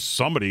 this is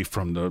somebody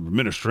from the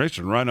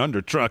administration right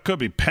under Trump. It could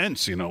be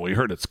Pence. We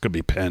heard it could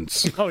be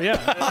Pence. Oh, yeah.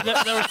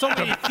 There were so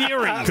many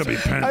theories. Could be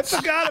Pence. I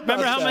forgot about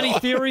Remember how many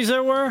theories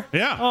there were?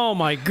 Yeah. Oh,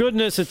 my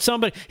goodness. It's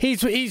somebody.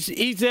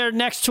 He's there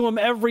next to him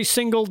every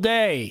single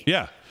day.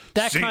 Yeah.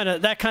 That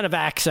kind of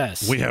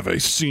access. We have a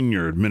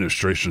senior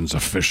administration's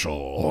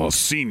official.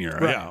 Senior.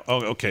 Right. Yeah.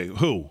 Oh, okay.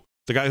 Who?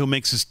 The guy who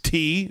makes his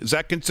tea? Is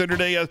that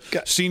considered a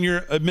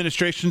senior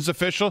administration's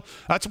official?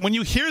 That's when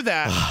you hear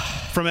that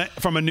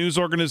from a news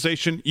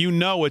organization,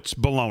 it's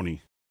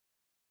baloney.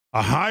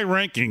 A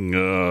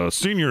high-ranking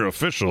senior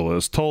official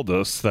has told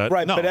us that.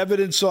 Right, but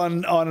evidence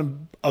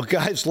on a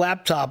guy's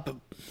laptop,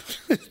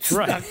 it's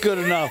not good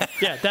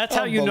enough. Yeah, that's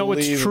how you know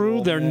it's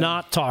true. They're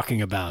not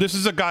talking about it. This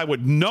is a guy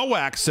with no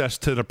access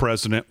to the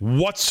president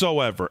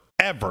whatsoever,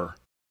 ever,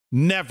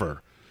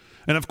 never.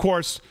 And, of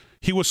course,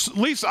 he was, at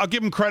least I'll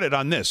give him credit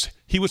on this.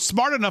 He was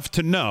smart enough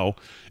to know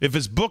if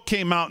his book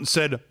came out and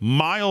said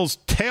Miles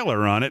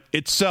Taylor on it,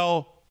 it'd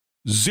sell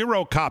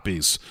 0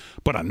 copies.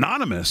 But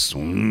Anonymous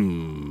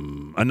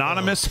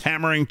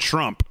hammering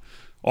Trump.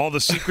 All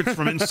the secrets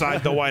from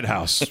inside the White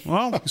House.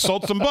 Well, he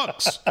sold some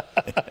books.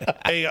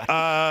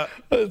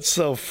 It's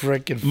so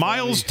freaking funny.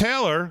 Miles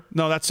Taylor,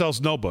 no, that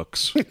sells no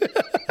books.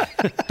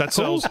 That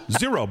sells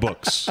 0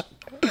 books.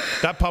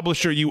 That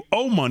publisher you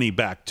owe money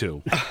back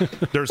to.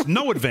 There's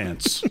no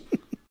advance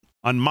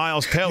on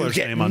Miles Taylor's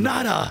name on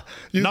nada.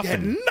 You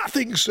get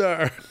nothing,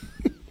 sir.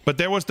 But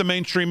there was the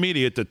mainstream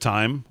media at the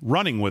time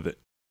running with it.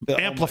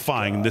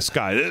 amplifying this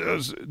guy.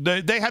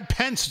 They had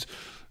Pence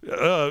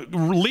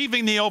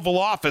leaving the Oval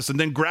Office and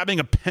then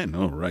grabbing a pen.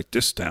 Oh, write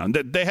this down.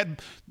 They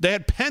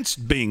had Pence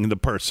being the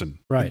person.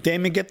 Right. Did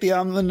Damon get the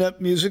omelet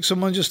music?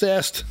 Someone just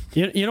asked.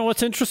 You know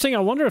what's interesting? I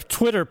wonder if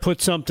Twitter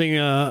put something.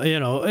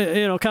 Kind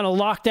of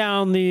lock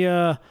down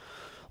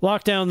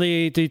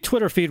the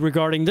Twitter feed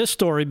regarding this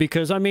story,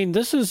 because I mean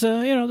this is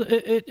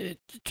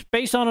it's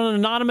based on an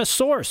anonymous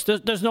source.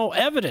 There's no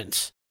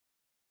evidence.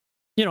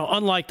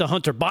 Unlike the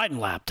Hunter Biden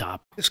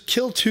laptop. Just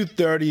kill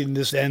 230 and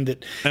just end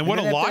it. And what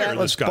a liar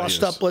this guy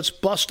is. Let's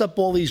bust up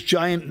all these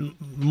giant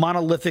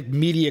monolithic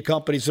media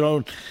companies that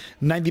own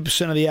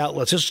 90% of the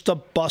outlets. Just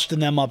stop busting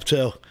them up too.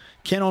 You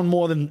can't own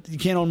more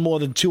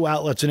than 2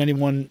 outlets in any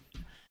one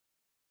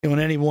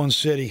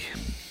city.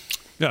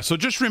 Yeah, so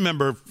just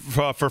remember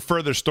for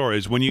further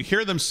stories, when you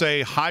hear them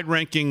say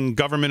high-ranking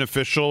government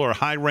official or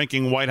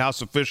high-ranking White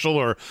House official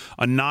or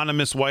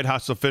anonymous White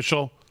House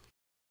official,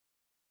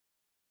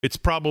 it's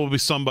probably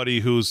somebody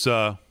who's,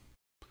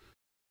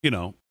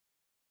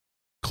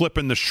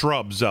 clipping the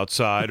shrubs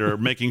outside or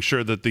making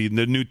sure that the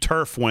new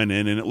turf went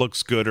in and it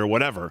looks good or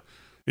whatever.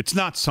 It's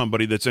not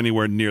somebody that's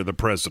anywhere near the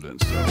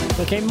president. So.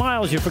 Okay,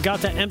 Miles, you forgot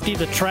to empty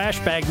the trash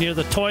bag near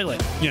the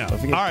toilet. Yeah.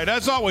 All right,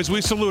 as always,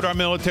 we salute our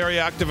military,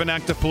 active and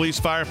active police,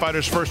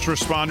 firefighters, first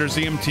responders,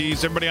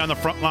 EMTs, everybody on the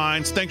front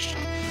lines. Thanks,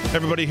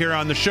 everybody here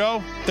on the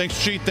show.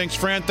 Thanks, Cheat. Thanks,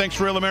 Fran. Thanks,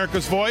 Real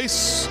America's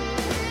Voice.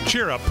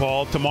 Cheer up,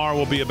 Paul. Tomorrow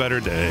will be a better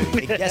day.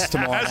 Yes,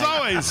 tomorrow. As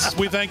always,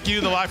 we thank you,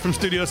 the Live from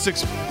Studio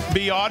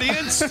 6B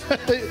audience.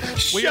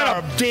 We are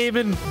up,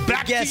 David.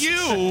 Back to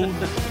you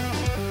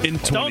in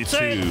 22. Don't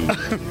say it.